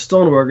the ancient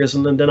stoneworkers,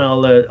 and then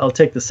I'll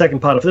take the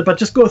second part of it. But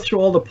just go through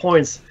all the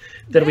points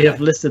that we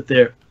have listed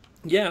there.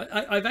 Yeah,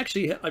 I've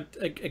actually an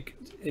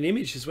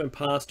image just went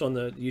past on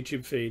the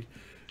YouTube feed.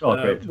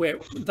 Where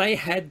they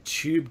had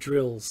tube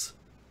drills,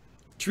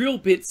 drill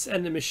bits,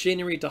 and the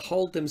machinery to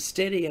hold them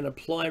steady and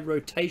apply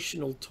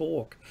rotational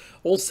torque.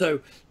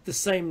 Also, the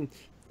same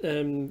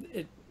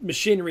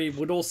machinery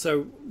would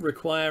also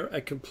require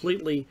a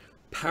completely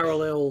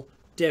parallel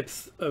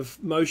depth of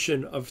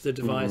motion of the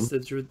device, the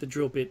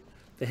drill bit,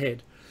 the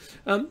head.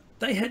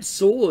 They had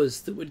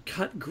saws that would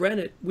cut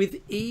granite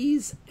with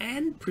ease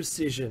and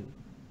precision.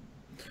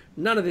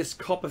 None of this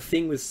copper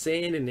thing with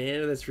sand in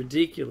there. That's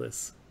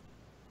ridiculous.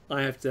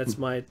 That's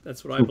what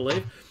I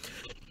believe.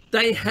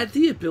 They had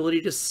the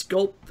ability to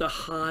sculpt the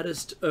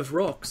hardest of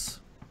rocks.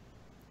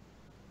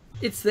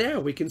 It's there,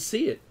 we can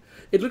see it.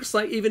 It looks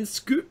like even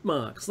scoop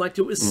marks, like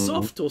it was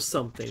soft or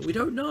something. We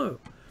don't know.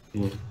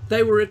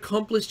 They were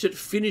accomplished at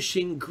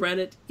finishing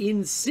granite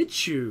in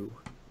situ,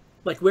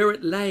 like where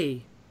it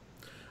lay,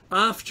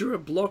 after a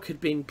block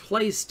had been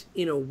placed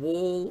in a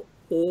wall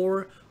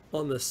or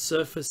on the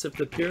surface of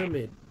the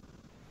pyramid.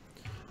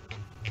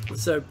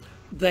 So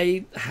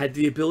they had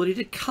the ability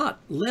to cut,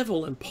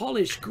 level, and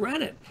polish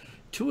granite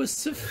to a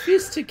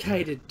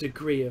sophisticated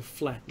degree of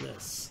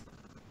flatness.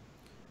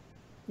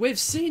 We've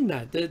seen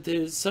that.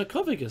 The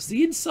sarcophagus,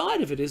 the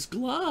inside of it is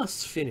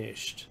glass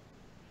finished.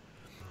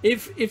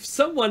 If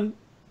someone,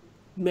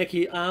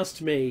 Meki,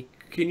 asked me,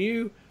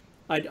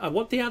 I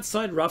want the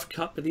outside rough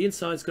cut, but the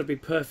inside's got to be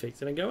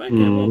perfect. And I go, okay,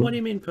 well, what do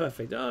you mean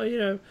perfect?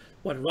 Oh,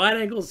 what, right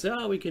angles?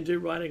 Oh, we can do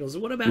right angles.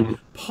 What about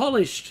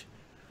polished?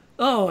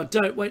 Oh,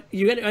 don't wait.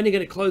 You're only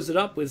going to close it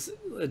up with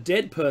a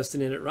dead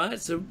person in it,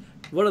 right? So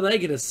what are they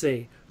going to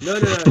see? No.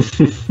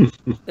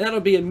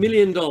 That'll be $1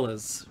 million.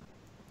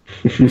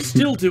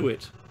 Still do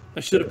it.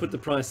 I should have put the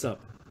price up.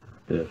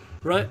 Yeah.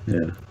 Right?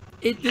 Yeah.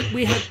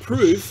 We had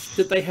proof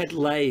that they had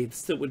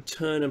lathes that would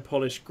turn and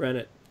polish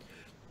granite.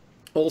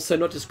 Also,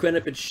 not just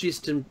granite, but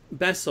schist and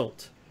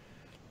basalt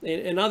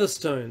and other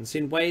stones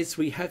in ways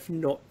we have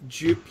not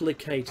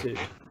duplicated.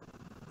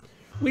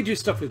 We do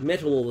stuff with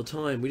metal all the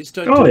time. We just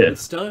don't do it with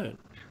stone.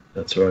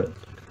 That's right.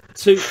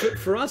 So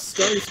for us,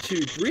 stone's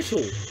too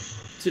brittle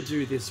to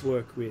do this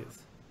work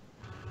with.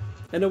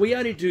 And we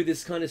only do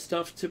this kind of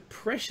stuff to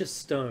precious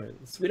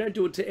stones. We don't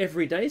do it to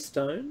everyday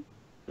stone.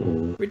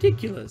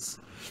 Ridiculous.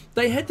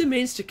 They had the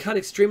means to cut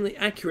extremely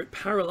accurate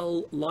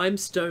parallel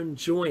limestone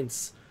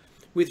joints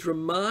with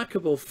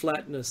remarkable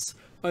flatness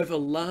over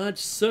large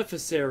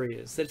surface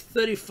areas, that's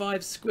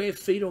 35 square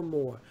feet or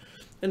more,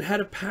 and had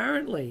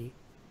apparently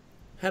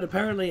had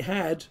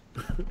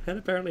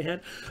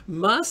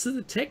mastered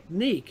the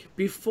technique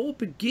before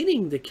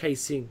beginning the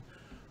casing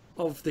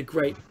of the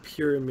Great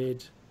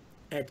Pyramid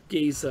at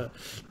Giza.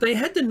 They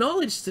had the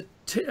knowledge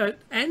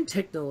and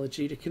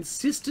technology to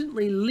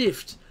consistently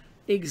lift,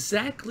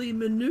 exactly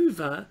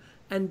maneuver,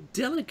 and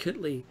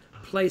delicately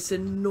place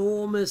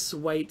enormous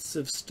weights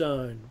of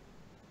stone.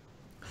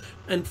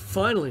 And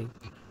finally,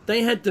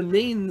 they had the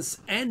means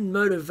and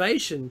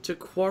motivation to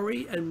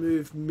quarry and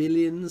move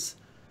millions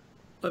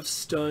of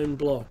stone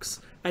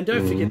blocks. And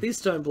don't forget, these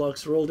stone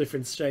blocks are all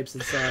different shapes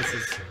and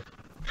sizes.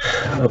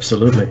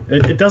 Absolutely.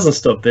 It doesn't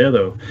stop there,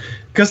 though.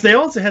 Because they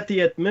also had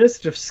the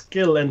administrative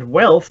skill and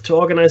wealth to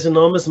organize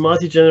enormous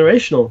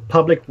multi-generational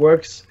public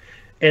works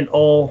and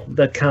all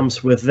that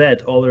comes with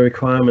that, all the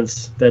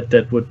requirements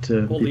that would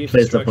be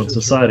placed upon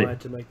society.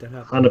 To make that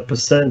happen.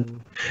 100%.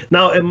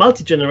 Now, a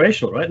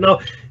multi-generational, right? Now,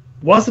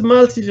 was it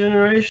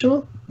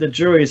multi-generational? The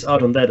jury is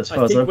out on that as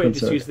far as I'm concerned. I think we're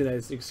just using that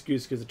as an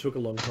excuse because it took a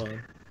long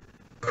time.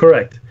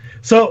 Correct.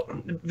 So,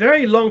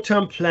 very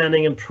long-term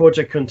planning and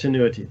project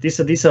continuity. These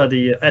are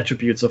the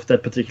attributes of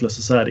that particular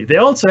society. They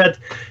also had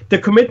the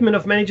commitment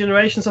of many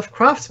generations of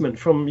craftsmen,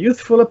 from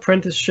youthful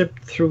apprenticeship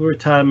through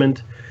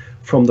retirement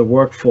from the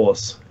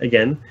workforce.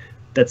 Again,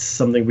 that's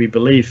something we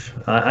believe.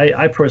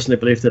 I personally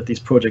believe that these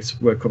projects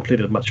were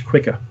completed much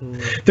quicker.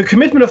 The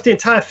commitment of the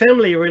entire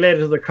family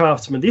related to the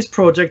craftsmen. These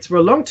projects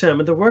were long-term,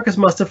 and the workers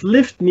must have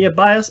lived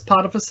nearby as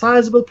part of a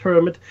sizable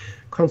pyramid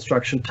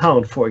construction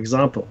town, for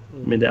example. I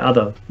mean,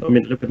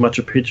 look at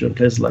Machu Picchu and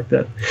places like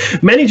that.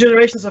 Many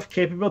generations of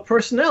capable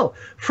personnel,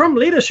 from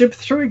leadership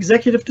through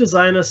executive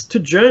designers to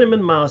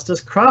journeyman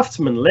masters,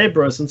 craftsmen,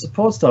 laborers, and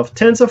support staff.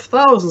 Tens of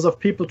thousands of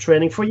people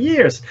training for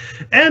years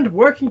and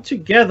working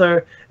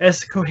together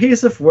as a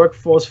cohesive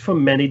workforce for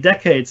many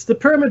decades. The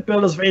pyramid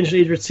builders of ancient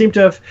Egypt seem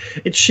to have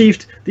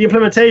achieved the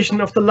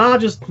implementation of the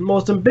largest,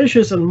 most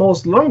ambitious, and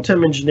most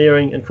long-term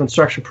engineering and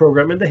construction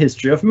program in the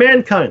history of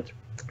mankind.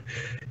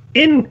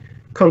 In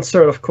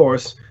concert, of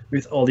course,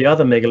 with all the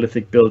other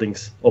megalithic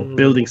buildings or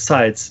building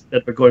sites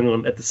that were going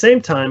on at the same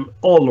time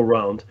all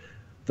around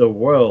the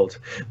world.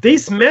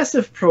 These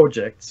massive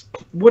projects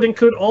would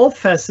include all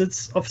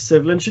facets of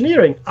civil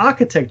engineering,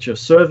 architecture,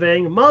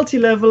 surveying,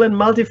 multi-level and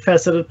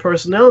multifaceted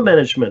personnel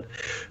management,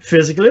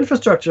 physical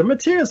infrastructure,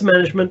 materials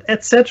management,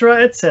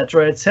 etc.,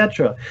 etc.,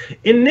 etc.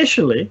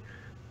 Initially,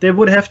 they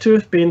would have to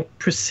have been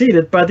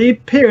preceded by the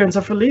appearance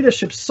of a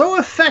leadership so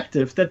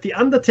effective that the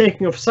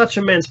undertaking of such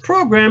immense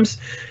programs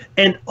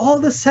and all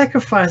the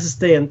sacrifices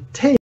they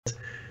entailed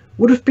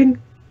would have been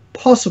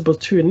possible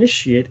to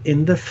initiate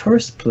in the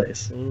first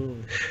place.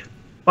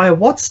 By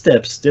what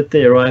steps did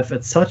they arrive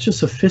at such a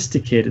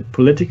sophisticated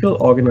political,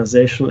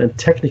 organizational, and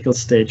technical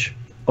stage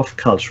of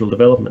cultural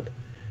development?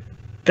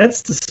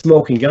 That's the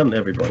smoking gun,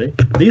 everybody.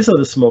 These are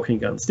the smoking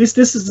guns. This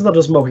is not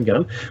a smoking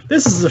gun.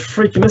 This is a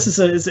freaking.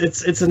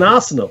 It's an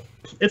arsenal.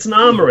 It's an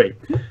armory.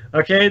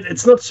 Okay,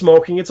 it's not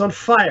smoking. It's on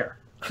fire.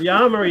 The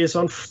armory is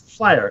on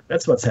fire.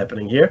 That's what's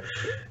happening here.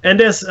 And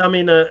there's, I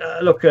mean,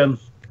 look,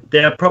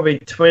 there are probably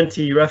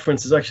 20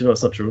 references. Actually, no,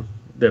 it's not true.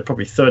 There are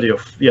probably 30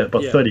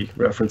 about 30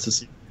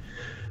 references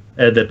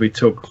that we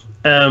took.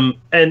 And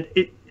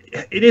it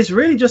is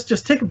really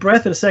just take a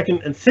breath in a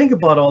second and think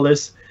about all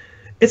this.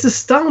 It's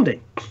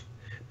astounding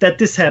that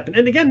this happened.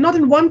 And again, not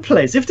in one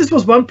place. If this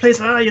was one place,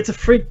 it's a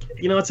freak,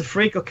 it's a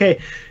freak. Okay,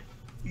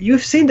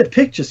 you've seen the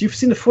pictures, you've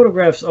seen the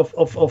photographs of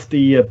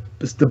the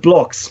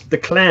blocks, the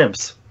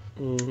clamps,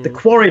 the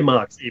quarry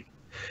marks even.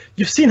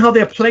 You've seen how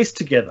they're placed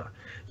together.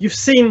 You've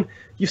seen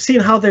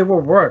how they were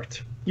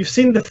worked. You've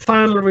seen the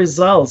final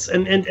results.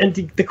 And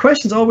the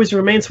question always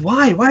remains,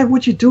 why? Why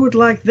would you do it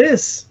like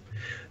this?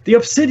 The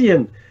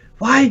obsidian,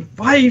 why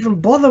even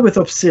bother with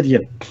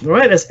obsidian,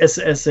 right?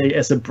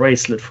 As a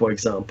bracelet, for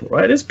example,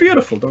 right? It's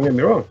beautiful, don't get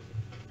me wrong,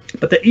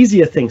 but there are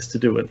easier things to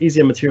do and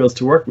easier materials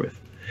to work with.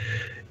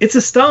 It's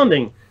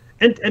astounding,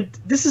 and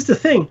this is the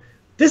thing.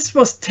 This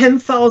was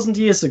 10,000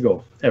 years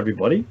ago,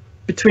 everybody.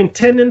 Between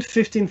 10 and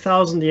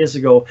 15,000 years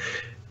ago,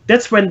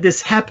 that's when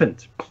this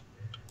happened.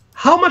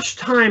 How much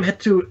time had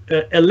to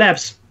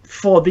elapse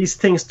for these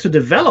things to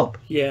develop,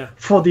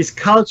 for these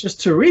cultures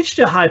to reach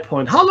their high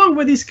point? How long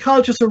were these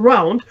cultures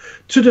around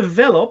to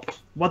develop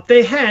what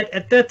they had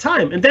at that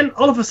time? And then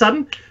all of a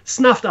sudden,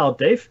 snuffed out,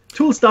 Dave.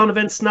 Tools down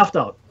event, snuffed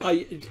out.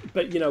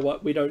 But you know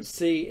what? We don't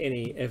see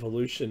any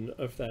evolution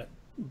of that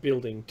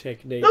building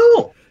technique.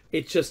 No.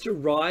 It just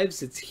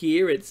arrives, it's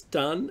here, it's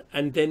done,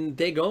 and then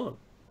they're gone.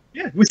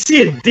 Yeah, we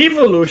see a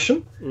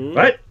devolution,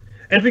 right?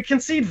 And we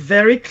can see it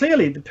very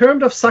clearly. The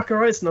Pyramid of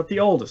Saqqara is not the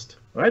oldest,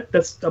 right?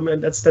 That's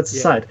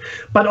aside.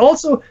 But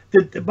also,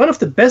 one of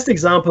the best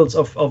examples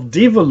of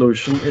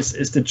devolution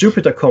is the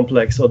Jupiter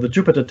complex or the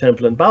Jupiter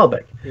temple in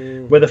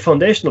Baalbek, where the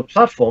foundational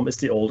platform is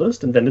the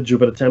oldest, and then the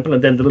Jupiter temple,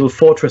 and then the little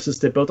fortresses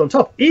they built on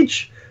top.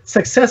 Each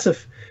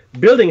successive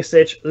building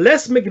stage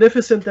less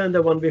magnificent than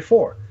the one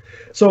before.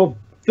 So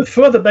the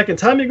further back in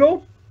time you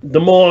go,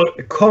 the more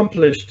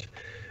accomplished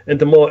and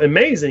the more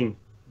amazing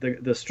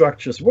the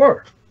structures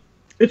were.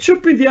 It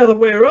should be the other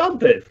way around,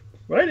 Dave,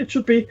 right? It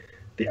should be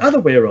the other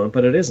way around,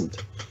 but it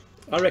isn't.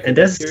 I reckon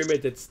the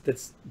pyramid that's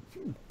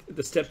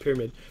the step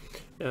pyramid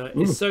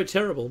is so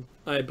terrible.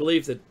 I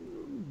believe that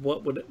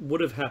what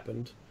would have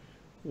happened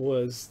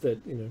was that,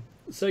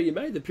 so you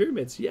made the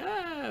pyramids.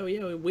 Yeah,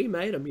 we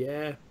made them.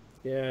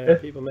 Yeah,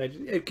 people made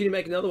it. Can you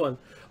make another one?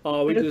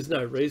 Oh, there's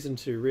no reason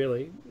to,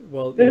 really.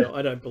 Well,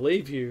 I don't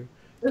believe you.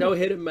 Go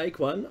ahead and make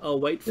one. I'll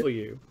wait for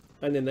you.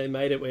 And then they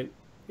made it, went,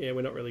 yeah,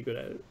 we're not really good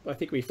at it. I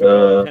think we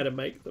forgot how to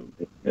make them.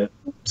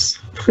 Oops.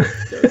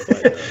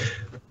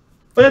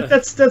 But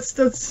that's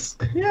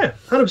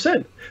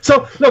 100%.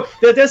 So look,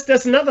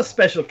 there's another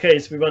special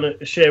case we want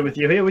to share with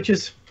you here, which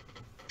is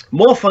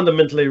more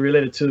fundamentally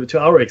related to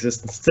our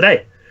existence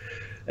today.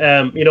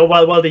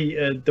 While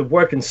the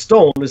work in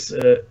stone is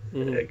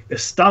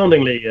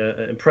astoundingly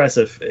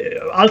impressive,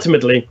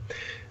 ultimately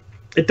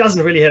it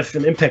doesn't really have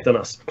an impact on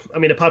us. I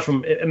mean, apart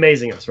from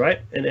amazing us, right?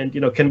 And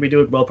can we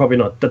do it? Well, probably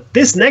not. But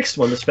this next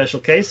one, the special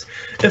case,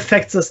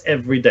 affects us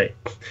every day.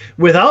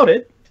 Without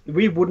it,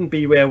 we wouldn't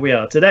be where we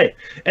are today.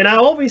 And I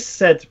always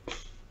said,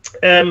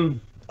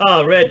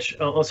 Reg,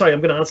 sorry, I'm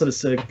going to answer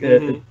this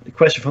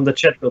question from the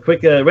chat real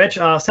quick. Reg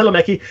asked, hello,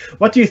 Mackie,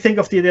 what do you think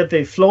of the idea that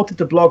they floated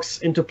the blocks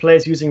into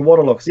place using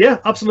waterlocks? Yeah,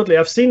 absolutely.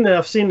 I've seen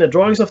the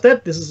drawings of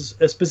that. This is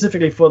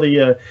specifically for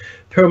the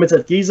pyramids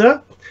at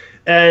Giza.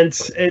 And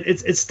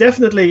it's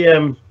definitely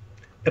a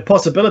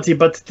possibility,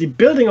 but the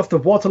building of the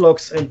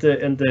waterlocks and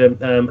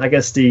the I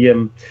guess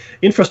the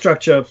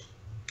infrastructure,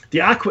 the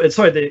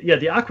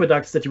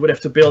aqueducts that you would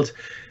have to build,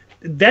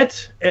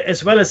 that,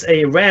 as well as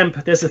a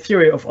ramp, there's a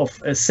theory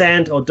of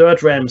sand or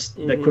dirt ramps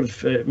that could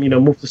have,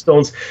 move the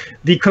stones.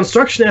 The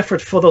construction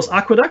effort for those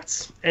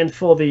aqueducts and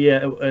for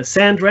the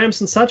sand ramps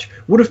and such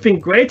would have been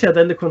greater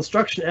than the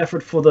construction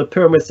effort for the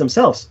pyramids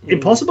themselves.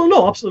 Impossible?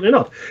 No, absolutely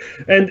not.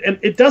 And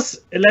it does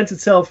lend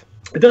itself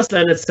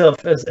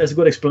as a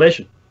good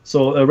explanation.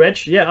 So,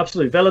 Reg, yeah,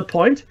 absolutely valid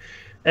point.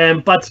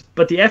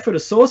 But the effort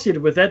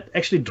associated with that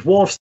actually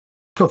dwarfs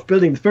of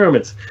building the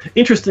pyramids.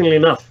 Interestingly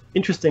enough.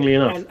 And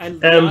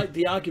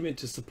the argument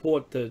to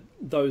support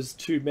those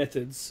two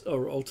methods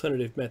or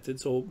alternative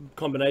methods or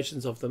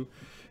combinations of them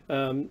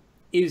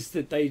is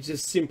that they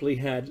just simply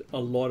had a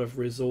lot of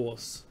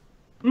resource.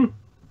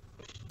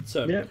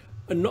 So yeah.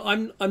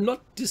 I'm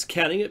not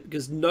discounting it,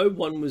 because no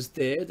one was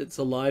there that's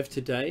alive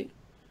today.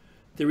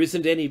 There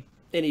isn't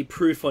any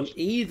proof on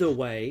either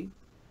way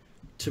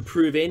to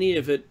prove any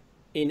of it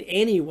in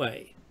any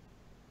way,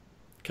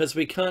 because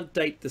we can't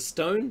date the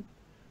stone.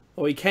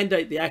 Or we can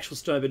date the actual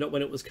stone, but not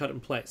when it was cut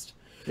and placed.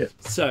 Yeah.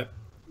 So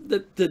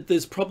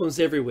there's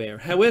problems everywhere.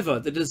 However,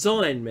 the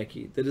design,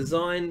 Meki,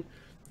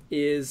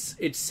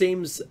 it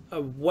seems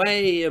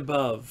way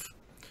above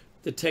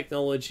the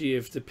technology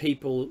of the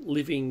people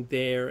living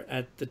there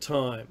at the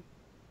time.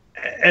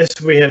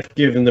 As we have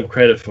given them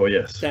credit for,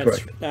 yes.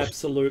 That's correct.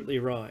 absolutely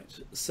right.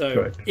 So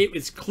Correct. it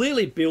was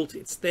clearly built.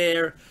 It's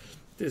there.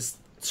 There's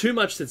too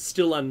much that's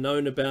still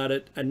unknown about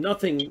it, and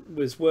nothing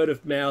was word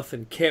of mouth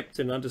and kept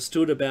and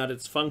understood about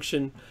its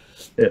function.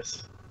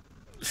 Yes.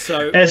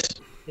 So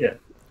yeah,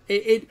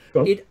 it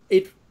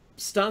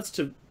starts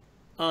to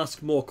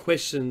ask more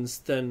questions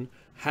than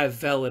have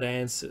valid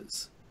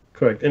answers.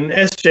 Correct. And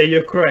SJ,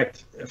 you're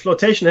correct.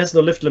 Flotation has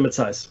no lift limit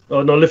size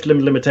or no lift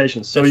limit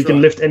limitations, so That's you can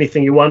right. lift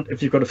anything you want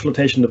if you've got a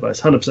flotation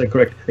device. 100%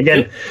 correct.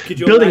 Again,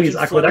 Could you building imagine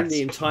these flooding aqueducts.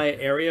 the entire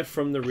area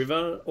from the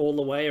river all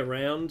the way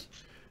around,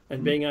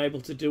 and being able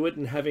to do it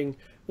and having,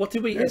 what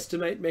did we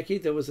estimate,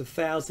 Meki? There was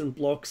 1,000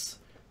 blocks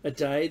a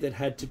day that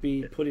had to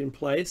be put in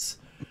place.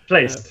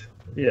 Placed,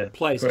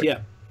 Placed, correct.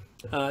 yeah.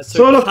 So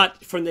So look-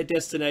 cut from their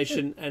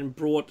destination and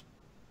brought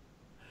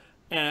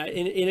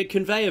in a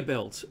conveyor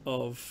belt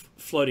of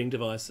floating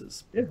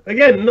devices. Yeah.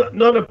 Again,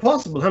 not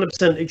impossible,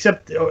 100%.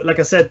 Except, like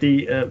I said,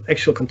 the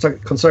actual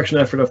construction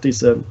effort of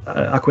these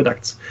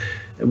aqueducts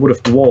would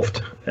have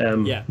dwarfed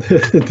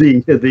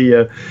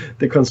the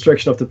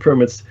construction of the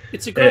pyramids.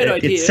 It's a great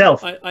idea.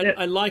 Itself.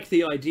 I like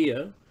the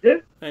idea. Yeah.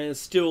 And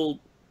still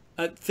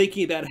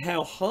thinking about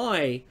how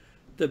high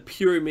the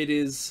pyramid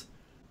is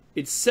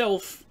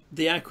itself,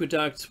 the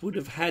aqueduct would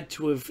have had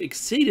to have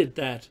exceeded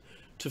that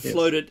to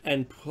float it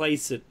and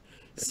place it.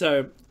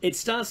 So it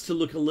starts to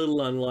look a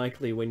little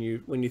unlikely when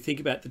you think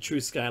about the true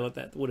scale of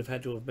that would have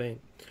had to have been.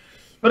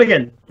 But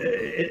again,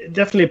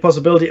 definitely a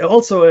possibility.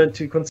 Also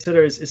to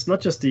consider is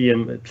not just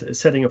the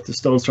setting of the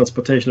stones,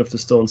 transportation of the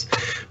stones,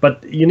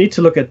 but you need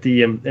to look at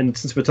the, and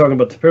since we're talking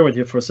about the pyramid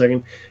here for a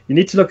second, you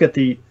need to look at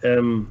the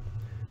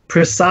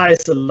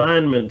precise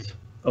alignment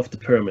of the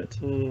pyramid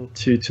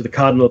to the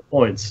cardinal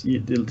points,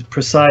 the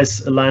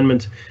precise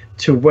alignment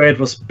to where it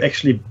was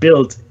actually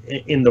built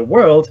in the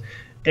world,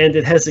 and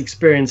it has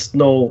experienced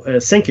no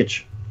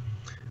sinkage.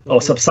 Or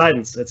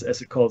subsidence,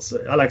 as it calls.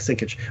 I like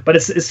sinkage, but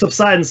it's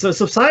subsidence. So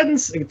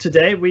subsidence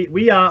today,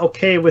 we are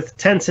okay with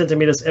 10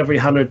 centimeters every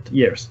 100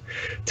 years.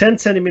 10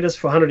 centimeters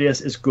for 100 years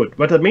is good.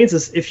 What that means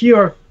is if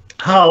your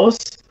house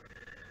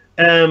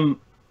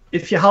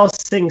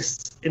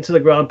sinks into the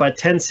ground by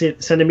 10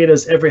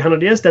 centimeters every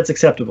 100 years, that's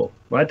acceptable,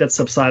 right? That's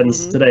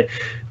subsidence today.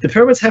 The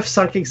pyramids have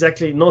sunk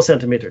exactly no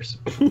centimeters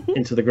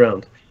into the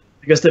ground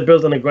because they're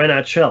built on a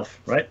granite shelf,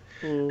 right?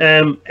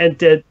 And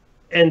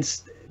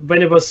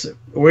when it was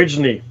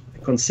originally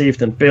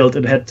conceived and built,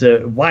 it had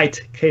white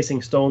casing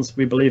stones,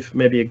 we believe,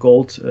 maybe a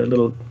gold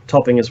little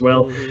topping as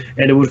well,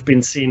 and it would have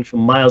been seen for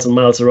miles and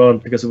miles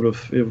around because it would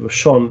have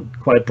shone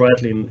quite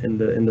brightly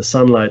in the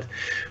sunlight.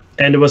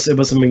 And it was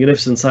a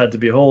magnificent sight to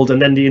behold.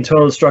 And then the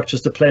internal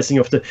structures, the placing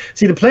of the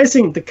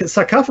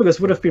sarcophagus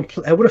would have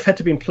had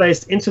to be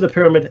placed into the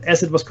pyramid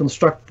as it was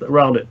constructed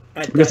around it,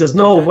 because there's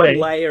no way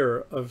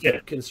layer of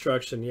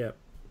construction. Yeah,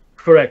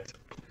 correct.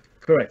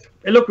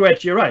 And look,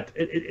 Reg, you're right.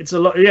 It's a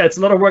lot. Yeah, it's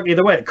a lot of work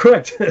either way.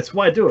 Correct. That's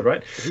why I do it,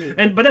 right?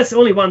 But that's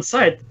only one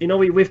side.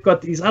 We've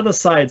got these other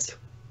sides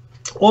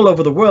all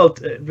over the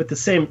world with the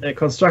same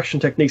construction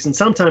techniques, and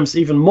sometimes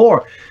even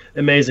more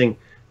amazing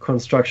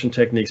construction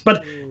techniques.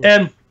 But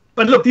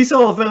look, these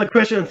are all valid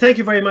questions. And thank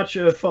you very much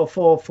for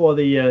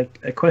the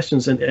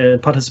questions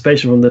and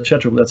participation from the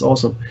chat room. That's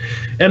awesome.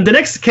 And the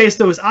next case,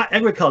 though, is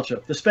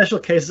agriculture. The special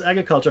case is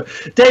agriculture.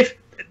 Dave,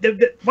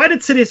 why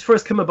did cities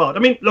first come about? I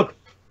mean, look.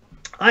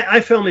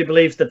 I firmly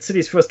believe that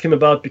cities first came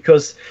about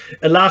because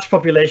a large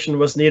population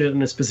was needed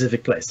in a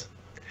specific place.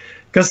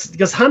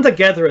 Because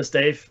hunter-gatherers,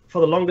 Dave,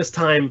 for the longest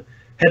time,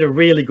 had a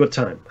really good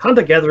time.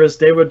 Hunter-gatherers,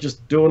 they were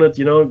just doing it,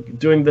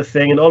 doing the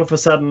thing, and all of a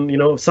sudden,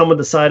 someone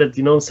decided,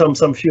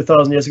 some few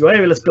thousand years ago,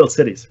 hey, let's build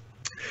cities.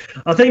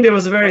 I think there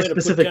was a very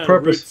specific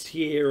purpose roots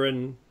here,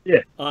 and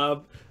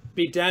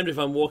be damned if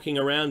I'm walking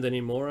around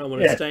anymore. I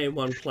want to stay in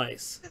one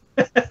place.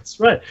 That's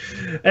right.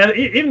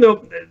 Even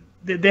though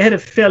they had a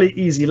fairly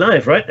easy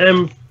life, right?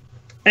 And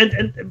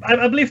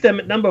I believe there are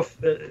a number of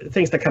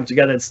things that come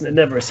together. It's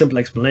never a simple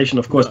explanation,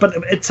 of course.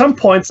 But at some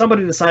point,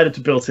 somebody decided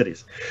to build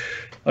cities.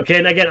 Okay,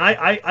 and again,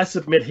 I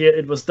submit here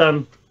it was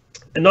done,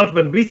 and not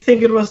when we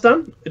think it was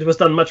done. It was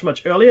done much,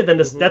 much earlier. Then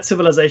that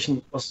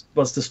civilization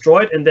was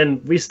destroyed, and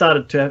then we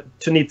started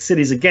to need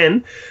cities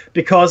again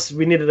because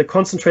we needed a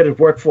concentrated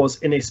workforce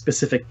in a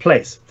specific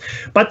place.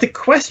 But the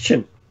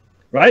question,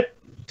 right,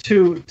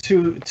 to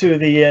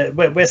the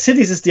where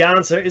cities is the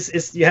answer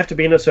is you have to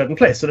be in a certain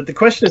place. So that the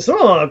question is,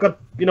 I've got,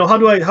 how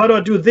do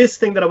I do this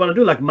thing that I want to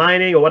do, like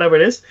mining or whatever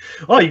it is?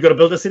 Oh, you got to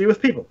build a city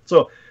with people.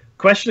 So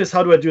question is,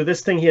 how do I do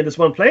this thing here in this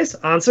one place?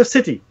 Answer,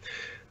 city.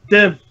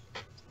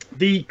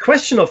 The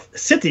question of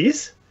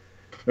cities,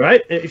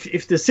 right?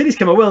 If the cities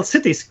come, well,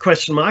 cities,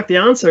 question mark, the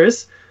answer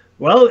is,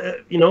 well,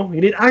 you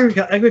need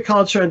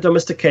agriculture and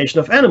domestication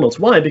of animals.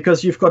 Why?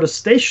 Because you've got a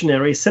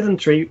stationary,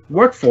 sedentary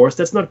workforce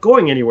that's not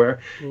going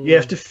anywhere. You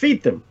have to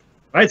feed them,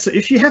 right? So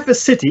if you have a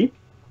city,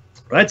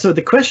 right? So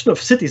the question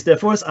of cities,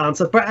 therefore, is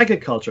answered by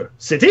agriculture.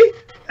 City?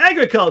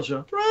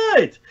 Agriculture,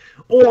 right.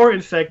 Or,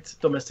 in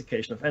fact,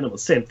 domestication of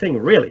animals. Same thing,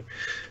 really.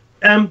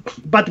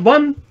 But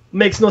one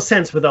makes no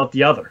sense without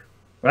the other,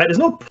 right? There's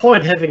no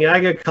point having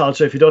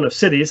agriculture if you don't have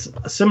cities.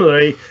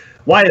 Similarly,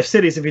 why have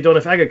cities if you don't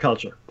have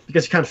agriculture?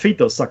 Because you can't feed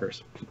those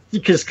suckers. You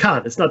just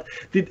can't. It's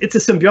a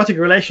symbiotic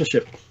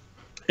relationship.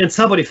 And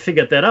somebody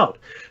figured that out.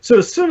 So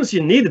as soon as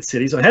you needed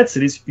cities or had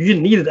cities, you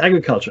needed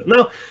agriculture.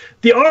 Now,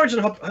 the origin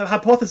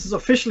hypothesis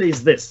officially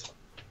is this.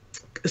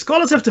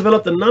 Scholars have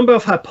developed a number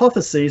of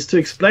hypotheses to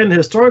explain the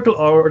historical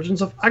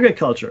origins of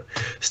agriculture.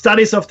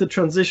 Studies of the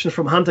transition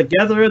from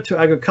hunter-gatherer to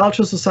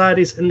agricultural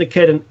societies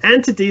indicate an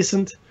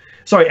antecedent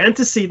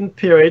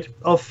period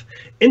of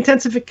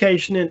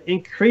intensification and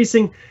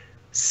increasing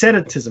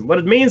sedentism. What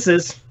it means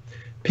is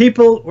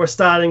people were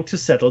starting to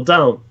settle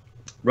down,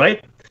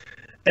 right?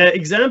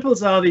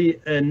 Examples are the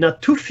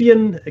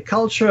Natufian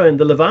culture in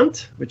the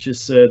Levant, which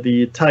is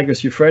the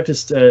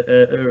Tigris-Euphrates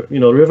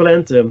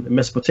riverland,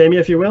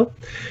 Mesopotamia, if you will,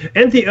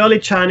 and the early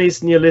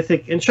Chinese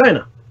Neolithic in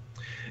China.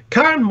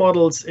 Current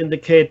models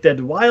indicate that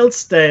wild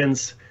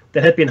stands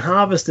that had been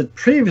harvested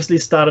previously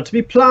started to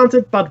be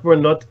planted but were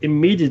not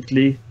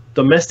immediately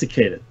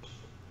domesticated.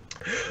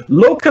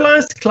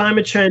 Localized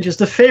climate change is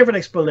the favorite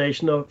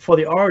explanation for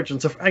the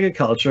origins of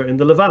agriculture in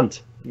the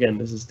Levant. Again,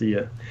 this is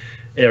the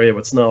area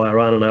what's now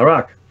Iran and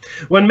Iraq.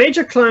 When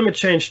major climate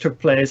change took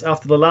place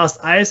after the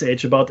last ice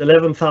age, about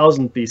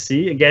 11,000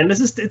 BC, again,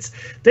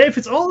 Dave,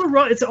 it's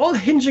all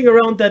hinging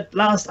around that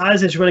last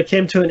ice age when it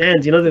came to an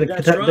end.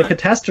 The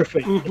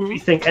catastrophe that we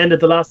think ended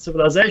the last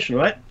civilization,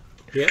 right?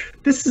 Yeah.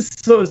 This is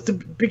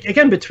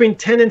again between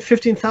 10 and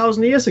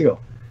 15,000 years ago.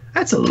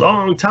 That's a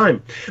long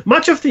time.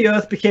 Much of the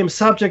Earth became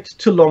subject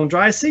to long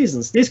dry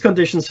seasons. These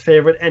conditions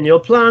favored annual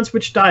plants,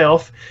 which die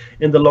off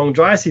in the long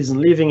dry season,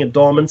 leaving a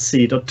dormant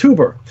seed or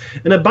tuber.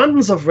 An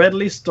abundance of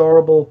readily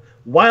storable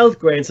wild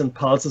grains and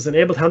pulses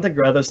enabled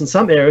hunter-gatherers in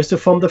some areas to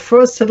form the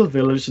first settled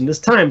village in this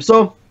time.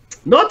 So,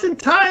 not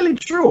entirely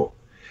true,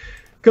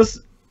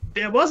 because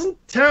there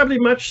wasn't terribly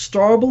much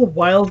storable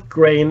wild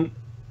grain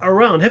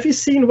around. Have you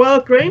seen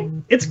wild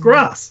grain? It's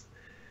grass.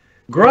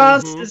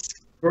 Grass is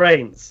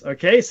grains.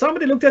 Okay,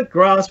 somebody looked at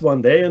grass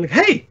one day and,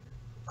 hey,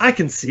 I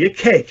can see a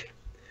cake.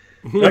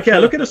 Okay, I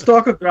look at a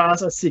stalk of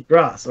grass, I see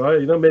grass, right?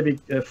 Maybe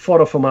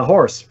fodder for my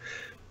horse.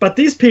 But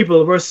these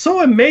people were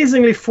so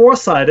amazingly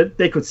foresighted,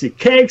 they could see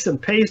cakes and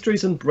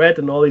pastries and bread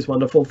and all these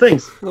wonderful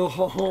things.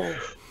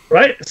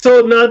 Right?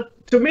 So now,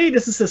 to me,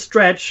 this is a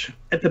stretch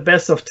at the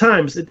best of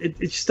times. It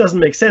just doesn't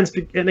make sense.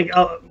 And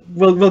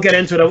we'll get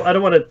into it. I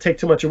don't want to take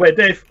too much away.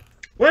 Dave,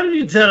 why don't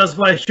you tell us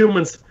why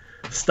humans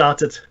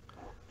started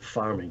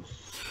farming?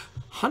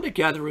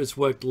 Hunter-gatherers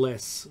worked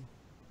less,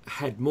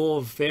 had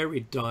more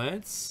varied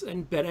diets,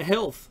 and better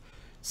health.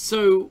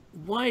 So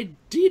why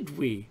did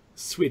we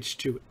switch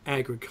to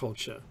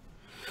agriculture?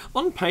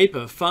 On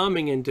paper,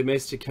 farming and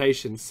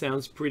domestication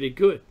sounds pretty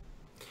good.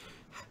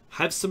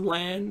 Have some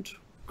land,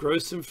 grow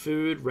some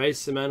food, raise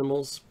some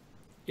animals.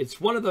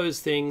 It's one of those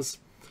things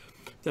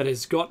that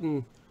has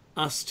gotten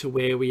us to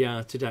where we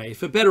are today,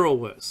 for better or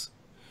worse.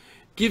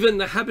 Given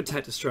the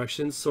habitat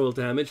destruction, soil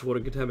damage, water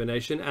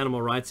contamination,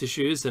 animal rights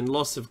issues, and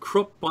loss of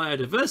crop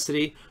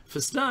biodiversity,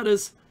 for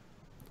starters,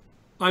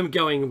 I'm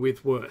going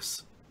with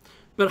worse.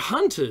 But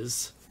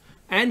hunters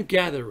and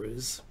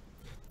gatherers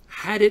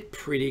had it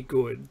pretty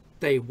good.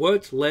 They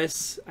worked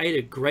less, ate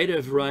a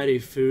greater variety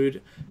of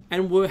food,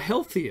 and were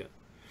healthier.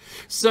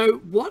 So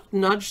what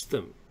nudged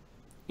them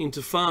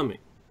into farming?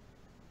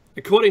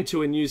 According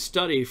to a new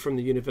study from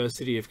the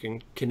University of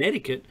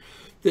Connecticut,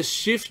 the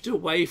shift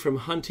away from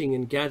hunting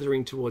and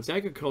gathering towards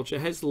agriculture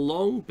has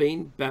long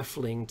been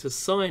baffling to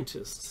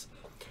scientists.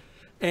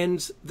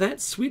 And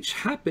that switch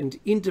happened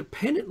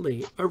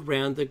independently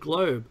around the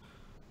globe.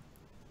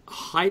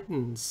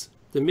 Heightens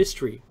the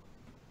mystery.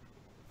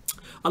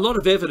 A lot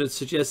of evidence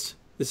suggests,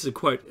 this is a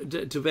quote,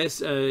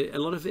 a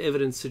lot of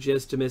evidence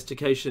suggests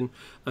domestication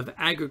of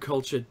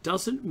agriculture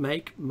doesn't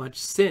make much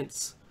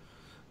sense,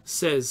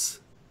 says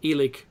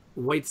Elik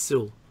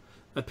Waitzel,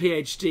 a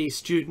PhD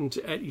student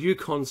at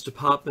UConn's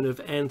Department of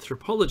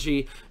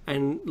Anthropology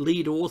and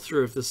lead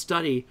author of the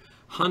study,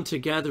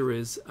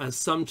 hunter-gatherers are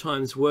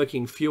sometimes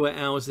working fewer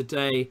hours a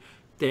day,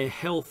 their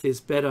health is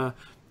better,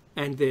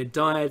 and their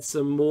diets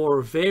are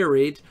more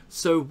varied,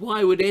 so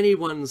why would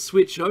anyone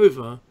switch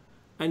over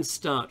and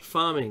start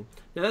farming?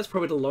 Now, that's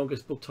probably the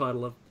longest book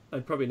title.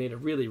 I'd probably need a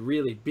really,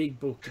 really big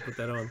book to put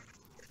that on.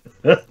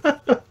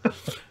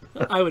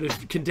 I would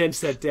have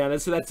condensed that down,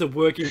 so that's a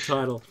working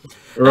title.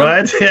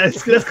 Right,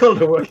 let's call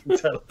it a working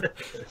title.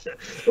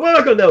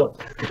 Work on that one.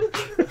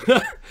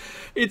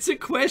 It's a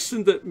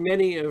question that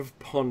many have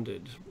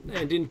pondered,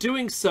 and in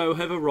doing so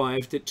have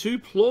arrived at two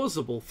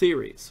plausible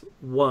theories.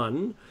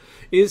 One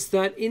is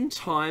that in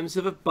times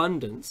of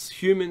abundance,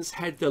 humans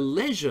had the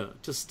leisure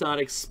to start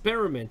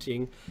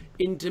experimenting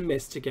in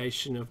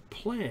domestication of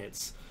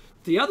plants.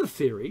 The other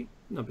theory,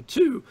 number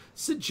two,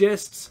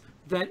 suggests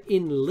that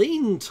in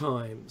lean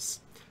times,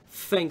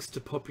 thanks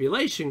to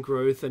population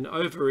growth and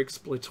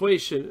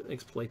exploitation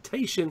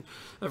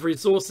of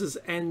resources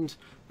and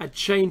a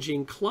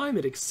changing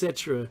climate,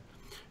 etc.,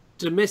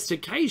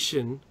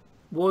 domestication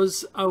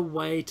was a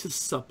way to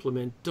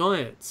supplement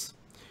diets.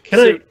 Can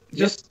I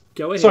just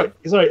go ahead? Sorry,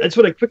 I just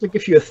want to quickly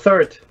give you a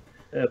third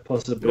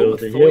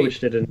possibility here,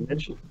 which they didn't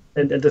mention.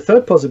 And the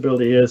third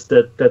possibility is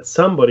that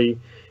somebody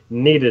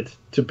needed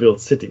to build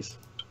cities.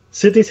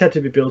 Cities had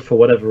to be built for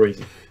whatever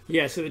reason.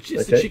 Yeah, so it's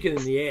just the chicken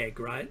and the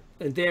egg, right?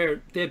 And they're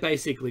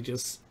basically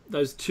just,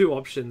 those two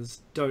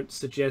options don't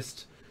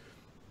suggest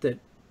that,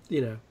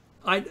 you know,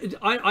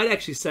 I'd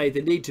actually say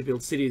the need to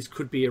build cities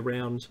could be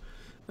around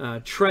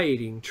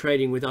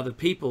trading with other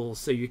people,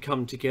 so you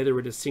come together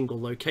at a single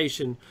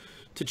location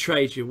to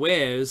trade your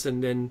wares,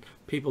 and then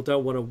people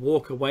don't want to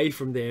walk away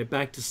from there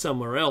back to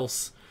somewhere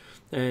else,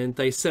 and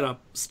they set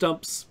up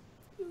stumps,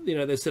 you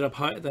know, they set up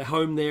their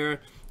home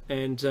there,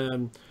 and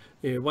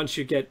you know, once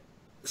you get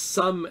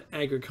some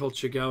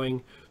agriculture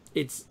going,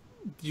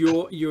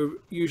 you're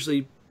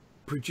usually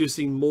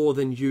producing more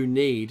than you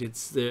need.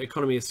 It's the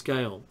economy of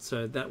scale,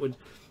 so that would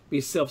be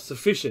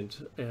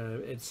self-sufficient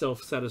and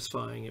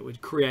self-satisfying. It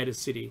would create a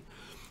city.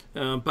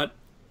 But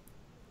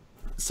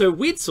so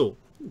Witzel,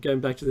 going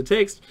back to the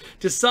text,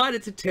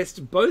 decided to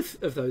test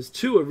both of those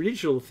two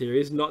original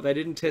theories, they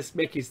didn't test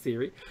Mecky's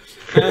theory,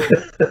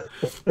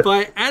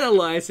 by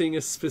analysing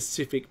a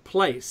specific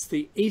place,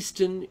 the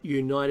eastern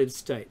United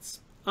States,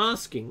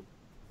 asking,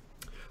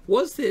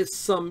 was there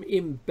some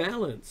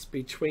imbalance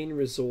between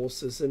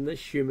resources and the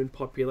human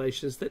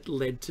populations that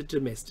led to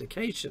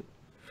domestication?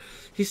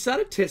 He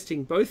started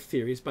testing both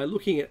theories by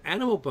looking at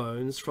animal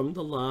bones from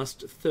the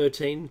last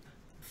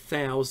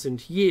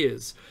 13,000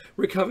 years,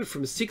 recovered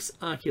from 6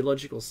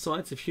 archaeological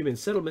sites of human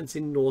settlements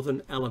in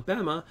northern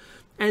Alabama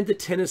and the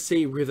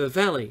Tennessee River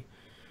Valley.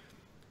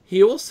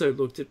 He also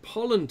looked at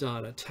pollen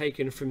data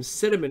taken from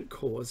sediment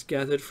cores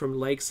gathered from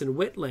lakes and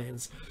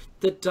wetlands.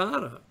 The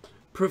data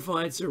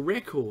provides a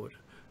record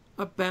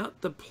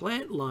about the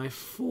plant life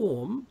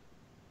form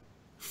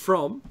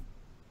from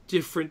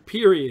different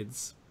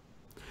periods.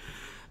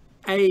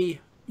 A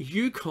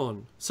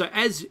Yukon, so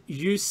as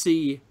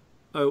UCONN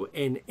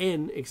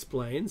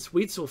explains,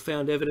 Witzel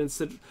found evidence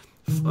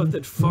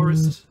that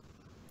forests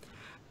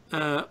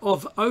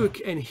of oak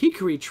and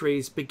hickory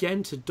trees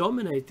began to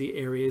dominate the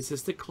areas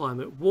as the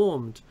climate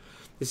warmed.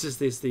 This is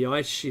the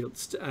ice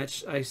sheets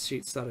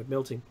started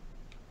melting,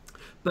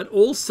 but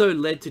also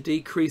led to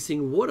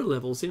decreasing water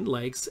levels in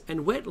lakes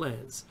and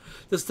wetlands.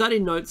 The study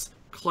notes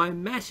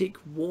climatic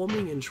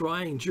warming and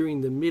drying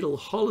during the Middle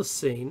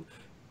Holocene,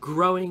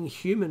 growing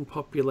human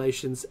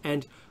populations,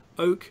 and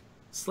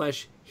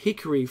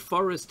oak/hickory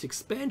forest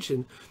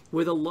expansion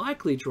were the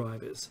likely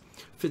drivers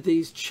for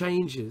these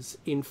changes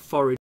in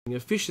foraging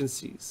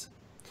efficiencies.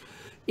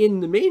 In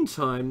the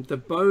meantime, the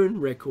bone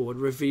record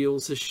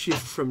reveals a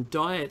shift from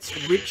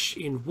diets rich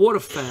in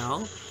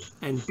waterfowl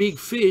and big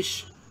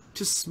fish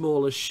to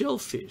smaller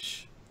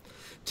shellfish.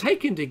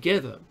 Taken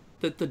together,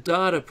 that the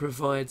data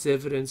provides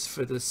evidence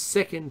for the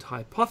second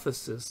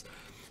hypothesis,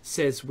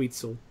 says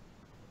Witzel.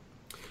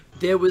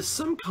 There was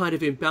some kind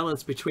of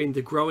imbalance between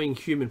the growing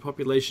human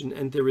population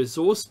and the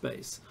resource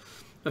base,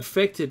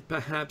 affected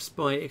perhaps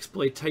by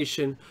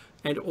exploitation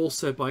and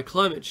also by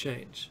climate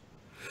change.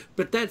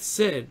 But that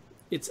said,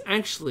 it's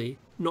actually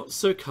not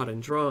so cut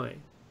and dry.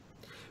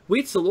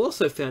 Witzel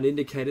also found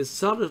indicators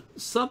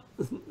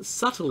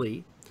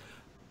subtly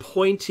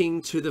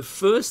pointing to the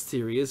first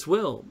theory as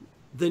well.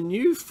 The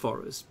new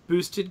forest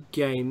boosted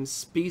game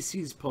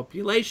species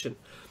population.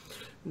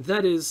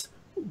 That is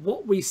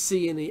what we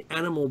see in the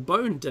animal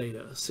bone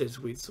data, says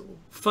Witzel.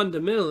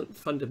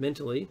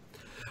 Fundamentally,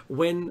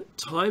 when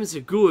times are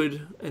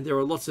good and there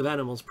are lots of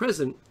animals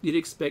present, you'd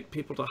expect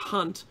people to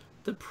hunt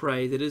the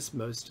prey that is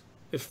most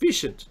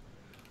efficient,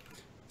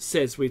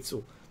 says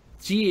Witzel.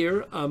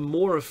 Deer are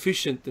more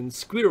efficient than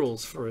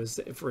squirrels, for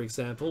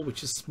example,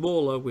 which is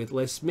smaller with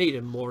less meat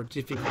and more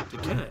difficult to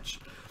catch.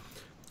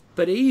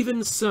 But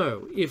even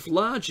so, if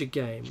larger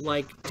game,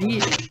 like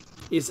deer,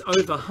 is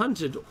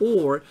overhunted,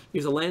 or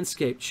if the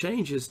landscape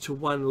changes to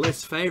one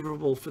less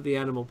favourable for the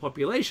animal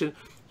population,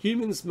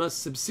 humans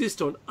must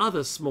subsist on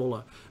other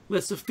smaller,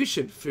 less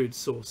efficient food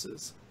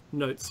sources,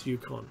 notes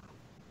Yukon.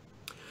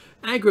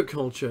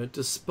 Agriculture,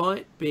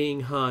 despite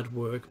being hard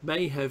work,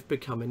 may have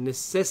become a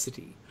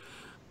necessity,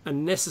 a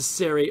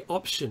necessary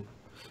option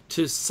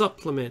to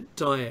supplement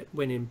diet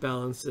when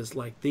imbalances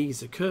like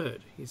these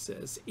occurred, he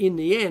says. In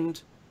the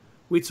end,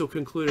 Witzel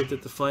concluded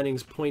that the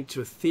findings point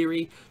to a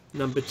theory,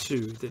 number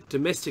 2, that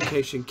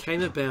domestication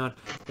came about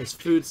as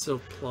food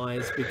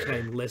supplies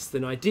became less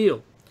than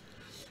ideal.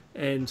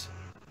 And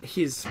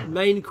his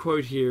main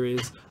quote here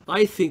is,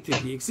 I think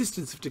that the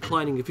existence of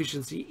declining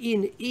efficiency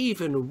in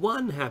even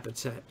one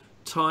habitat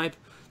type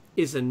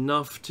is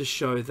enough to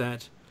show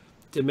that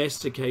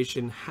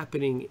domestication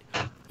happening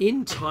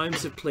in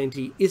times of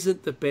plenty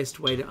isn't the best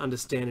way to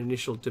understand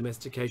initial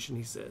domestication,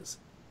 he says.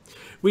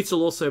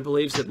 Witzel also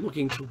believes that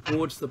looking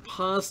towards the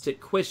past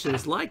at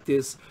questions like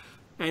this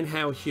and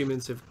how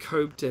humans have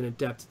coped and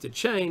adapted to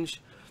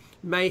change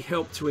may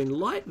help to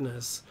enlighten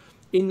us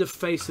in the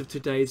face of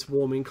today's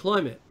warming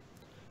climate.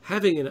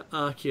 Having an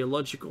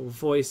archaeological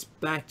voice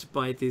backed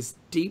by this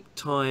deep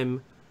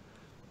time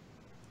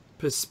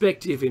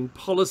perspective in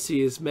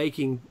policy is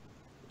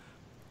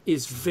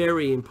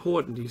very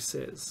important, he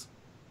says.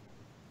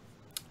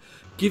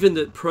 Given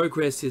that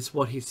progress is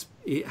what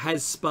it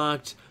has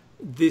sparked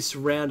this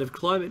round of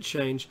climate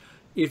change,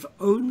 if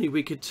only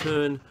we could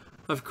turn,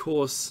 of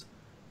course,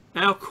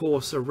 our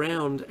course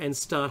around and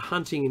start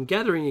hunting and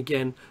gathering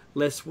again,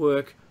 less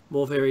work,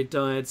 more varied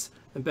diets,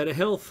 and better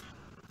health.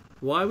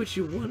 Why would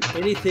you want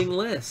anything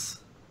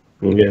less?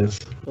 Yes,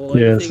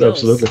 yes,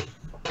 absolutely.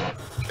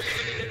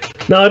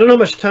 Now, I don't know how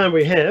much time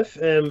we have,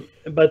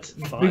 but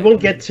we won't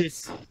get to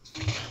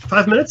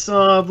 5 minutes. It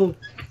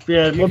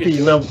won't be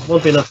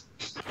enough.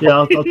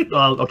 Yeah,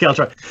 okay, I'll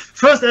try.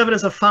 First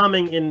evidence of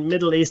farming in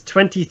Middle East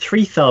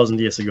 23,000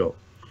 years ago.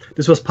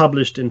 This was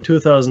published in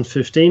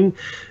 2015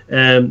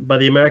 by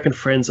the American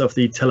Friends of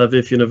the Tel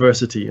Aviv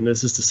University. And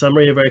this is the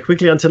summary very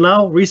quickly. Until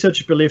now,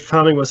 researchers believe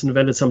farming was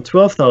invented some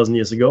 12,000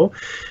 years ago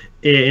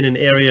in an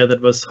area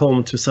that was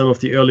home to some of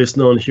the earliest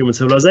known human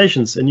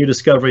civilizations. A new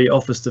discovery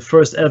offers the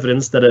first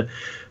evidence that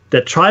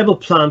tribal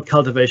plant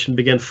cultivation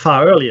began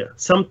far earlier,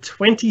 some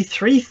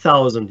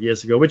 23,000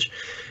 years ago, which,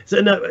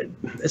 I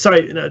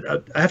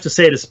have to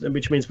say this,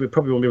 which means we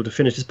probably won't be able to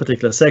finish this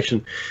particular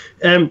section.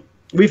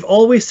 We've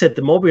always said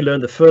the more we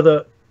learn, the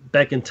further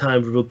back in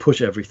time we will push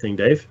everything,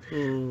 Dave.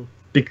 And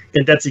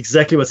that's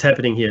exactly what's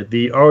happening here.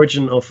 The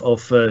origin of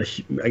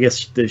I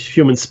guess, the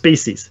human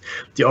species,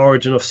 the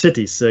origin of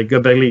cities,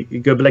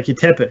 Göbekli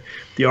Tepe,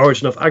 the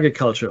origin of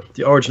agriculture,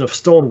 the origin of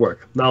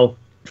stonework, now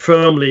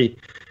firmly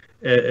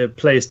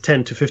placed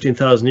 10 to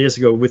 15,000 years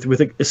ago with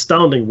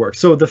astounding work.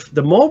 So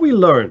the more we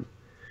learn,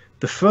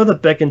 the further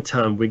back in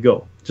time we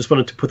go. Just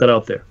wanted to put that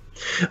out there.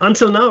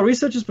 Until now,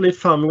 researchers believe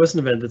farming was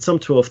invented some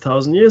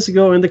 12,000 years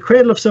ago in the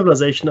cradle of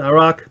civilization,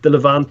 Iraq, the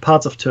Levant,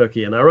 parts of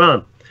Turkey, and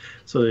Iran.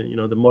 So,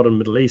 the modern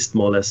Middle East,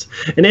 more or less.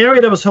 An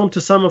area that was home to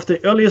some of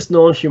the earliest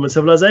known human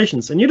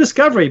civilizations. A new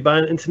discovery by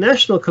an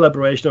international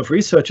collaboration of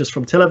researchers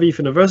from Tel Aviv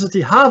University,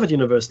 Harvard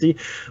University,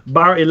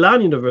 Bar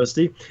Ilan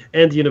University,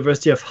 and the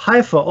University of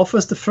Haifa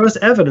offers the first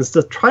evidence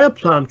that trial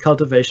plant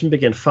cultivation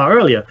began far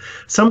earlier,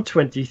 some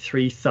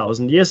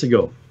 23,000 years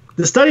ago.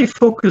 The study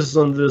focuses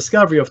on the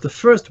discovery of the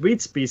first wheat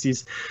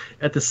species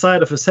at the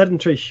site of a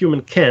sedentary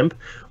human camp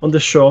on the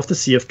shore of the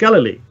Sea of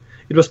Galilee.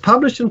 It was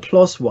published in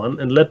PLOS One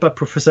and led by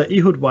Professor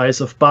Ehud Weiss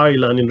of Bar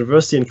Ilan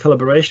University in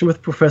collaboration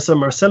with Professor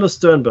Marcelo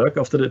Sternberg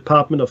of the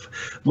Department of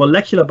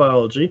Molecular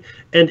Biology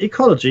and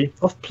Ecology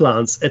of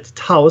Plants at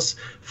Taos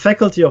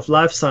Faculty of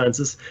Life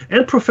Sciences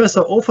and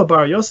Professor Ofer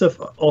Bar Yosef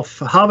of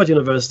Harvard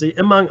University,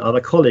 among other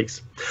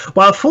colleagues.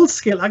 While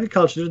full-scale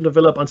agriculture didn't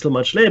develop until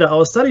much later,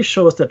 our study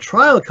shows that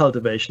trial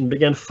cultivation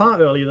began far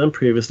earlier than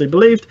previously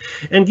believed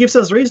and gives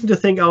us reason to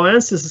think our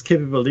ancestors'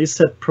 capabilities,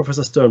 said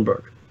Professor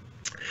Sternberg.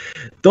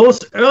 Those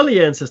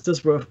early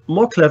ancestors were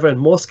more clever and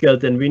more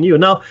skilled than we knew.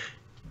 Now,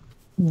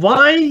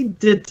 why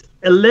did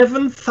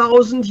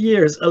 11,000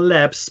 years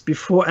elapse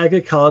before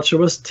agriculture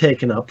was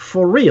taken up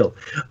for real?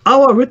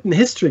 Our written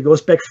history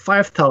goes back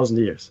 5,000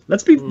 years.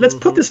 Let's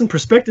put this in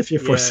perspective here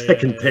for a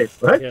second, Dave,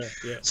 right?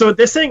 Yeah. So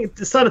they're saying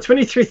it started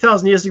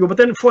 23,000 years ago, but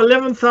then for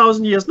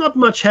 11,000 years, not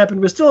much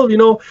happened. We're still,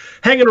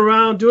 hanging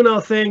around, doing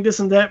our thing, this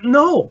and that.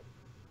 No.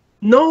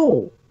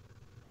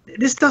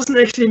 This doesn't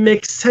actually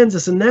make sense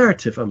as a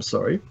narrative, I'm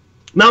sorry.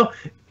 Now,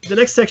 the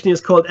next section is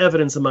called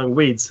Evidence Among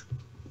Weeds.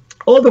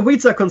 Although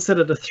weeds are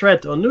considered a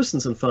threat or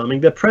nuisance in farming,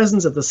 their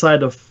presence at the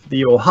site of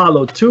the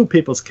Ohalo II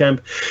people's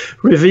camp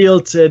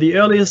revealed the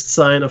earliest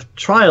sign of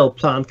trial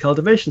plant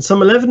cultivation,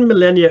 some 11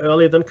 millennia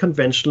earlier than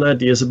conventional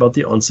ideas about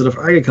the onset of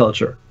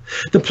agriculture.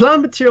 The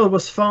plant material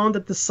was found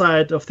at the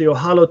site of the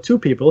Ohalo II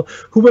people,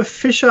 who were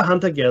fisher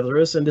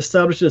hunter-gatherers and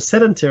established a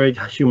sedentary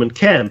human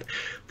camp.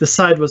 The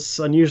site was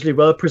unusually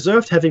well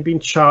preserved, having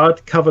been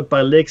charred, covered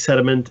by lake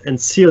sediment, and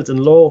sealed in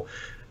low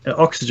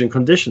oxygen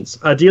conditions,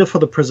 ideal for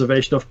the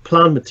preservation of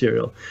plant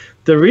material.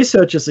 The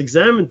researchers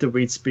examined the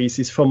wheat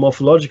species for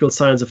morphological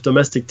signs of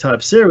domestic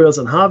type cereals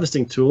and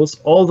harvesting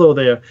tools, although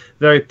their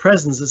very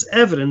presence is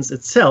evidence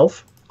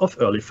itself of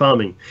early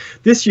farming.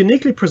 This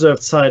uniquely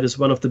preserved site is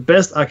one of the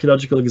best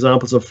archaeological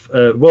examples of,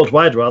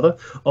 worldwide rather,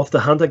 of the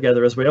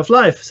hunter-gatherer's way of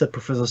life, said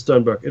Professor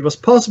Sternberg. It was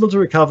possible to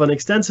recover an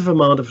extensive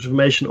amount of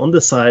information on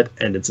the site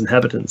and its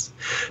inhabitants.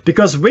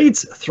 Because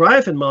weeds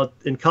thrive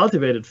in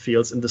cultivated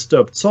fields and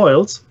disturbed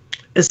soils,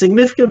 a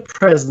significant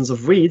presence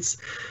of weeds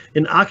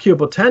in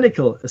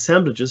archaeobotanical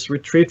assemblages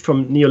retrieved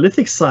from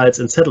Neolithic sites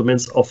and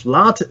settlements of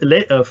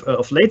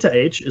later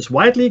age is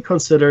widely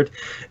considered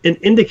an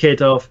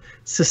indicator of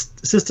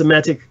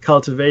systematic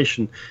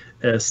cultivation,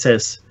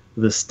 says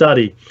the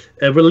study.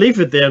 We'll leave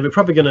it there, and we're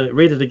probably going to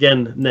read it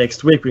again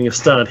next week. We're going to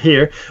start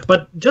here.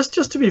 But just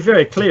to be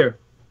very clear,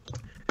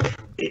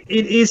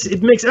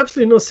 it makes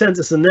absolutely no sense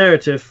as a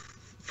narrative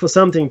for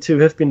something to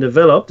have been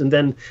developed and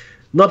then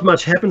not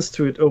much happens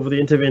to it over the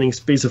intervening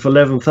space of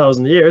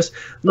 11,000 years.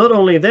 Not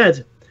only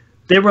that,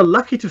 they were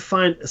lucky to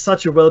find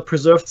such a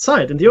well-preserved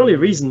site, and the only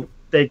reason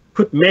they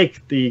could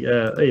make the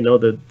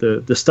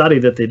the study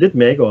that they did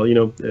make, or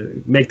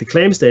make the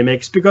claims they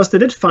make, is because they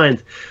did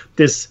find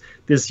this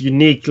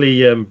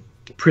uniquely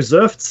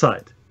preserved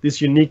site, this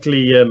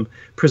uniquely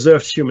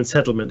preserved human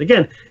settlement.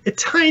 Again, a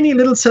tiny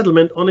little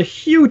settlement on a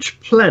huge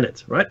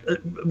planet, right?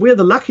 We're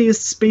the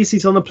luckiest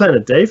species on the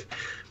planet, Dave.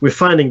 We're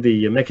finding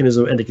the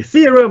mechanism of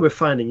Antikythera. We're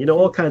finding,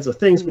 all kinds of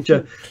things which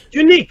are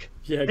unique,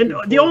 and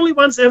the only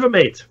ones ever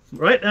made,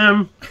 right?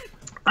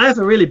 I have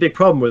a really big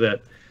problem with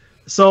that.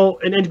 So,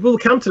 and we'll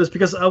come to this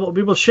because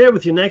we will share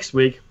with you next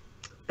week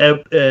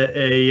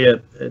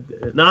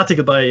an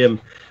article by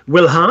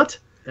Will Hart,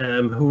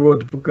 who wrote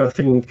the book, I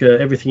think,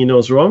 Everything You Know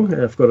Is Wrong.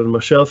 I've got it on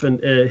my shelf, and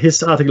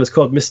his article is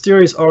called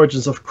 "Mysterious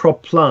Origins of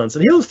Crop Plants,"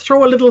 and he'll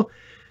throw a little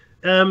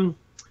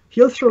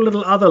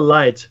other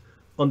light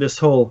on this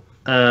whole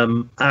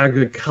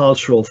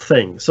agricultural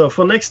thing. So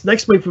for next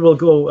week we will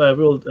go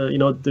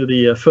do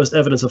the first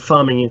evidence of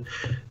farming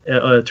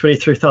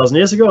 23,000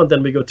 years ago, and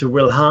then we go to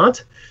Will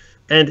Hart,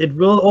 and it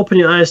will open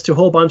your eyes to a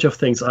whole bunch of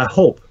things, I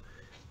hope,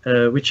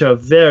 which are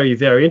very,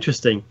 very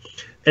interesting.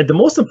 And the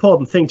most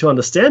important thing to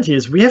understand here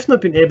is we have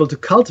not been able to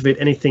cultivate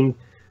anything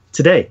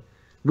today.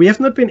 We have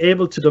not been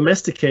able to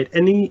domesticate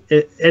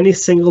any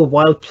single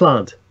wild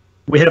plant.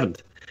 We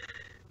haven't.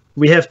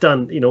 We have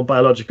done,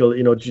 biological,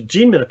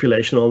 gene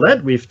manipulation, all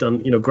that. We've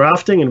done,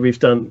 grafting, and we've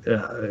done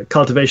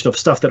cultivation of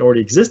stuff that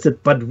already existed.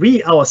 But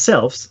we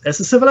ourselves, as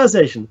a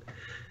civilization,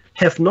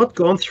 have not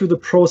gone through the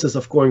process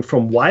of going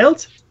from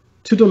wild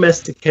to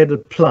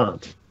domesticated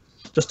plant.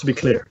 Just to be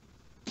clear.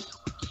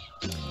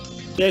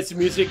 There's the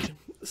music.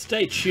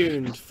 Stay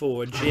tuned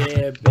for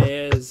Jer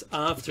Bear's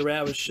After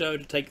Hours show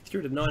to take you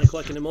through to 9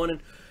 o'clock in the morning,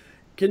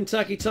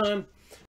 Kentucky time.